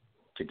joy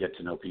to get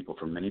to know people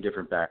from many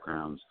different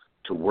backgrounds,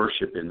 to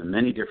worship in the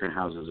many different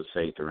houses of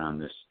faith around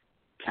this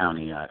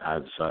county.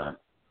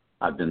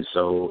 I've been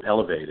so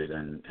elevated,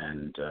 and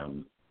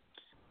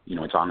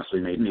it's honestly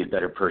made me a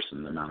better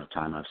person, the amount of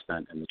time I've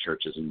spent in the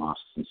churches and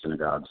mosques and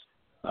synagogues,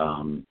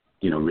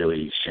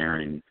 really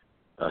sharing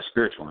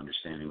spiritual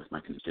understanding with my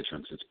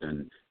constituents. It's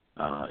been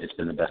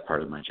the best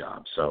part of my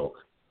job.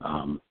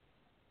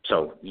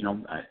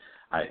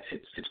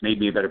 It's made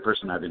me a better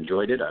person. I've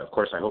enjoyed it. Of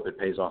course, I hope it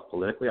pays off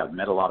politically. I've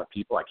met a lot of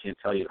people. I can't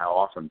tell you how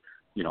often,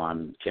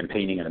 I'm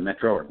campaigning at a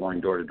metro or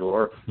going door to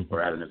door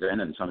or at an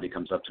event, and somebody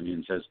comes up to me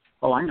and says,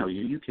 "Oh, I know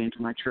you. You came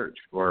to my church,"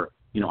 or,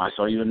 "I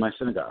saw you in my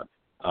synagogue."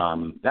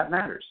 That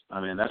matters.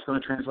 I mean, that's going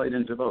to translate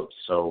into votes.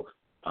 So,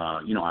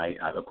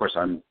 of course,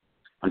 I'm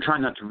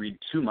trying not to read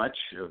too much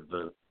of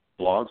the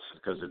blogs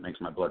because it makes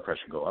my blood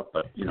pressure go up.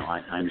 But, I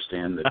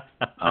understand that,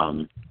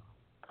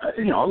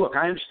 look,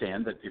 I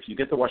understand that if you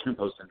get the Washington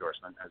Post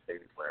endorsement, as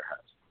David Blair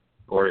has,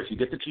 or if you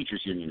get the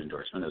Teachers Union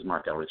endorsement, as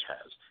Mark Elrich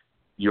has,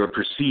 you're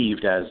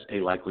perceived as a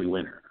likely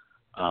winner.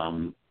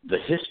 The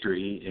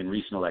history in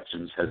recent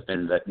elections has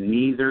been that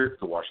neither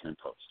the Washington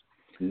Post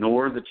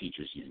nor the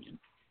Teachers Union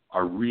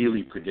are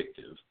really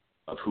predictive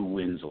of who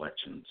wins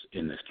elections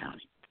in this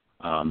county.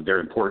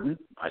 They're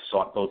important. I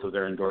sought both of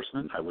their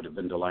endorsements. I would have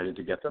been delighted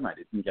to get them. I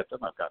didn't get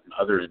them. I've gotten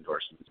other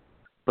endorsements.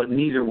 But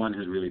neither one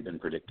has really been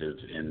predictive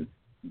in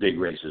big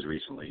races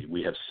recently.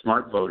 We have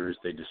smart voters.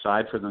 They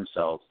decide for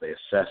themselves. They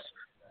assess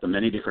the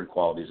many different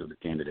qualities of the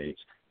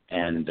candidates.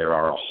 And there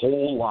are a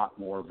whole lot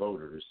more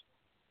voters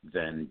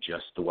than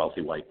just the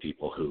wealthy white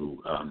people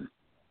who,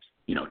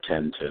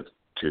 tend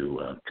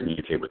to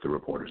communicate with the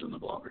reporters and the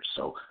bloggers.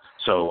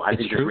 So I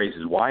think this race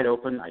is wide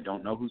open. I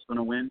don't know who's going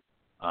to win.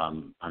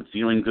 I'm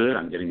feeling good.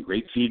 I'm getting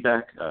great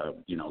feedback.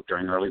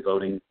 During early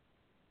voting,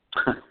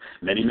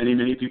 many, many,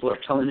 many people are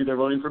telling me they're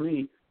voting for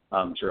me.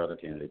 I'm sure other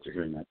candidates are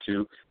hearing that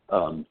too.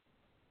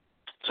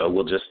 So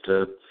we'll just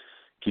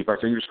keep our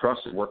fingers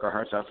crossed and work our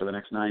hearts out for the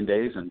next 9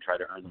 days and try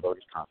to earn the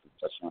voters' confidence.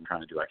 That's what I'm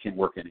trying to do. I can't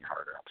work any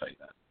harder, I'll tell you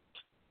that.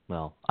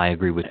 Well, I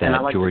agree with that, and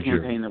I like George. The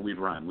campaign that we've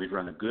run. We've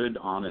run a good,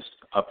 honest,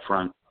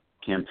 upfront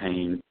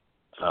campaign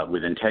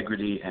with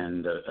integrity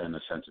and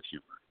a sense of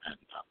humor,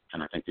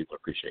 and I think people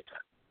appreciate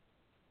that.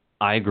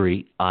 I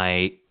agree.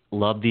 I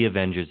love the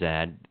Avengers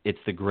ad. It's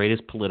the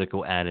greatest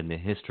political ad in the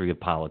history of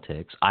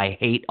politics. I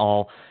hate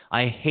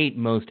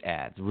most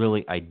ads.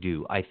 Really, I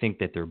do. I think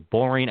that they're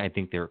boring. I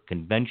think they're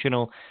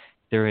conventional.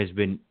 There has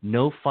been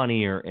no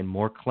funnier and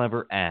more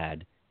clever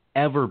ad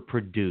ever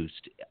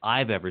produced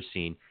I've ever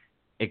seen,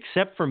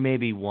 except for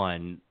maybe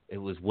one. It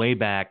was way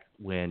back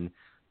when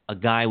a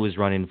guy was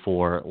running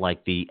for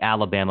like the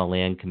Alabama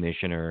land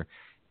commissioner,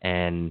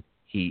 and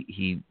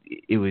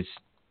it was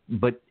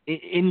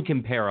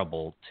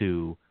incomparable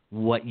to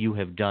what you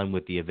have done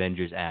with the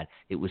Avengers ad.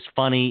 It was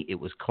funny, it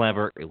was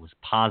clever, it was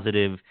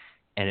positive,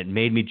 and it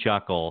made me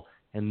chuckle.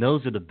 And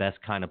those are the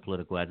best kind of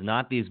political ads,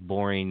 not these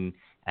boring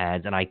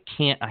ads. And I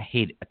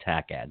hate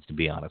attack ads, to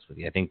be honest with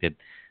you. I think that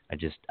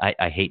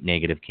I hate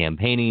negative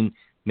campaigning.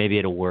 Maybe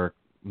it'll work,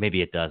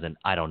 maybe it doesn't.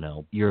 I don't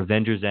know. Your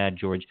Avengers ad,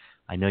 George,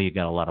 I know you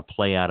got a lot of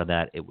play out of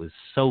that. It was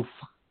so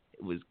fun.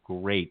 It was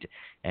great.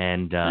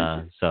 And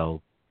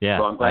so, yeah.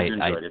 Well, I'm glad you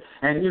enjoyed it.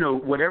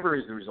 And, whatever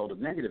is the result of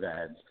negative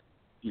ads,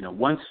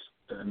 once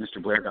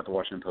Mr. Blair got the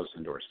Washington Post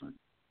endorsement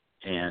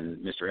and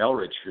Mr.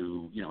 Elrich,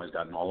 who, has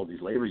gotten all of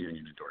these labor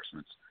union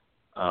endorsements,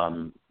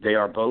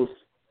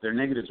 their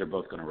negatives are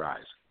both going to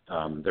rise.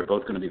 They're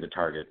both going to be the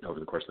target over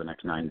the course of the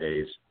next 9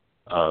 days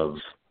of,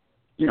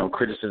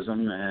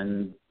 criticism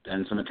and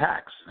some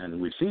attacks,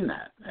 and we've seen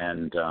that.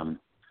 And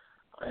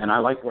I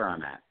like where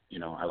I'm at.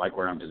 I like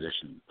where I'm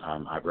positioned.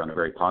 I've run a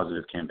very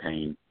positive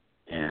campaign,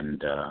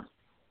 and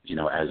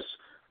as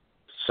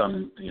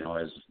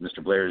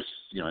Mr. Blair's,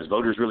 as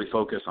voters really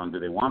focus on, do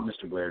they want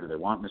Mr. Blair, do they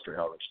want Mr.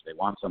 Helrich, do they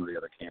want some of the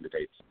other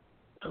candidates?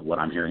 What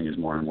I'm hearing is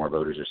more and more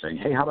voters are saying,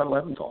 hey, how about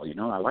Leventhal?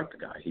 I like the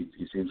guy. He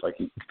seems like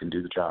he can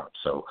do the job.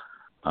 So,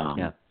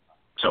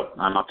 So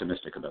I'm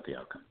optimistic about the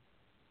outcome.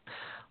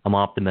 I'm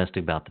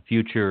optimistic about the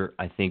future.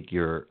 I think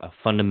you're a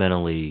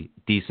fundamentally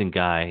decent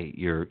guy.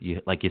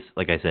 Like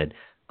I said,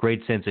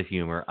 great sense of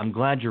humor. I'm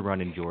glad you're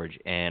running, George,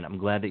 and I'm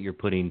glad that you're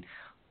putting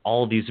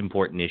all these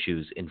important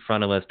issues in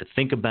front of us to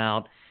think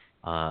about.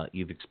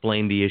 You've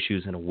explained the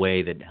issues in a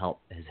way that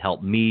has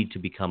helped me to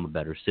become a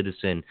better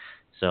citizen.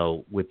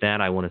 So with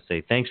that, I want to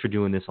say thanks for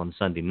doing this on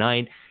Sunday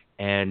night.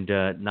 And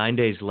 9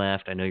 days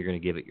left. I know you're going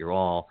to give it your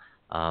all.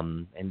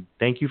 And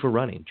thank you for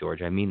running,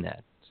 George. I mean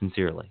that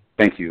sincerely.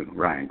 Thank you,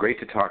 Ryan. Great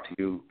to talk to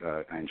you.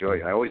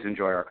 I always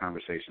enjoy our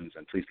conversations,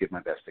 and please give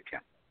my best to Kim.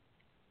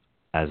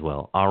 As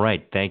well. All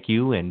right. Thank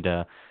you. And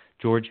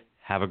George,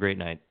 have a great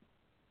night.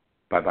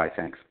 Bye-bye.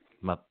 Thanks.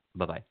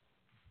 Bye-bye.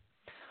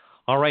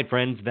 All right,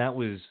 friends. That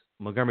was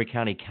Montgomery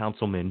County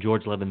Councilman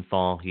George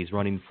Leventhal. He's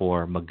running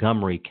for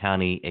Montgomery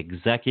County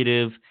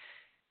Executive.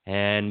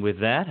 And with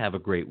that, have a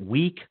great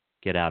week.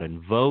 Get out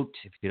and vote.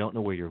 If you don't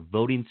know where your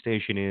voting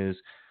station is,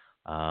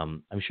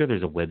 I'm sure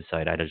there's a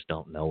website. I just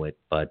don't know it.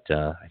 But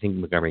I think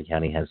Montgomery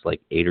County has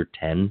like 8 or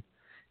 10.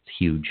 It's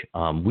huge.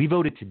 We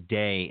voted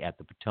today at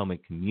the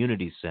Potomac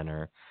Community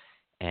Center.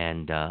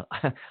 And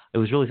it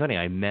was really funny.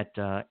 I met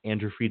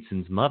Andrew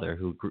Friedson's mother,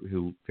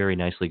 who very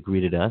nicely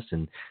greeted us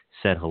and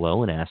said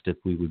hello and asked if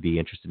we would be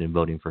interested in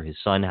voting for his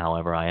son.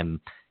 However, I am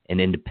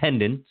an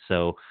independent,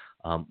 so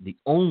the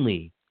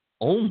only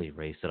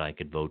race that I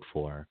could vote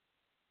for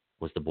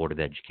was the Board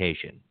of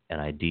Education, and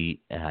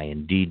I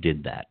indeed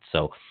did that.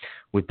 So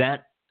with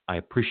that, I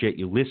appreciate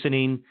you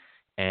listening,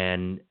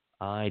 and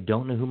I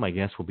don't know who my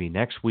guest will be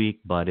next week,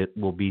 but it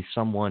will be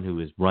someone who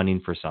is running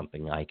for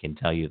something. I can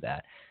tell you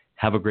that.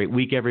 Have a great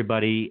week,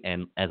 everybody.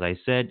 And as I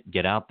said,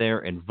 get out there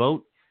and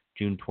vote.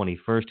 June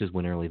 21st is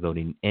when early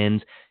voting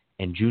ends,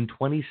 and June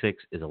 26th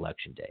is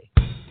Election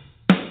Day.